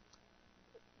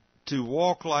 to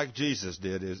walk like Jesus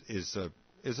did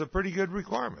is a pretty good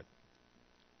requirement.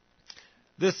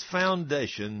 This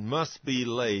foundation must be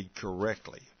laid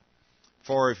correctly.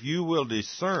 For if you will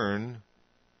discern,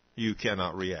 you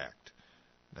cannot react.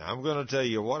 Now, I'm going to tell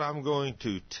you what I'm going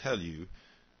to tell you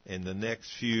in the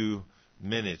next few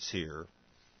minutes here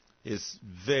is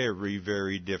very,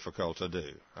 very difficult to do.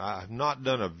 I've not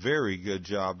done a very good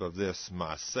job of this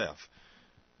myself,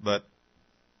 but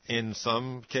in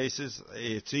some cases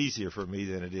it's easier for me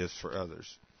than it is for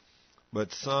others.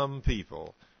 But some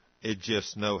people, it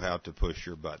just know how to push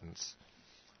your buttons.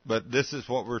 But this is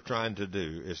what we're trying to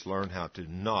do, is learn how to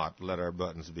not let our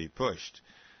buttons be pushed.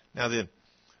 Now then,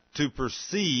 to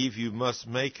perceive, you must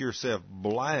make yourself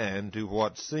blind to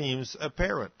what seems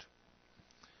apparent.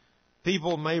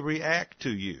 People may react to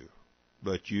you,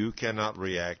 but you cannot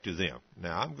react to them.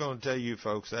 Now, I'm going to tell you,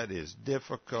 folks, that is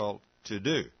difficult to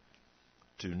do,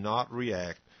 to not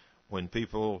react when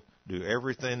people do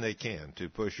everything they can to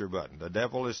push your button. The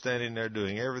devil is standing there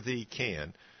doing everything he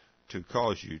can to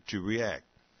cause you to react.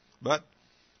 But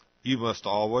you must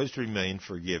always remain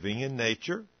forgiving in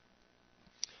nature,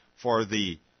 for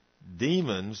the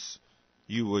demons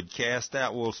you would cast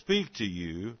out will speak to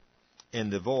you in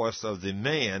the voice of the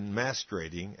man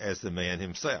masquerading as the man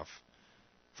himself.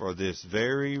 For this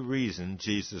very reason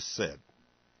Jesus said,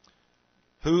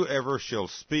 "Whoever shall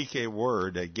speak a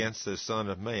word against the Son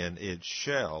of Man, it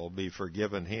shall be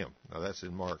forgiven him." Now that's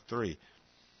in Mark 3.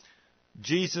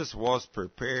 Jesus was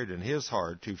prepared in his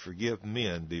heart to forgive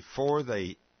men before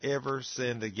they ever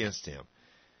sinned against him.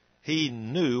 He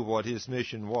knew what his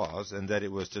mission was, and that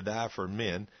it was to die for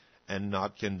men and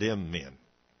not condemn men.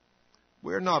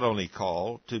 We're not only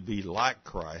called to be like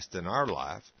Christ in our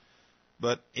life,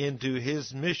 but into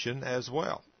his mission as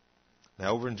well.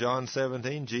 Now over in John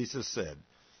 17, Jesus said,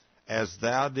 "As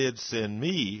thou didst send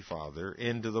me, Father,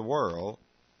 into the world,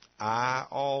 I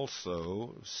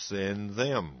also send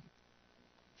them."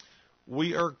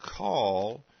 We are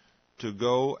called to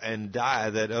go and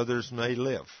die that others may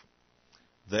live.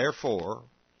 Therefore,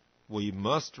 we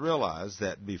must realize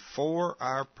that before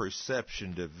our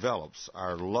perception develops,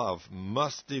 our love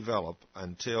must develop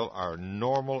until our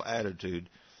normal attitude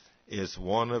is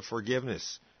one of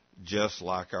forgiveness, just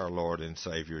like our Lord and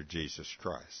Savior Jesus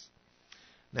Christ.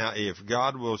 Now, if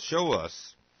God will show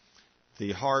us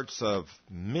the hearts of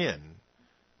men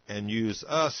and use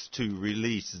us to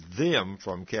release them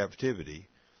from captivity,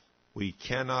 we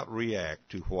cannot react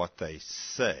to what they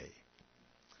say.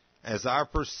 As our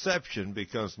perception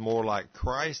becomes more like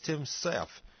Christ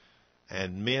himself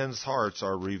and men's hearts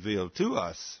are revealed to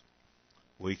us,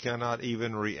 we cannot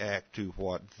even react to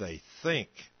what they think.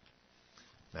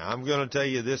 Now, I'm going to tell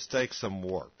you this takes some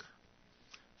work.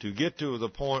 To get to the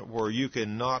point where you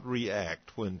cannot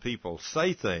react when people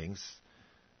say things,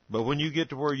 but when you get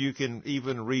to where you can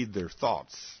even read their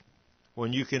thoughts,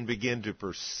 when you can begin to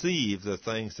perceive the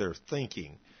things they're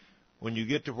thinking, when you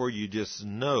get to where you just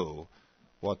know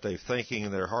what they're thinking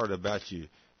in their heart about you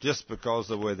just because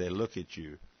of the way they look at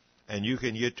you, and you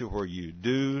can get to where you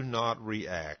do not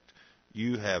react,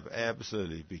 you have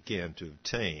absolutely begun to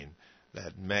obtain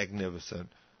that magnificent,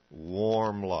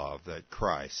 warm love that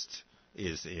Christ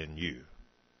is in you.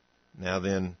 Now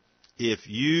then, if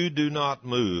you do not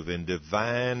move in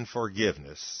divine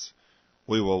forgiveness,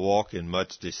 we will walk in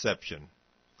much deception.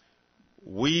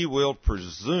 We will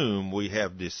presume we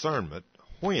have discernment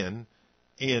when,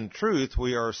 in truth,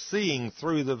 we are seeing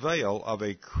through the veil of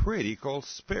a critical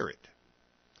spirit.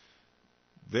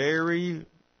 Very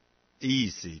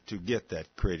easy to get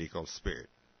that critical spirit.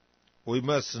 We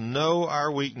must know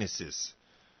our weaknesses,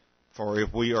 for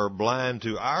if we are blind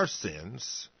to our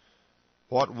sins,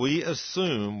 what we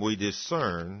assume we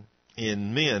discern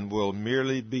in men will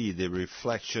merely be the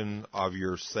reflection of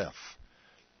yourself.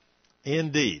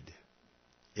 Indeed,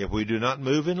 if we do not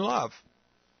move in love,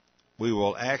 we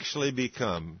will actually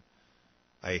become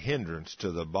a hindrance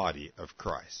to the body of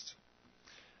Christ.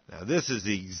 Now, this is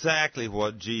exactly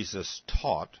what Jesus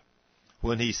taught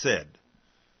when he said,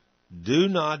 "Do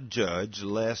not judge,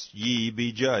 lest ye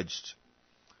be judged.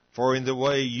 For in the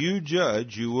way you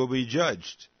judge, you will be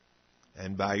judged,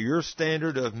 and by your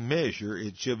standard of measure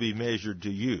it shall be measured to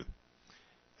you.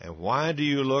 And why do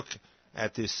you look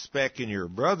at this speck in your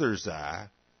brother's eye,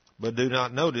 but do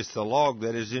not notice the log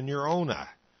that is in your own eye?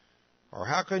 Or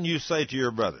how can you say to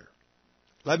your brother,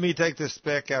 let me take the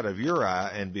speck out of your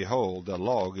eye, and behold, the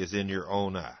log is in your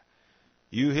own eye?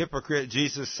 You hypocrite,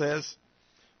 Jesus says,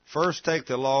 first take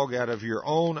the log out of your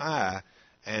own eye,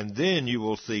 and then you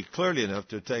will see clearly enough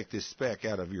to take this speck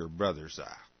out of your brother's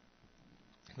eye.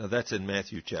 Now that's in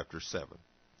Matthew chapter 7.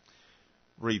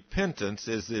 Repentance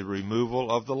is the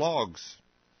removal of the logs,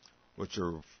 which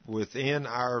are within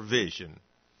our vision.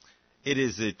 It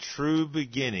is the true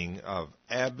beginning of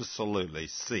absolutely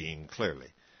seeing clearly.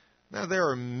 Now there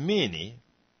are many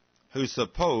who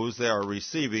suppose they are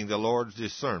receiving the Lord's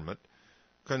discernment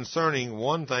concerning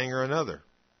one thing or another.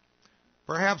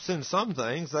 Perhaps in some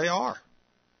things they are.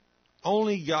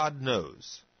 Only God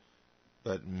knows.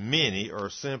 But many are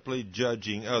simply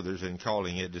judging others and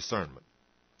calling it discernment.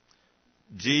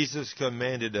 Jesus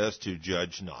commanded us to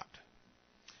judge not.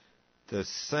 The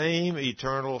same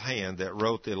eternal hand that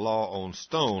wrote the law on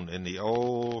stone in the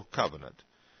old covenant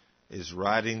is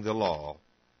writing the law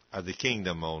of the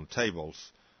kingdom on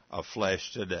tables of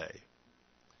flesh today.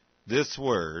 This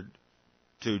word,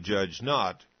 to judge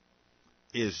not,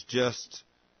 is just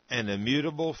an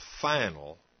immutable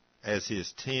final as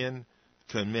his 10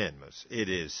 commandments. It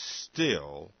is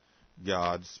still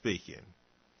God speaking.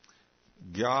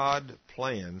 God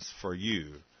plans for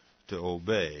you to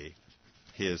obey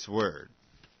his word.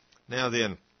 Now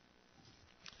then,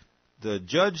 the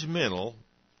judgmental,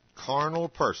 carnal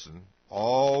person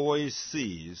always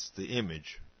sees the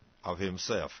image of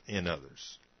himself in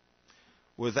others.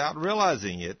 Without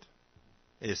realizing it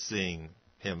is seeing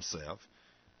himself,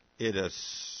 it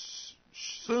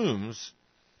assumes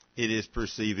it is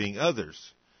perceiving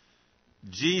others.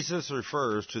 Jesus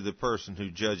refers to the person who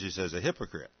judges as a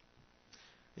hypocrite.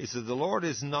 He said the Lord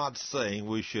is not saying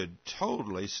we should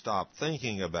totally stop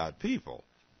thinking about people.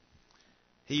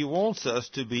 He wants us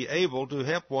to be able to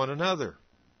help one another.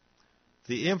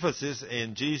 The emphasis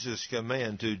in Jesus'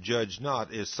 command to judge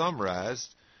not is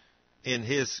summarized in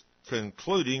his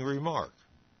concluding remark.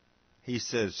 He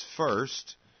says,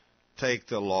 first, take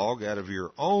the log out of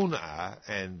your own eye,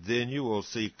 and then you will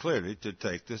see clearly to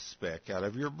take the speck out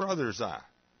of your brother's eye.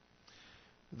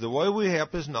 The way we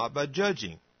help is not by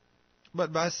judging,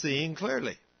 but by seeing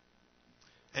clearly.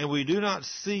 And we do not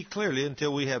see clearly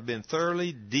until we have been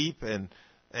thoroughly deep and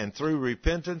through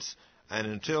repentance, and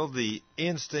until the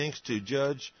instincts to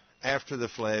judge after the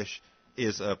flesh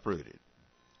is uprooted.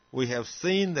 We have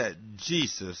seen that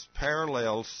Jesus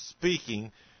parallels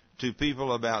speaking to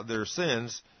people about their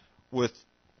sins with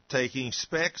taking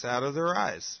specks out of their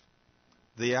eyes.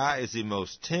 The eye is the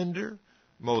most tender,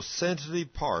 most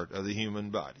sensitive part of the human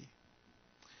body.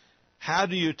 How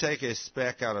do you take a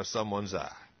speck out of someone's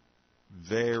eye?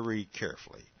 Very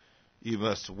carefully. You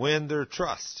must win their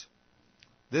trust.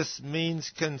 This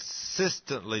means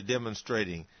consistently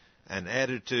demonstrating an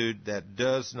attitude that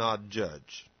does not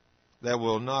judge, that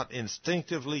will not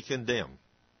instinctively condemn.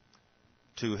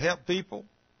 To help people,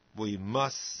 we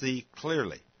must see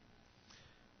clearly.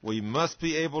 We must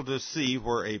be able to see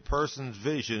where a person's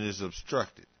vision is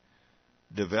obstructed,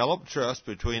 develop trust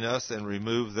between us, and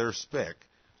remove their speck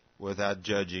without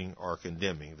judging or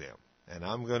condemning them. And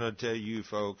I'm going to tell you,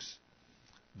 folks,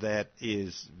 that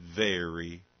is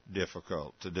very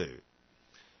difficult to do.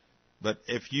 But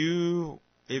if you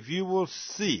will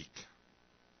seek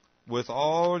with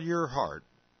all your heart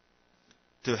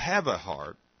to have a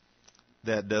heart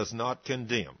that does not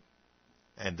condemn,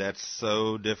 and that's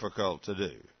so difficult to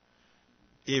do,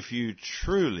 if you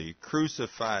truly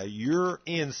crucify your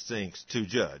instincts to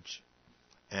judge,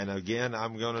 and again,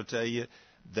 I'm going to tell you,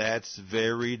 that's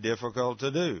very difficult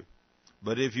to do.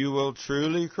 But if you will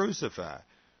truly crucify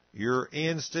your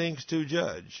instincts to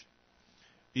judge,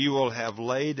 you will have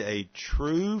laid a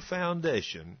true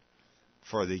foundation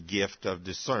for the gift of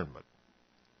discernment.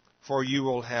 For you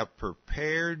will have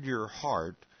prepared your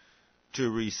heart to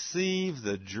receive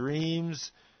the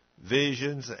dreams,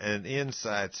 visions, and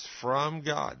insights from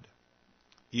God.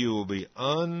 You will be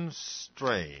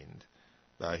unstrained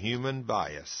by human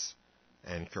bias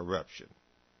and corruption.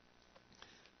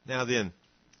 Now then,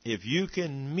 if you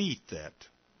can meet that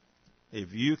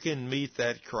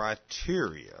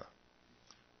criteria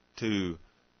to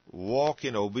walk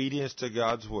in obedience to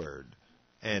God's Word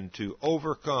and to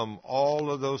overcome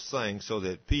all of those things so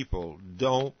that people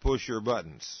don't push your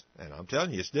buttons, and I'm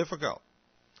telling you, it's difficult,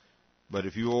 but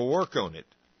if you will work on it,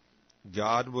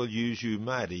 God will use you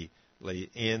mightily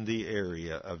in the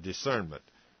area of discernment.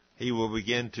 He will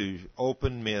begin to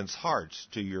open men's hearts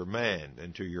to your mind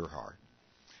and to your heart.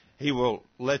 He will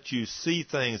let you see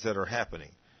things that are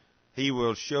happening. He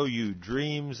will show you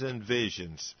dreams and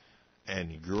visions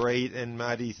and great and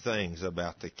mighty things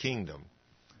about the kingdom,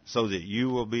 so that you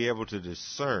will be able to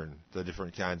discern the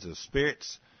different kinds of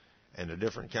spirits and the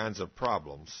different kinds of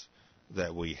problems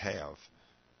that we have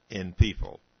in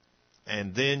people.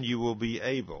 And then you will be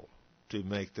able to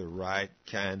make the right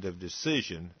kind of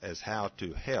decision as how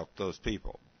to help those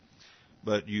people.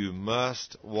 But you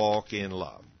must walk in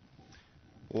love.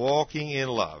 Walking in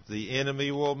love. The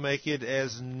enemy will make it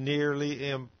as nearly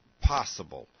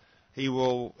impossible. He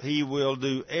will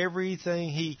do everything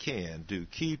he can to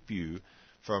keep you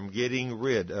from getting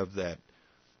rid of that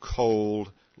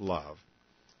cold love.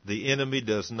 The enemy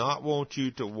does not want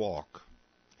you to walk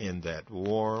in that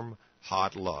warm,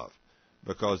 hot love.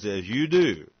 Because as you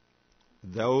do,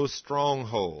 those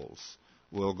strongholds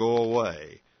will go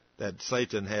away that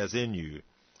Satan has in you,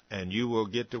 and you will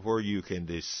get to where you can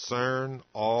discern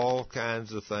all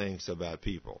kinds of things about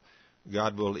people.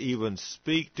 God will even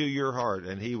speak to your heart,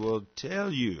 and He will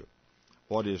tell you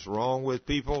what is wrong with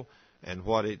people and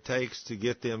what it takes to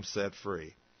get them set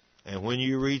free. And when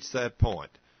you reach that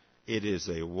point, it is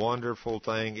a wonderful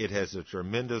thing. It has a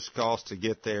tremendous cost to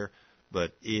get there,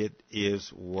 but it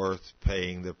is worth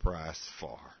paying the price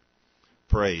for.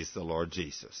 Praise the Lord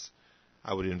Jesus.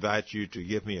 I would invite you to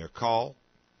give me a call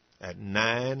at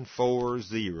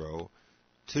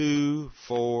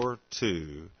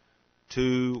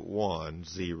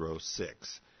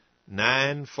 940-242-2106.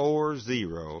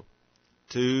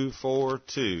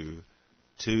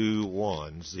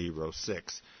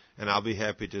 940-242-2106. And I'll be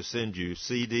happy to send you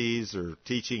CDs or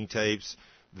teaching tapes,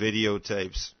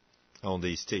 videotapes on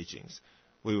these teachings.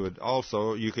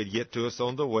 You could get to us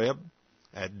on the web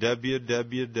at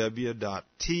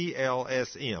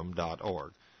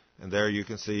www.tlsm.org. And there you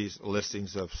can see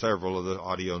listings of several of the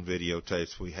audio and video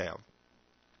tapes we have.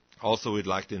 Also, we'd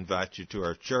like to invite you to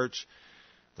our church,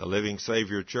 the Living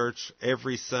Savior Church,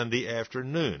 every Sunday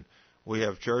afternoon. We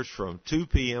have church from 2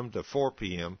 p.m. to 4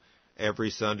 p.m.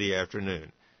 every Sunday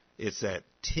afternoon. It's at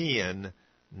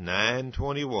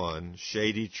 10921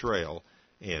 Shady Trail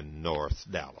in North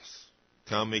Dallas.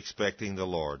 Come expecting the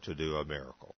Lord to do a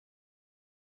miracle.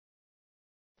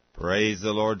 Praise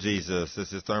the Lord Jesus.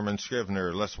 This is Thurman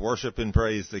Scrivener. Let's worship and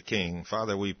praise the King.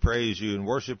 Father, we praise you and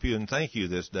worship you and thank you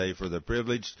this day for the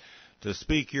privilege to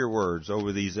speak your words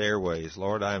over these airways.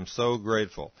 Lord, I am so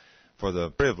grateful for the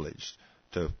privilege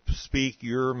to speak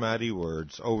your mighty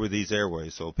words over these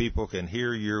airways so people can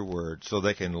hear your words, so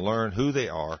they can learn who they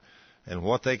are and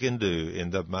what they can do in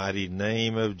the mighty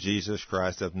name of Jesus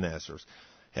Christ of Nazareth.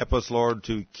 Help us, Lord,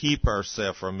 to keep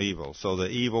ourselves from evil, so the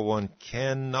evil one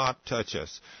cannot touch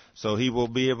us, so he will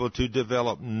be able to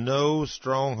develop no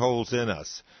strongholds in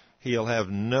us. He'll have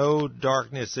no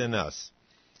darkness in us.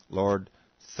 Lord,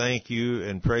 thank you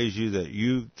and praise you that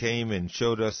you came and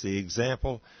showed us the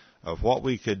example of what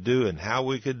we could do and how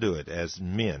we could do it as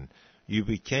men. You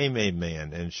became a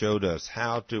man and showed us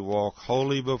how to walk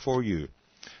holy before you,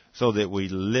 so that we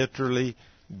literally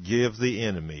give the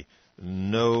enemy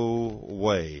no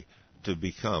way to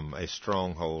become a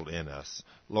stronghold in us.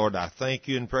 Lord, I thank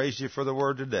you and praise you for the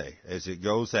word today as it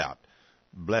goes out.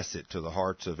 Bless it to the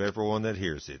hearts of everyone that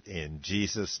hears it. In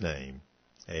Jesus' name,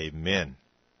 amen.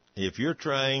 If you're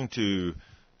trying to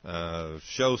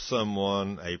show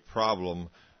someone a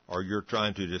problem or you're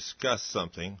trying to discuss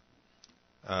something,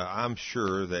 I'm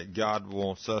sure that God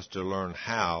wants us to learn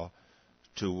how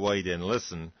to wait and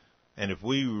listen. And if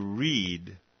we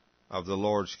read of the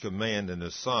Lord's command in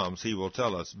the Psalms, He will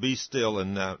tell us, be still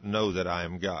and know that I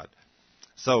am God.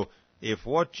 So if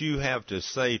what you have to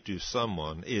say to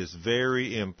someone is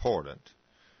very important,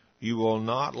 you will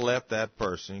not let that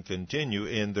person continue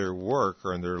in their work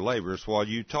or in their labors while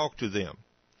you talk to them.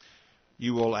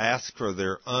 You will ask for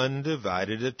their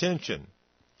undivided attention.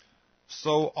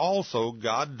 So also,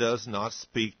 God does not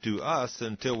speak to us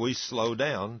until we slow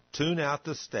down, tune out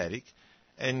the static,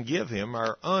 and give Him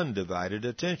our undivided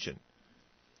attention.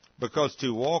 Because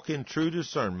to walk in true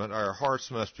discernment, our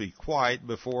hearts must be quiet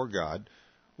before God.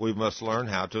 We must learn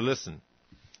how to listen.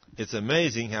 It's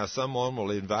amazing how someone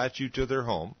will invite you to their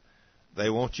home.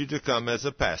 They want you to come as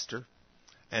a pastor,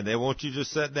 and they want you to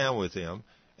sit down with them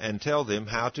and tell them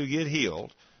how to get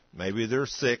healed. Maybe they're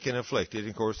sick and afflicted.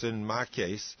 Of course, in my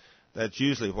case, that's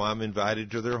usually why I'm invited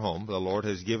to their home. The Lord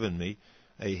has given me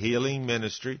a healing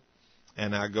ministry,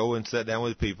 and I go and sit down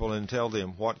with people and tell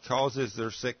them what causes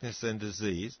their sickness and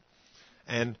disease,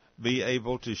 and be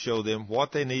able to show them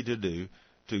what they need to do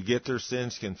to get their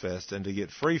sins confessed and to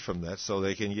get free from that so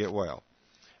they can get well.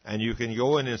 And you can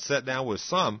go in and sit down with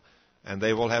some, and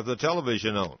they will have the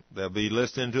television on. They'll be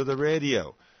listening to the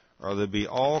radio, or there'll be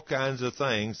all kinds of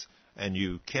things, and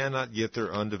you cannot get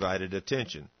their undivided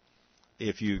attention.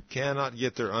 If you cannot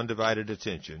get their undivided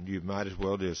attention, you might as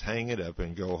well just hang it up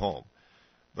and go home,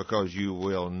 because you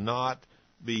will not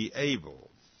be able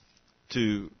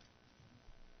to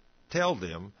tell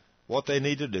them what they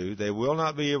need to do. They will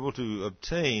not be able to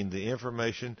obtain the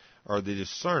information or the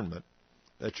discernment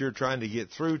that you're trying to get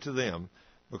through to them,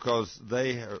 because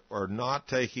they are not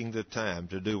taking the time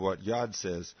to do what God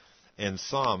says in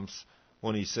Psalms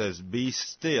when he says, "Be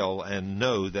still and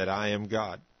know that I am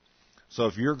God." So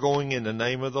if you're going in the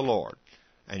name of the Lord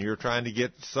and you're trying to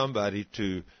get somebody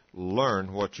to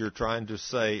learn what you're trying to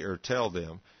say or tell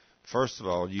them, first of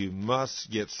all, you must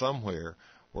get somewhere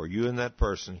where you and that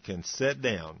person can sit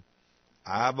down,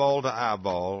 eyeball to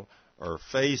eyeball or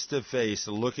face to face,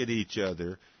 look at each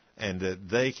other, and that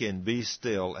they can be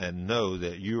still and know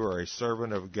that you are a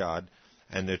servant of God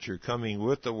and that you're coming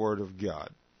with the Word of God.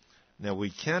 Now,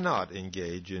 we cannot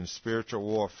engage in spiritual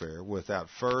warfare without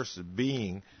first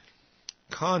being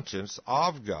conscious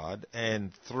of God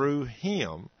and through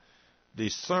Him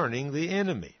discerning the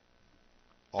enemy.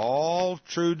 All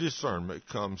true discernment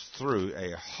comes through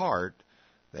a heart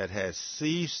that has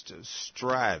ceased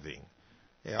striving,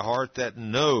 a heart that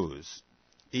knows,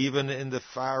 even in the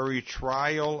fiery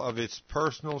trial of its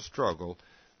personal struggle,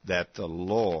 that the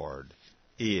Lord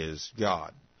is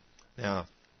God. Now,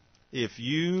 if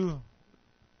you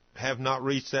have not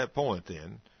reached that point,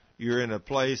 then you're in a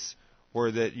place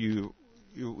where that you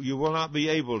will not be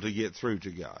able to get through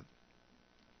to God.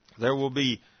 There will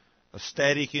be a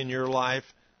static in your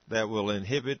life that will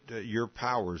inhibit your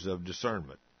powers of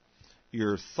discernment.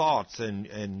 Your thoughts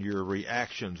and your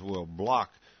reactions will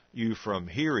block you from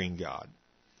hearing God.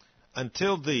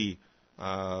 Until the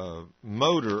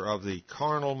motor of the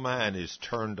carnal mind is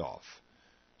turned off,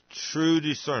 true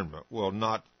discernment will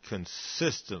not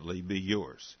consistently be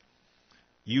yours.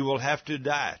 You will have to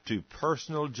die to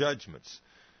personal judgments,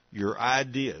 your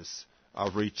ideas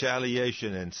of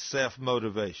retaliation and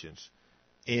self-motivations.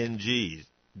 Indeed,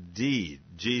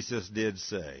 Jesus did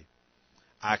say,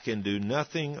 "I can do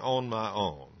nothing on my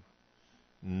own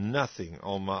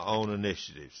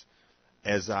initiatives.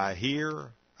 As I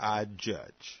hear, I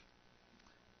judge."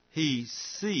 He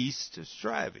ceased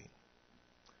striving.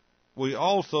 We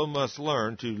also must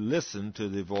learn to listen to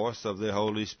the voice of the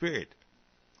Holy Spirit.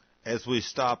 As we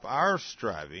stop our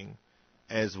striving,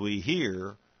 as we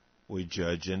hear, we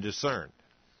judge and discern.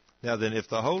 Now then, if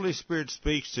the Holy Spirit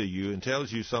speaks to you and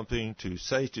tells you something to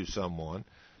say to someone,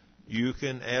 you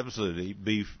can absolutely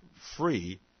be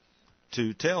free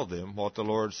to tell them what the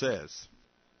Lord says.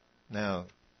 Now,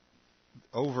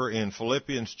 over in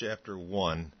Philippians chapter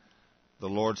 1, the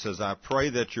Lord says, "I pray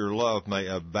that your love may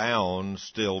abound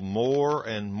still more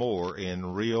and more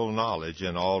in real knowledge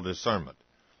and all discernment."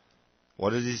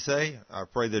 What does he say? I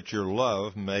pray that your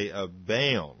love may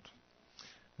abound.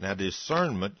 Now,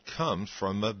 discernment comes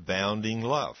from abounding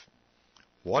love.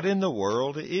 What in the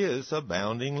world is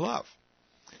abounding love?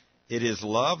 It is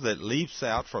love that leaps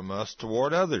out from us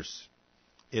toward others.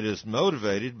 It is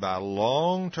motivated by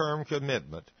long-term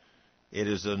commitment. It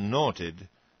is anointed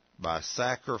by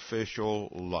sacrificial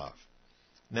love.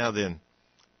 Now then,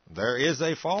 there is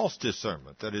a false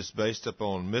discernment that is based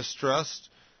upon mistrust,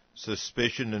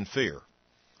 suspicion, and fear.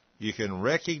 You can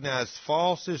recognize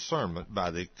false discernment by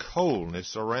the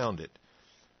coldness around it.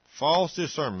 False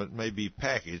discernment may be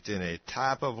packaged in a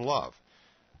type of love,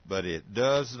 but it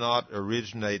does not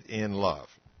originate in love.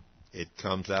 It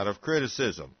comes out of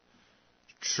criticism.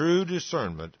 True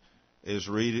discernment is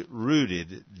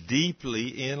rooted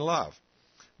deeply in love.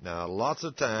 Now, lots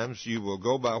of times you will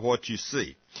go by what you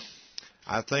see.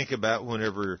 I think about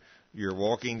whenever you're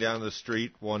walking down the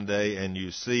street one day and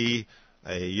you see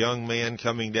a young man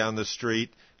coming down the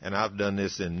street, and I've done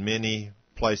this in many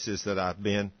places that I've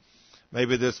been.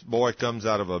 Maybe this boy comes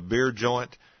out of a beer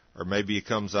joint, or maybe he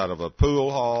comes out of a pool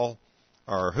hall,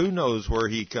 or who knows where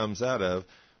he comes out of,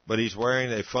 but he's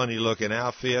wearing a funny-looking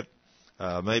outfit,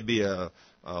 maybe a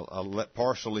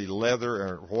partially leather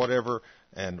or whatever,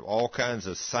 and all kinds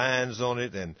of signs on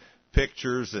it and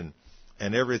pictures and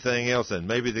everything else. And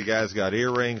maybe the guy's got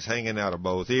earrings hanging out of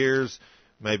both ears.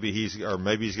 Maybe he's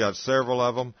got several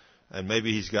of them, and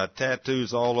maybe he's got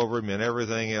tattoos all over him and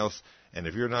everything else. And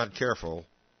if you're not careful,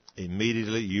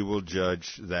 immediately you will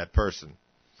judge that person.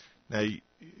 Now,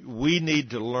 we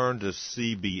need to learn to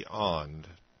see beyond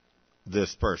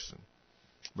this person,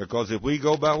 because if we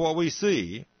go by what we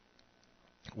see,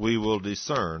 we will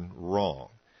discern wrong.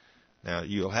 Now,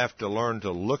 you'll have to learn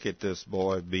to look at this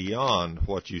boy beyond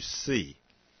what you see.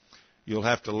 you'll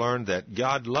have to learn that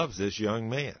God loves this young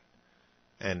man.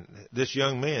 And this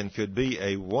young man could be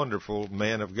a wonderful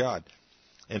man of God.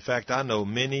 In fact, I know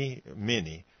many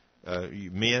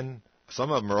men,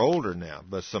 some of them are older now,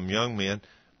 but some young men,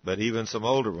 but even some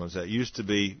older ones that used to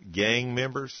be gang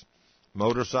members,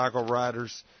 motorcycle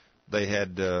riders. They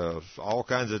had all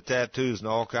kinds of tattoos and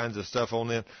all kinds of stuff on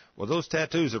them. Well, those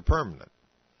tattoos are permanent.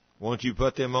 Once you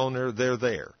put them on there, they're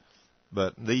there.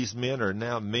 But these men are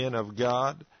now men of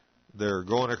God. They're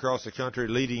going across the country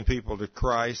leading people to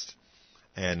Christ.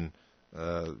 And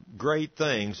great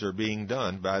things are being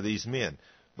done by these men.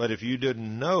 But if you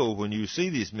didn't know when you see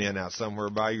these men out somewhere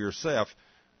by yourself,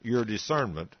 your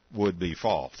discernment would be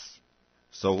false.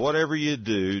 So whatever you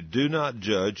do, do not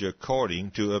judge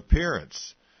according to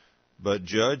appearance, but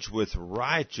judge with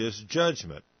righteous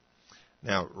judgment.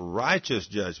 Now, righteous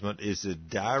judgment is the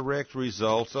direct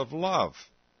result of love.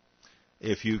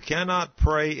 If you cannot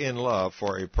pray in love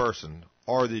for a person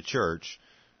or the church,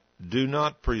 do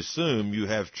not presume you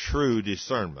have true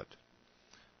discernment.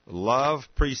 Love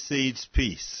precedes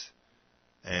peace,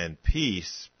 and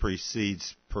peace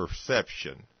precedes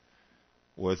perception.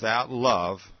 Without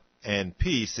love and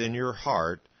peace in your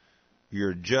heart,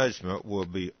 your judgment will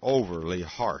be overly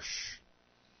harsh.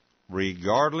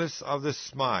 Regardless of the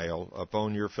smile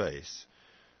upon your face,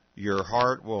 your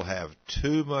heart will have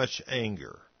too much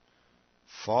anger.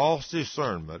 False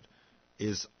discernment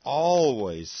is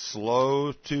always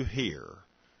slow to hear,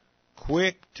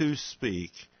 quick to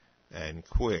speak, and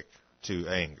quick to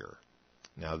anger.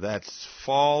 Now that's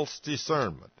false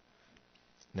discernment.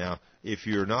 Now, if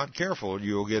you're not careful,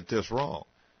 you'll get this wrong.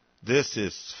 This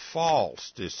is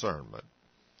false discernment.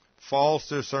 False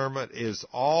discernment is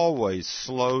always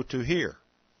slow to hear,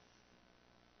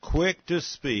 quick to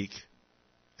speak,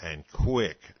 and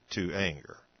quick to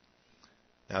anger.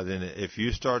 Now then, if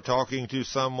you start talking to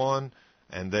someone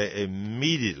and they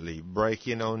immediately break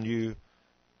in on you,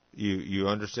 you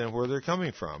understand where they're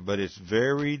coming from. But it's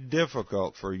very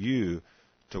difficult for you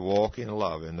to walk in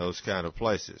love in those kind of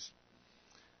places.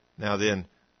 Now then,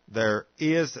 there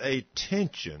is a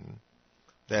tension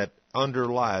that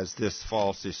underlies this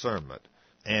false discernment,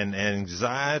 an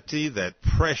anxiety that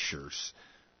pressures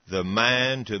the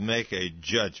mind to make a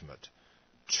judgment.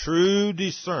 True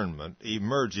discernment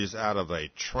emerges out of a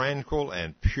tranquil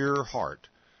and pure heart,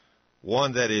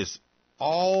 one that is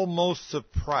almost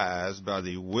surprised by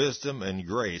the wisdom and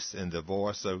grace in the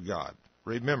voice of God.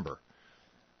 Remember,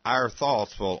 our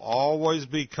thoughts will always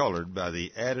be colored by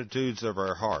the attitudes of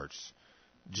our hearts.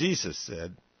 Jesus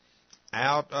said,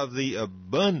 out of the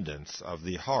abundance of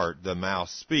the heart the mouth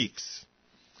speaks.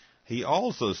 He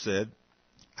also said,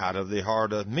 out of the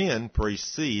heart of men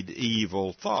proceed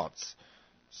evil thoughts.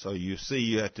 So you see,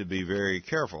 you have to be very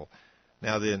careful.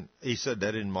 Now then, he said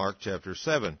that in Mark chapter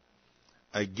 7.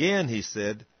 Again, he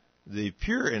said, the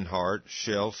pure in heart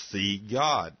shall see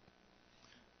God.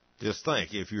 Just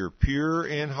think, if you're pure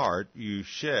in heart, you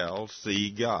shall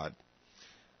see God.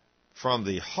 From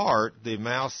the heart, the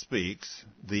mouth speaks,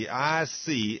 the eye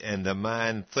see, and the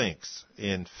mind thinks.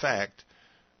 In fact,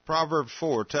 Proverbs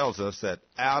 4 tells us that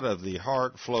out of the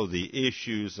heart flow the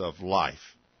issues of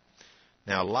life.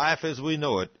 Now, life as we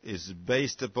know it is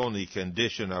based upon the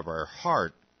condition of our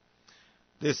heart.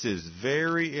 This is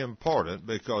very important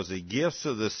because the gifts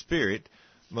of the Spirit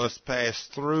must pass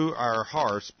through our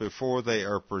hearts before they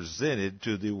are presented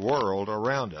to the world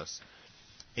around us.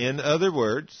 In other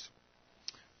words,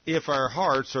 if our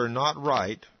hearts are not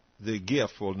right, the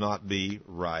gift will not be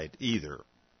right either.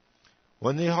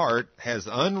 When the heart has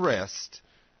unrest,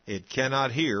 it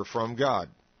cannot hear from God.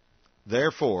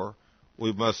 Therefore,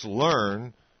 we must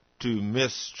learn to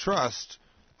mistrust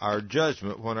our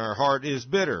judgment when our heart is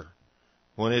bitter,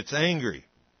 when it's angry,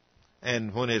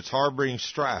 and when it's harboring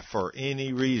strife for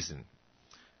any reason.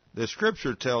 The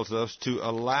Scripture tells us to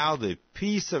allow the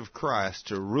peace of Christ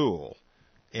to rule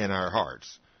in our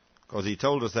hearts, because He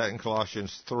told us that in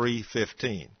Colossians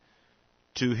 3:15.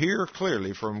 To hear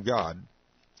clearly from God,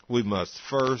 we must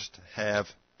first have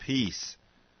peace.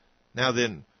 Now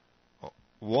then,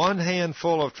 one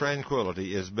handful of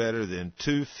tranquility is better than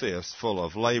 2 fists full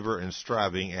of labor and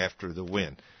striving after the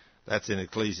wind. That's in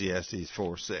Ecclesiastes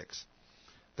 4:6.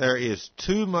 There is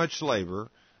too much labor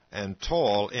and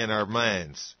toil in our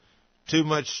minds, too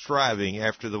much striving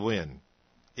after the wind.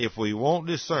 If we want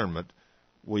discernment,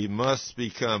 we must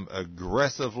become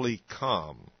aggressively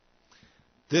calm.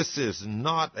 This is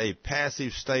not a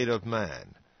passive state of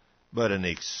mind, but an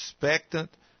expectant,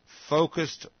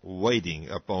 focused waiting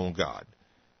upon God.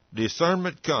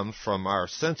 Discernment comes from our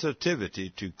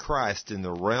sensitivity to Christ in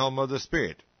the realm of the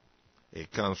Spirit.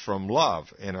 It comes from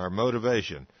love in our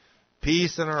motivation,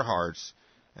 peace in our hearts,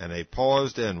 and a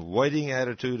poised and waiting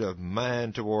attitude of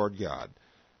mind toward God.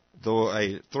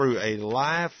 Through a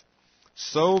life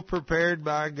so prepared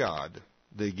by God,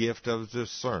 the gift of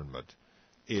discernment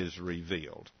is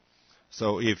revealed.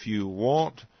 So if you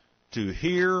want to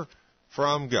hear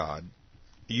from God,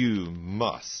 you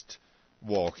must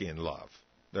walk in love.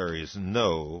 There is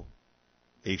no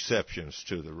exceptions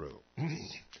to the rule.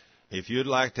 If you'd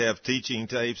like to have teaching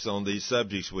tapes on these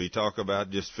subjects we talk about,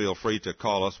 just feel free to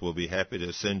call us. We'll be happy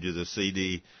to send you the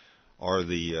CD or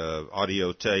the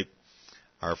audio tape.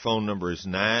 Our phone number is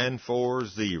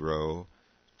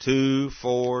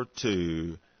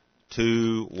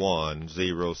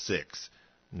 940-242-2106.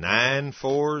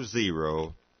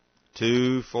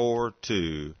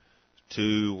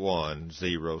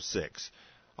 940-242-2106.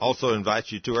 Also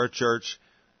invite you to our church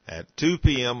at 2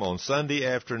 p.m. on Sunday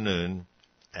afternoon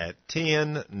at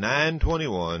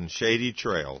 10921 Shady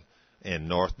Trail in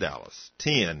North Dallas.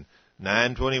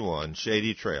 10921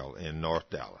 Shady Trail in North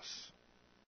Dallas.